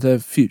for the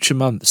future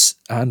months,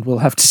 and we'll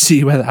have to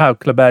see how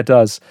Kleber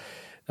does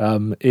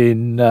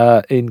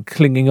in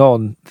clinging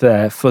on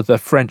there for the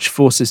French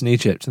forces in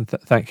Egypt. And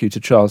thank you to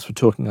Charles for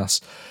talking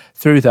us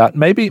through that.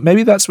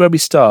 Maybe that's where we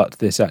start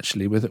this,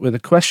 actually, with a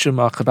question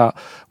mark about,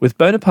 with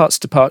Bonaparte's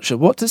departure,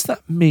 what does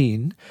that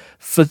mean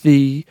for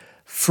the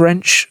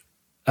French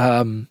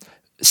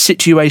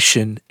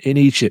situation in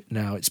Egypt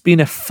now? It's been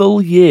a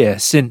full year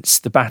since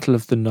the Battle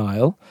of the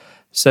Nile.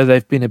 So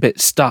they've been a bit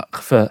stuck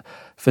for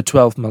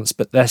 12 months,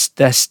 but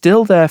they're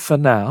still there for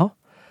now.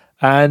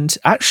 And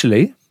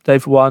actually,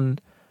 they've won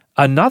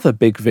another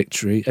big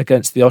victory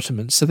against the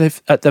Ottomans. So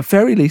they've, at the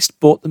very least,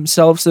 bought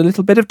themselves a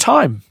little bit of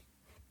time.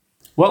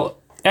 Well,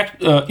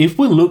 if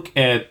we look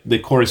at the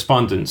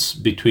correspondence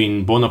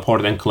between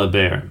Bonaparte and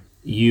Kleber,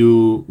 we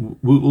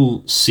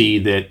will see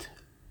that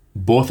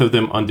both of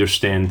them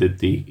understand that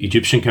the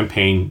Egyptian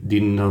campaign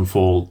didn't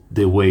unfold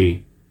the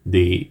way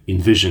they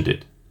envisioned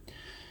it.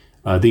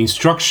 The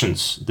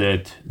instructions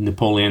that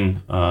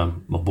Napoleon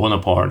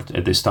Bonaparte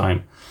at this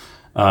time,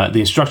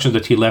 the instructions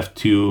that he left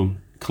to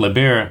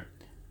Kleber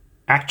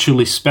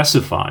actually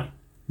specify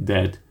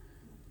that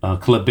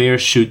Kleber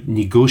should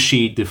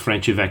negotiate the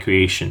French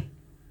evacuation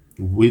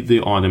with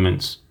the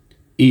Ottomans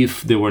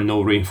if there were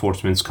no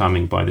reinforcements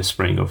coming by the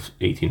spring of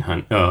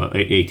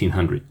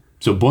 1800.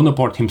 So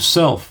Bonaparte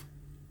himself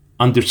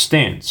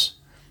understands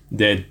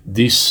that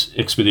this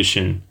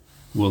expedition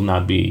will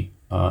not be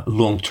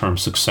long-term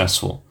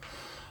successful.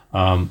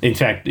 In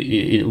fact,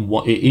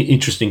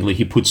 interestingly,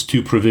 he puts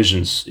two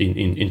provisions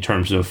in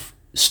terms of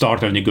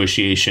start of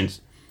negotiations.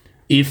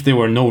 If there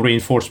were no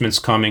reinforcements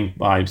coming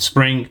by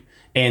spring,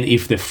 and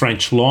if the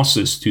French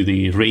losses to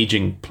the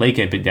raging plague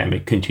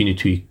epidemic continue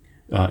to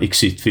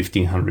exceed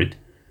 1,500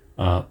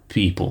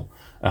 people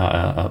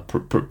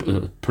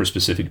per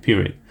specific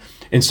period.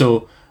 And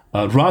so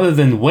rather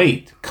than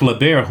wait,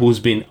 Kleber, who's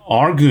been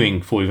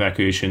arguing for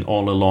evacuation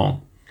all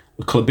along,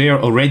 Kleber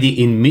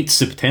already in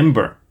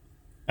mid-September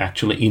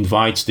actually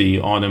invites the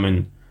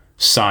Ottoman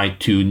side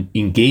to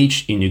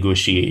engage in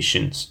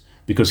negotiations,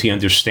 because he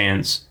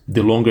understands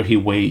the longer he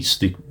waits,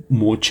 the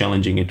more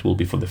challenging it will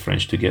be for the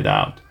French to get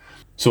out.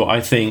 So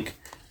I think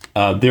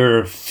there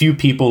are few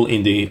people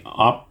in the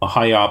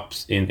high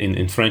ups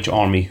in French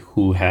army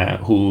who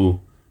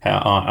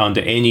are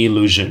under any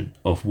illusion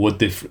of what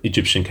the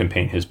Egyptian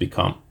campaign has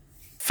become.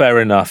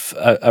 Fair enough.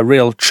 A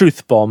real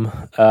truth bomb.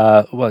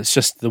 Well, it's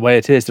just the way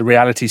it is. The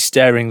reality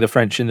staring the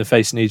French in the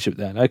face in Egypt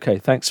then. Okay,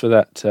 thanks for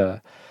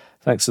that.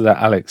 Thanks for that,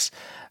 Alex.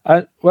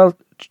 Well,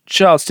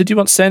 Charles, did you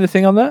want to say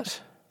anything on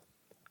that?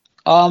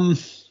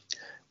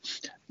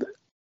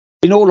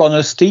 In all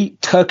honesty,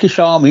 Turkish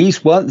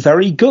armies weren't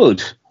very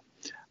good.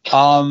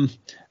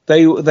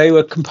 They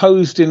were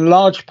composed in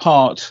large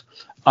part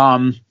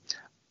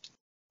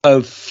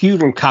of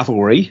feudal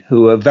cavalry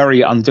who were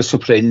very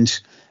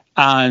undisciplined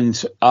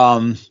and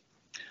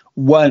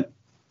weren't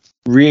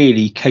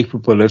really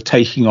capable of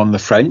taking on the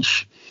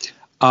French,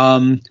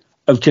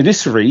 of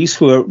Janissaries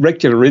who were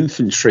regular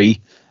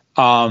infantry,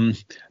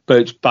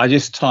 but by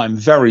this time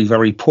very,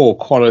 very poor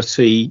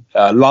quality,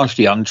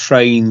 largely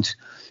untrained,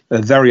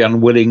 very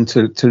unwilling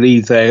to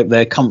leave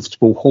their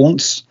comfortable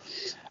haunts.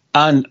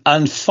 And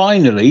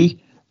finally,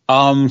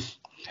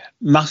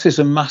 masses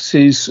and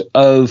masses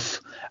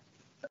of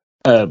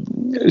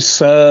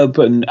Serb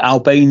and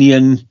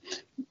Albanian,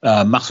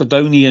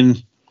 Macedonian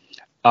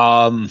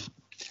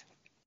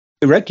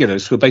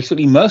irregulars who were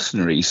basically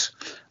mercenaries.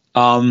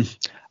 And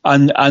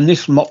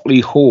this motley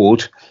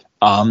horde,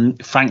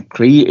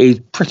 frankly,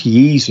 is pretty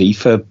easy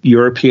for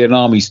European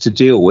armies to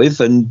deal with,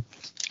 and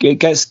it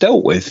gets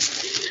dealt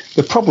with.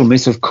 The problem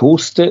is, of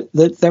course, that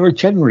there are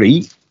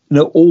generally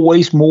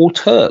always more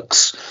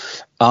Turks.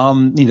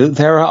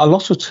 there are a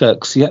lot of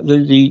Turks.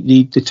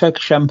 The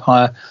Turkish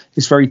Empire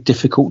is very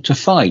difficult to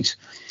fight.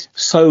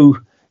 So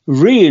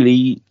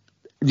really,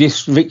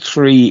 this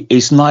victory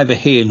is neither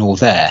here nor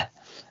there.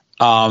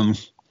 And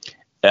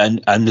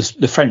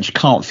the French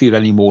can't feel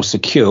any more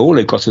secure. All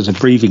they've got is a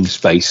breathing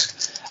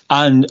space.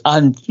 And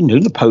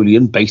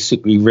Napoleon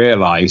basically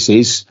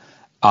realizes,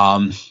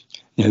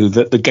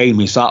 that the game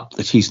is up,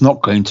 that he's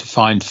not going to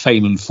find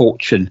fame and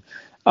fortune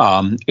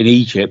in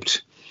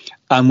Egypt.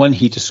 And when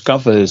he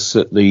discovers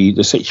that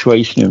the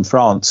situation in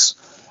France,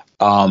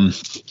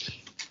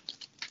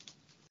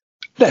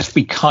 let's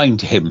be kind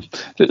to him,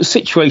 that the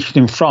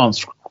situation in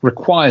France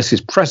requires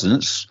his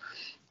presence,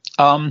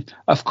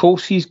 of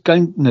course he's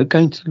going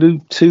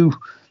to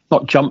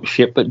not jump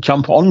ship, but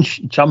jump on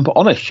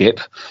a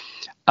ship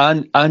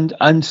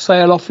and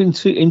sail off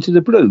into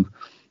the blue.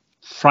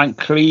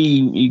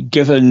 Frankly,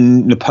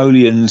 given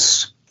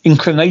Napoleon's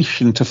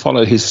inclination to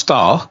follow his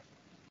star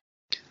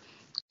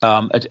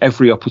at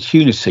every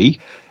opportunity,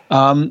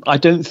 I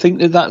don't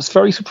think that's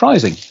very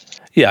surprising.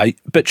 Yeah,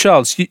 but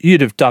Charles,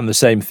 you'd have done the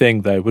same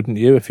thing, though, wouldn't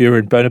you, if you were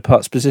in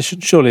Bonaparte's position?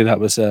 Surely that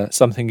was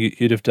something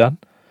you'd have done?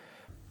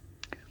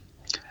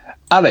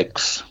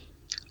 Alex,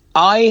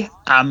 I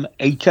am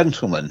a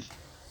gentleman.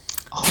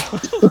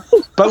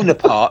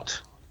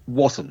 Bonaparte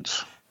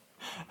wasn't.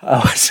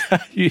 Oh,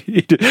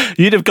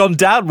 you'd have gone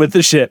down with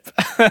the ship.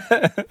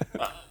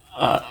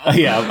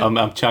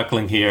 I'm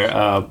chuckling here.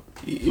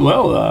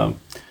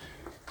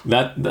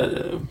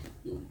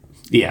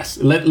 Yes,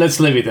 let's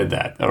leave it at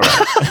that. All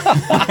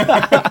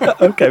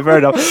right. Okay, fair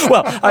enough.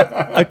 Well,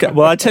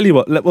 I tell you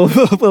what.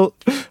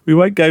 We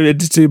won't go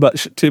into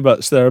too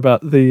much there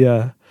about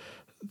the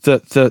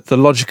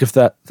logic of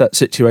that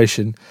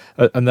situation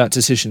and that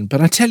decision.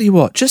 But I tell you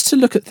what, just to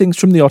look at things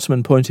from the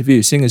Ottoman point of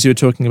view, seeing as you were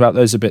talking about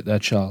those a bit there,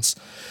 Charles.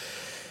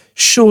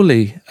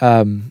 Surely,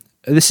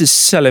 this is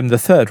Selim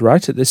III,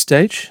 right, at this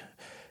stage,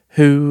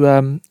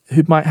 who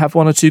might have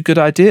one or two good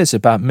ideas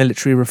about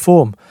military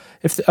reform.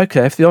 If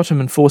the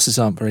Ottoman forces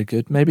aren't very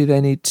good, maybe they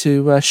need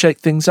to shake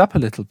things up a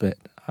little bit.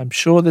 I'm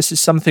sure this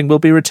is something we'll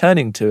be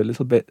returning to a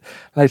little bit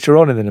later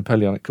on in the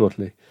Napoleonic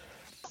Quarterly.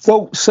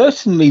 Well,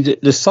 certainly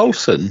the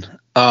Sultan,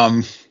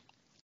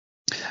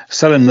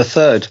 Selim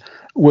III,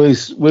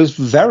 was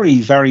very,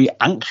 very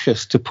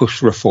anxious to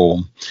push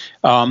reform.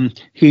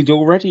 He'd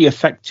already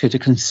effected a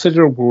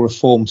considerable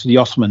reform to the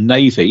Ottoman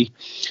Navy.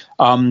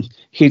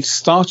 He'd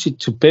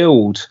started to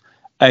build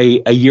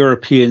a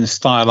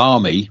European-style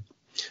army.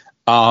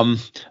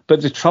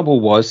 But the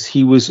trouble was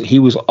he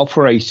was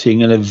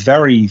operating in a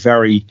very,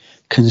 very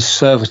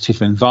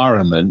conservative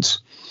environment,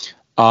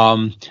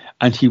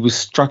 and he was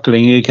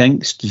struggling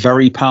against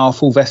very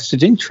powerful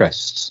vested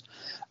interests,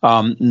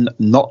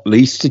 not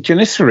least the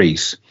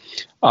Janissaries.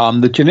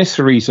 The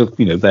Janissaries of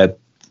they're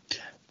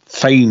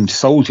famed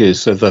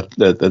soldiers of the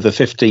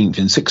 15th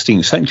and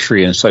 16th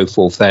century and so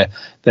forth.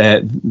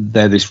 They're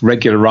this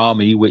regular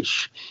army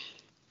which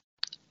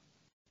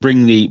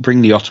bring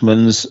the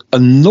Ottomans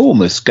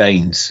enormous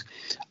gains.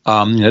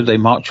 They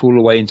march all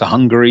the way into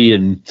Hungary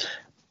and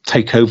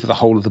take over the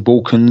whole of the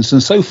Balkans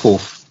and so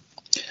forth.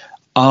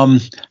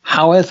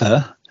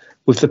 However,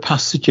 with the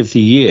passage of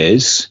the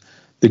years,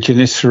 the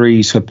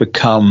Janissaries have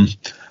become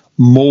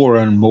more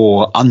and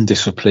more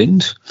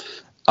undisciplined,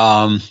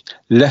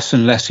 less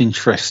and less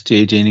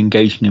interested in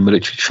engaging in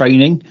military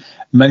training.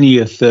 Many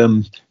of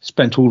them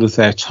spent all of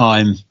their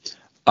time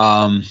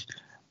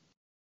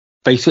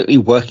basically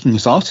working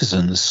as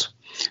artisans,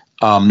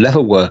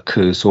 leather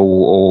workers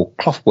or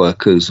cloth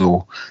workers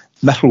or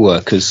metal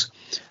workers.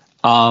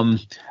 And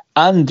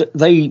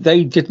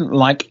they didn't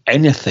like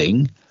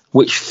anything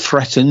which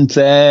threatened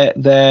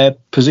their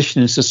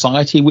position in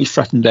society, which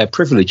threatened their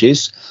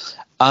privileges,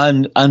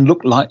 and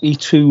looked likely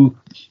to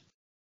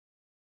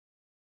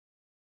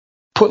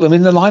put them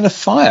in the line of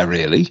fire,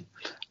 really.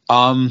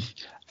 And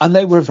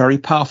they were a very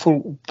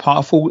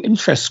powerful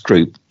interest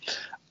group.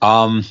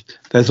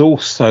 There's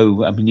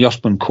also, the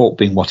Ottoman court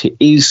being what it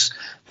is,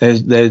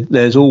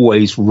 there's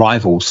always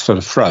rivals for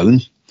the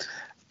throne.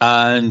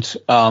 And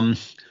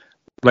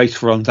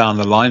later on down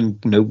the line,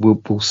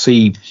 we'll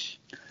see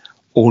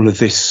all of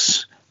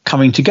this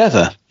coming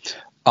together.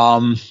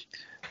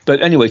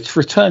 But anyway, to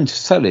return to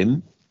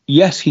Selim,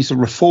 yes, he's a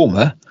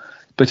reformer,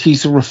 but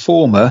he's a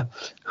reformer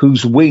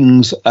whose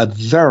wings are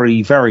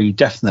very, very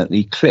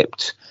definitely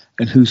clipped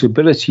and whose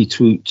ability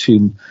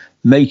to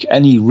make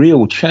any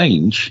real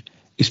change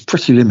is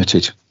pretty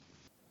limited.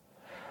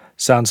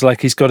 Sounds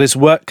like he's got his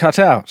work cut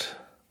out.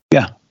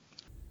 Yeah.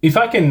 If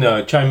I can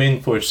chime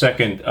in for a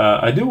second,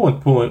 I do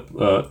want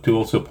to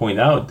also point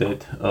out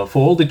that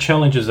for all the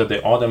challenges that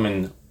the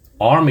Ottoman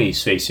army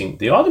is facing,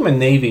 the Ottoman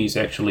Navy is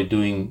actually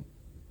doing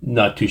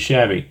not too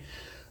shabby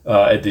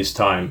at this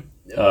time.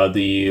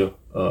 The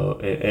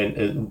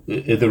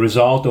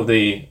result of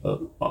the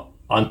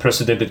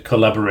unprecedented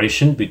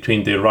collaboration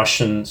between the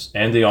Russians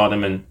and the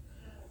Ottoman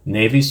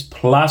navies,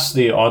 plus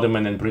the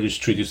Ottoman and British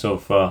treaties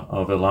of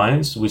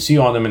alliance, we see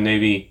Ottoman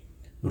Navy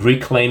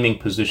reclaiming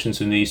positions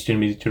in the Eastern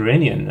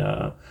Mediterranean.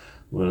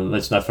 Well,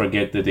 let's not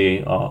forget that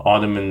the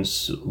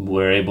Ottomans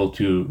were able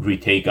to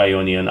retake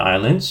Ionian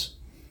Islands,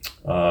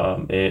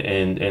 and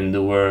they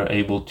were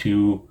able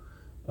to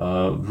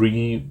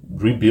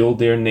rebuild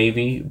their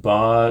navy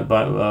by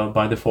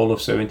the fall of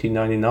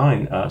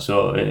 1799.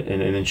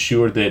 And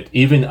ensure that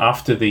even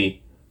after the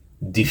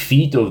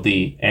defeat of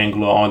the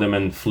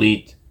Anglo-Ottoman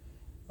fleet,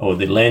 or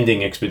the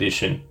landing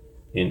expedition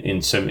in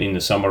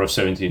the summer of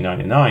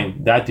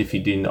 1799, that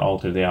defeat didn't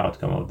alter the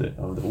outcome of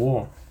the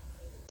war.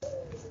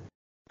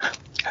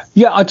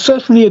 Yeah, I'd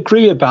certainly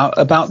agree about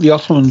the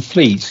Ottoman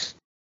fleet,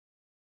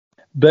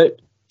 but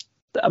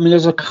I mean,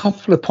 there's a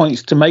couple of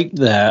points to make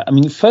there. I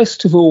mean,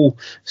 first of all,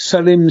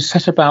 Selim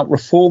set about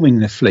reforming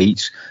the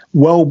fleet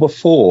well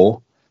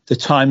before the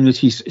time that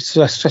he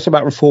set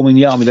about reforming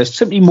the army. There's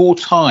simply more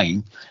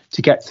time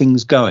to get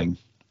things going.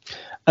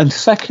 And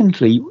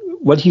secondly,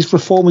 when he's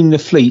reforming the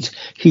fleet,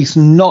 he's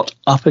not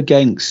up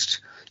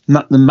against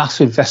the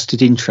massive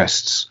vested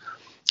interests.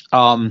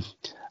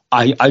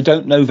 I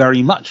don't know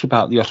very much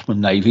about the Ottoman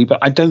Navy, but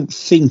I don't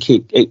think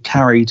it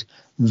carried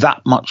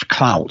that much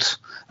clout,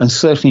 and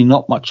certainly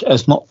not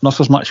as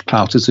much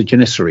clout as the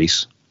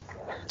Janissaries.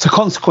 So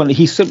consequently,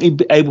 he's simply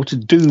able to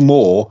do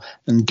more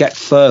and get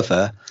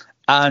further.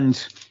 And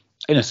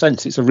in a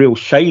sense, it's a real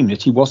shame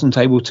that he wasn't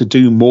able to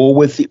do more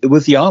with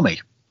the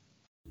army.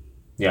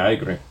 Yeah, I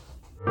agree.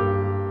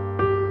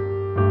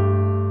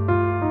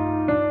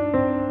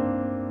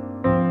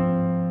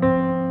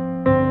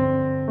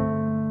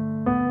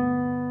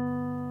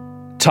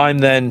 Time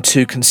then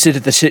to consider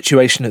the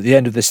situation at the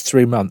end of this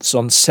 3 months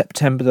on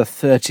September the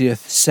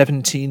 30th,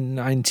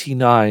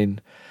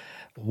 1799.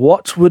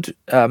 What would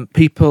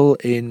people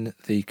in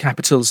the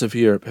capitals of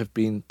Europe have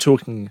been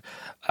talking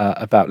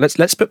about?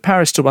 Let's put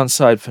Paris to one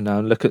side for now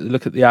and look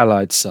at the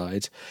Allied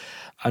side,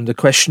 and the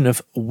question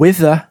of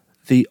whither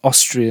the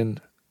Austrian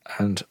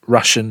and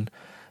Russian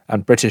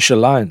and British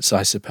alliance,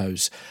 I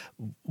suppose.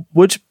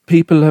 Would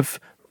people have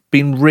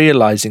been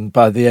realising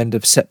by the end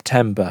of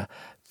September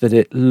that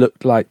it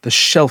looked like the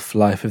shelf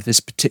life of this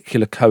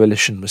particular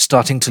coalition was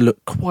starting to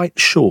look quite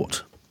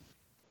short?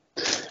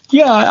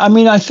 Yeah, I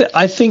mean, I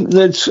think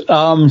that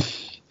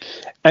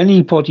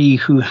anybody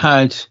who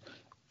had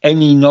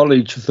any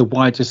knowledge of the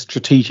wider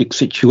strategic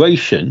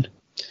situation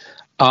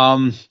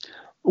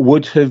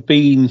would have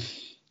been,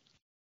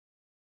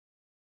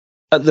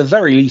 at the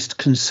very least,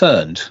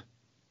 concerned,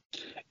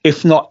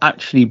 if not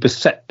actually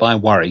beset by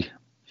worry.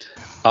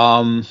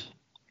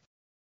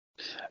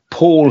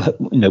 Paul,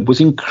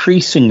 was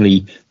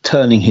increasingly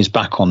turning his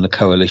back on the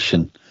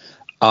coalition.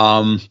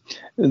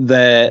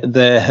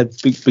 There had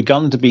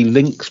begun to be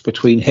links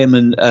between him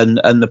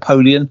and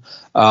Napoleon.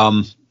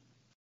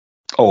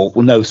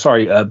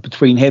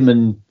 Between him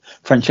and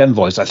French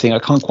envoys, I think. I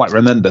can't quite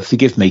remember,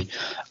 forgive me.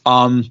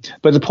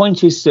 But the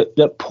point is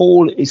that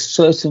Paul is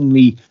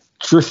certainly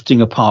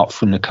drifting apart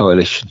from the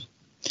coalition.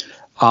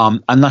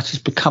 And that is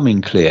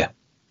becoming clear.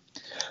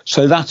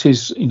 So that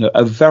is,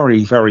 a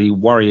very, very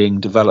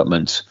worrying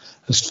development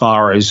as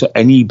far as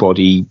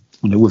anybody,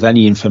 with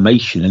any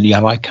information in the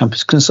Allied camp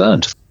is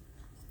concerned.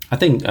 I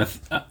think that's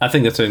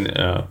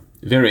a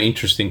very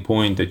interesting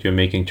point that you're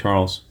making,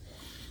 Charles.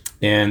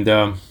 And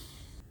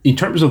in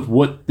terms of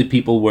what the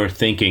people were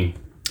thinking,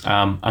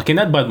 I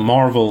cannot but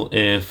marvel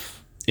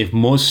if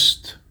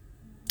most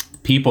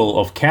people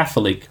of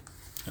Catholic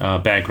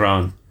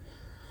background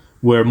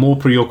were more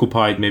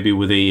preoccupied maybe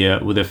with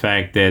the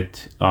fact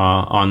that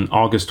on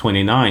August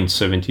 29,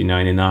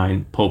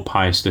 1799, Pope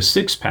Pius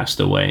VI passed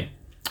away,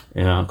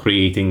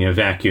 creating a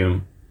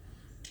vacuum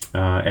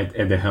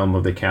at the helm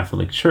of the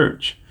Catholic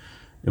Church.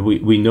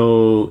 We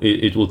know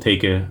it will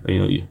take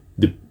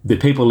the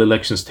papal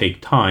elections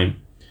take time,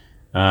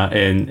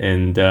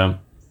 and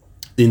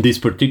in this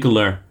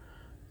particular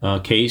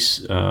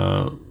case,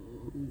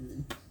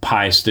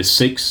 Pius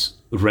VI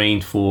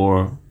reigned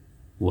for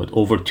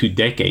over 2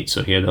 decades,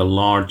 so he had a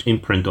large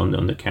imprint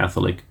on the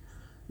Catholic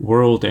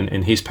world,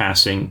 and his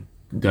passing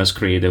does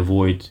create a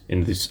void,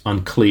 and it's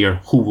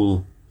unclear who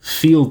will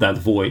fill that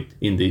void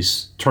in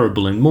this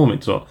turbulent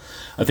moment. So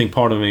I think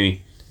part of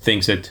me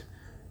thinks that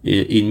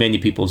in many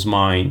people's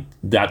mind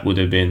that would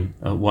have been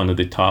one of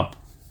the top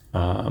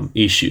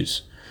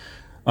issues.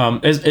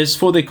 As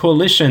for the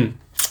coalition,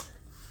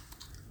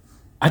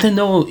 I don't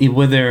know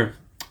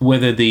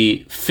whether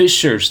the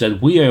fissures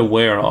that we are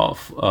aware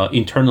of,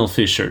 internal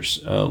fissures,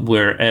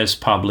 were as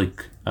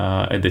public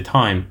at the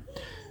time.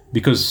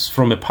 Because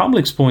from a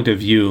public's point of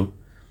view,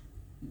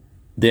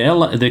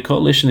 the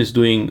coalition is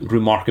doing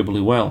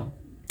remarkably well.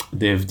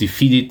 They've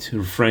defeated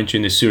the French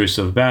in a series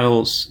of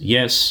battles.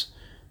 Yes,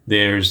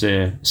 there's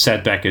a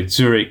setback at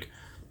Zurich,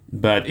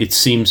 but it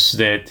seems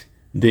that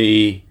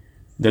the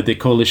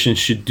coalition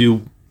should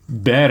do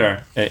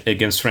better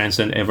against France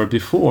than ever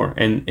before.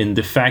 And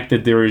the fact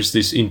that there is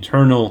this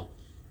internal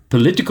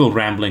political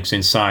ramblings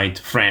inside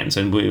France,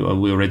 and we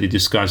already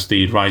discussed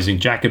the rising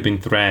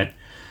Jacobin threat,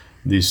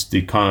 the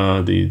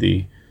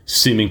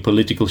seeming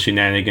political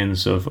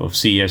shenanigans of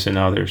CS and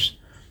others,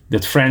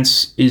 that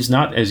France is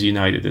not as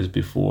united as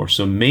before.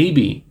 So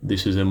maybe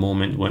this is a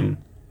moment when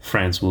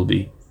France will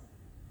be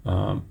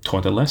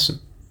taught a lesson.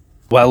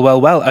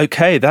 Well.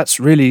 Okay, that's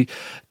really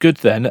good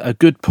then. A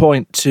good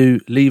point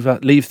to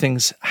leave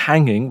things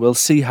hanging. We'll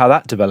see how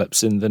that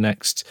develops in the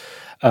next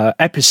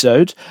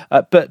episode.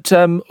 But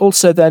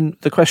also then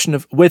the question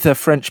of whither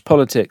French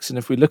politics. And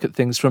if we look at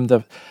things from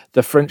the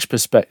French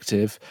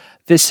perspective,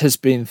 this has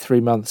been 3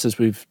 months, as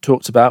we've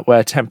talked about,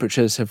 where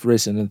temperatures have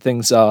risen and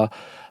things are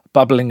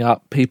bubbling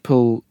up.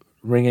 People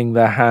wringing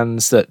their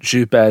hands at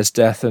Joubert's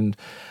death, and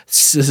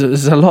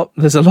there's a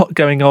lot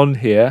going on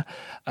here.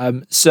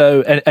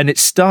 So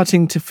it's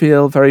starting to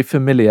feel very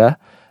familiar,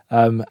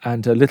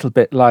 and a little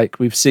bit like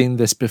we've seen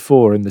this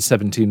before in the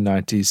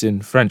 1790s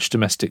in French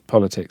domestic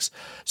politics.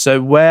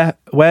 So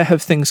where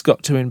have things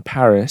got to in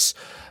Paris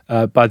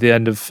by the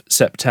end of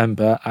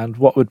September, and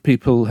what would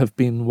people have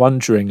been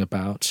wondering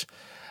about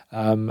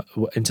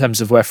in terms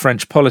of where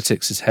French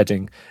politics is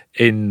heading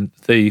in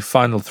the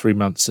final 3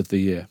 months of the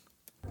year?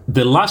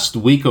 The last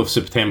week of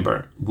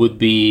September would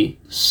be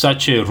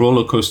such a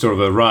roller coaster of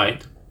a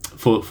ride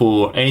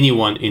for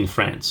anyone in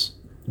France,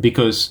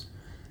 because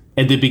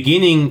at the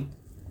beginning,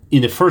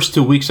 in the first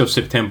 2 weeks of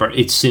September,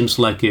 it seems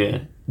like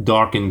a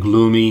dark and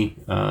gloomy.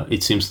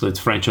 It seems that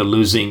French are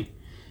losing.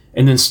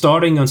 And then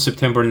starting on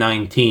September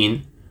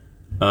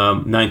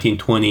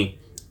 1920,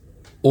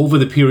 over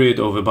the period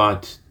of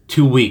about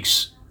 2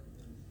 weeks,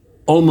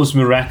 almost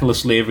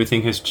miraculously,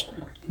 everything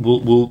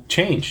will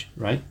change,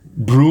 right?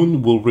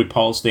 Brune will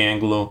repulse the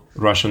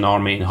Anglo-Russian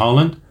army in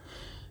Holland.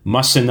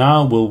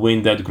 Masséna will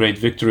win that great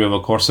victory over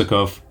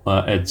Korsakov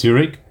at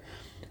Zurich.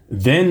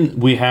 Then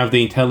we have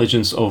the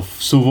intelligence of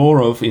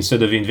Suvorov,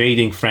 instead of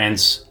invading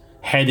France,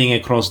 heading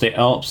across the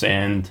Alps,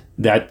 and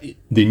that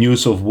the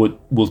news of what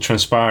will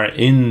transpire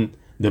in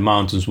the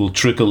mountains will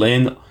trickle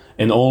in,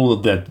 and all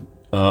of that,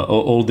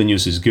 all the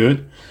news is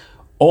good.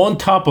 On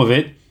top of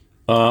it,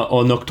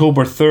 on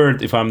October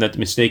 3rd, if I'm not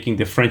mistaken,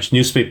 the French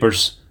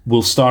newspapers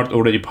will start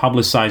already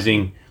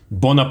publicizing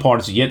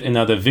Bonaparte's yet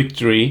another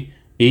victory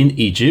in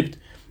Egypt.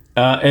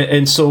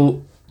 And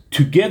so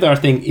together, I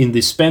think in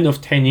the span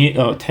of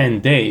 10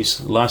 days,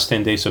 last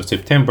 10 days of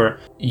September,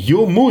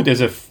 your mood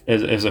as a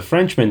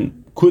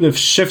Frenchman could have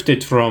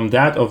shifted from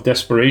that of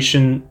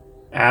desperation,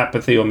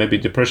 apathy, or maybe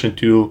depression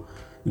to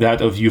that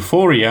of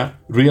euphoria,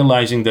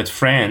 realizing that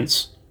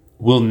France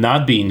will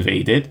not be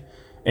invaded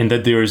and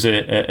that there is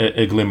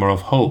a glimmer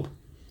of hope.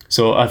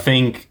 So I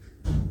think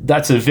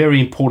that's a very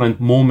important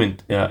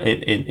moment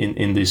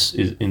in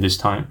this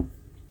time.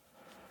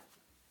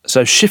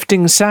 So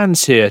shifting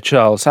sands here,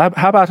 Charles. How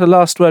about a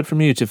last word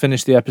from you to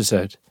finish the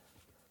episode?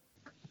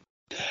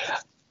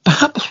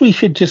 Perhaps we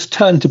should just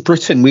turn to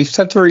Britain. We've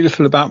said very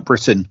little about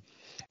Britain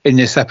in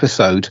this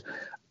episode.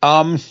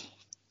 And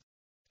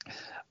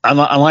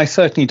I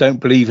certainly don't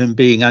believe in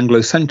being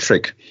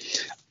Anglo-centric.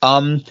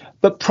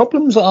 But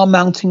problems are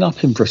mounting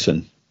up in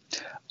Britain.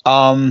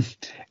 The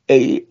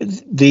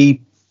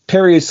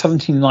period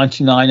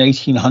 1799,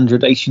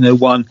 1800,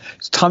 1801,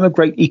 it's a time of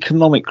great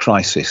economic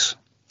crisis.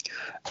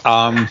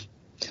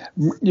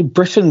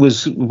 Britain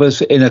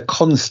was in a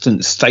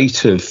constant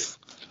state of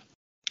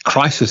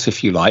crisis,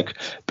 if you like,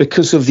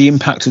 because of the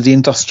impact of the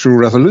Industrial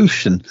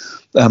Revolution.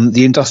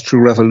 The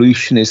Industrial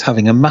Revolution is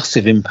having a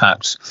massive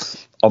impact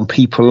on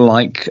people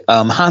like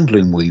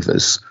handloom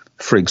weavers,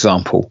 for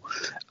example.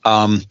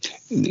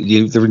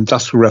 The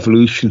Industrial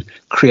Revolution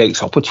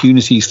creates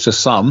opportunities for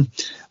some,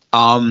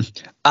 and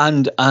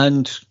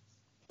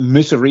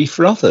misery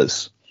for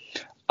others.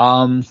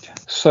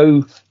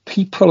 So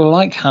people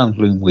like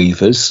handloom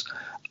weavers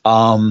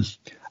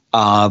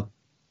are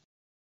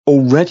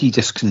already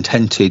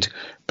discontented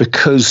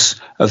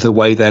because of the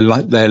way their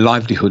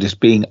livelihood is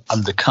being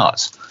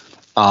undercut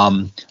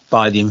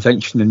by the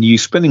invention of new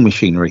spinning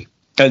machinery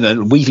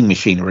and weaving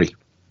machinery.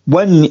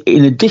 When,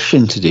 in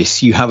addition to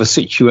this, you have a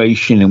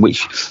situation in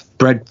which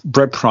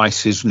bread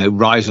prices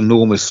rise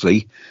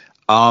enormously,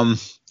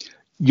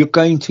 you're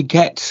going to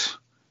get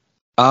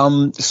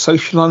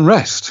social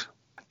unrest,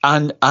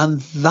 and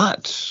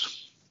that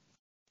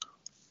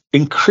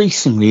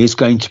increasingly is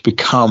going to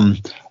become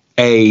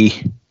a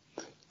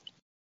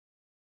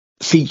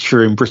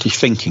feature in British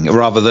thinking, or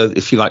rather,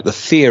 if you like, the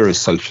fear of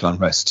social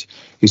unrest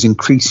is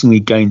increasingly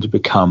going to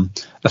become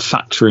a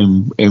factor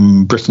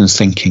in Britain's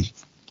thinking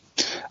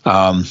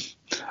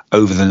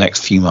over the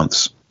next few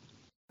months.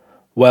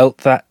 Well,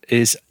 that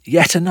is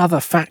yet another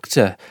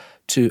factor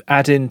to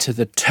add into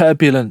the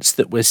turbulence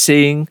that we're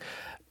seeing.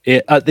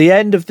 At the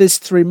end of this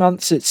 3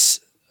 months, it's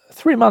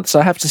 3 months,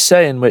 I have to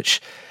say, in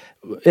which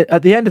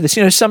at the end of this,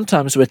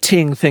 sometimes we're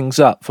teeing things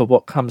up for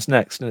what comes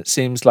next, and it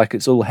seems like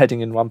it's all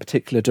heading in one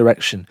particular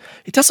direction.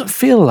 It doesn't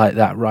feel like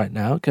that right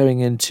now, going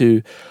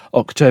into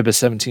October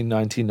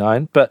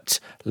 1799,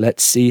 but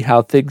let's see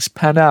how things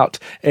pan out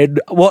in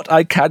what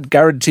I can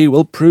guarantee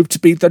will prove to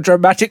be the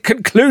dramatic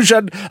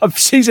conclusion of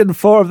Season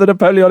 4 of the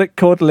Napoleonic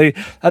Quarterly.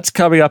 That's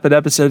coming up in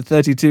episode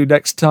 32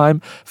 next time.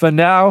 For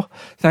now,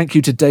 thank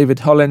you to David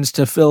Hollins,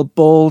 to Phil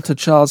Ball, to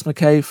Charles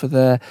McKay for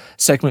their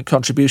segment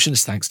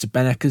contributions. Thanks to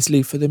Ben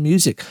Eckersley for the music.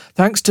 music.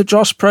 Thanks to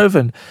Josh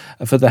Proven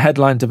for the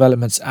headline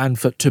developments and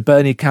to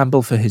Bernie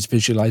Campbell for his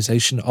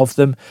visualization of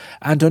them.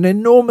 And an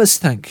enormous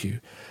thank you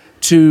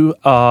to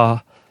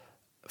our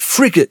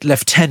frigate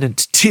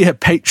lieutenant tier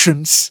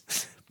patrons,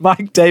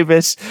 Mike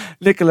Davis,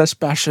 Nicholas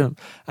Basham,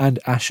 and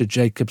Asher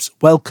Jacobs.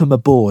 Welcome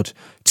aboard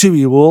to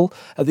you all.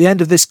 At the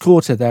end of this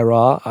quarter, there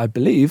are, I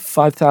believe,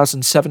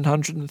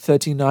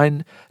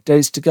 5,739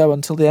 days to go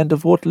until the end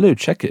of Waterloo.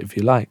 Check it if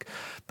you like.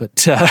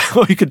 But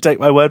or you can take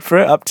my word for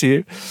it, up to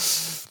you.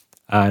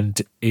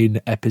 And in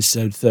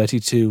episode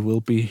 32,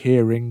 we'll be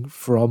hearing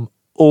from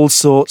all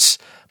sorts.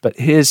 But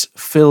here's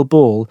Phil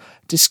Ball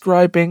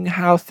describing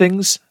how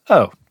things,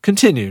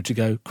 continue to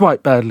go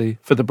quite badly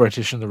for the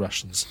British and the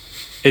Russians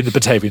in the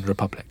Batavian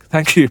Republic.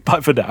 Thank you. Bye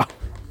for now.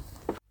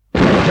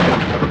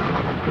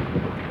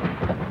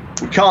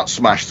 We can't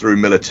smash through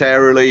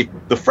militarily.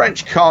 The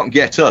French can't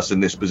get us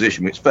in this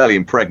position. It's fairly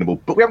impregnable,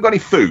 but we haven't got any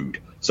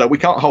food, so we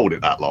can't hold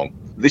it that long.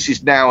 This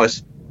is now an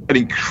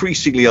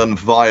increasingly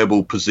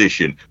unviable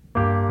position.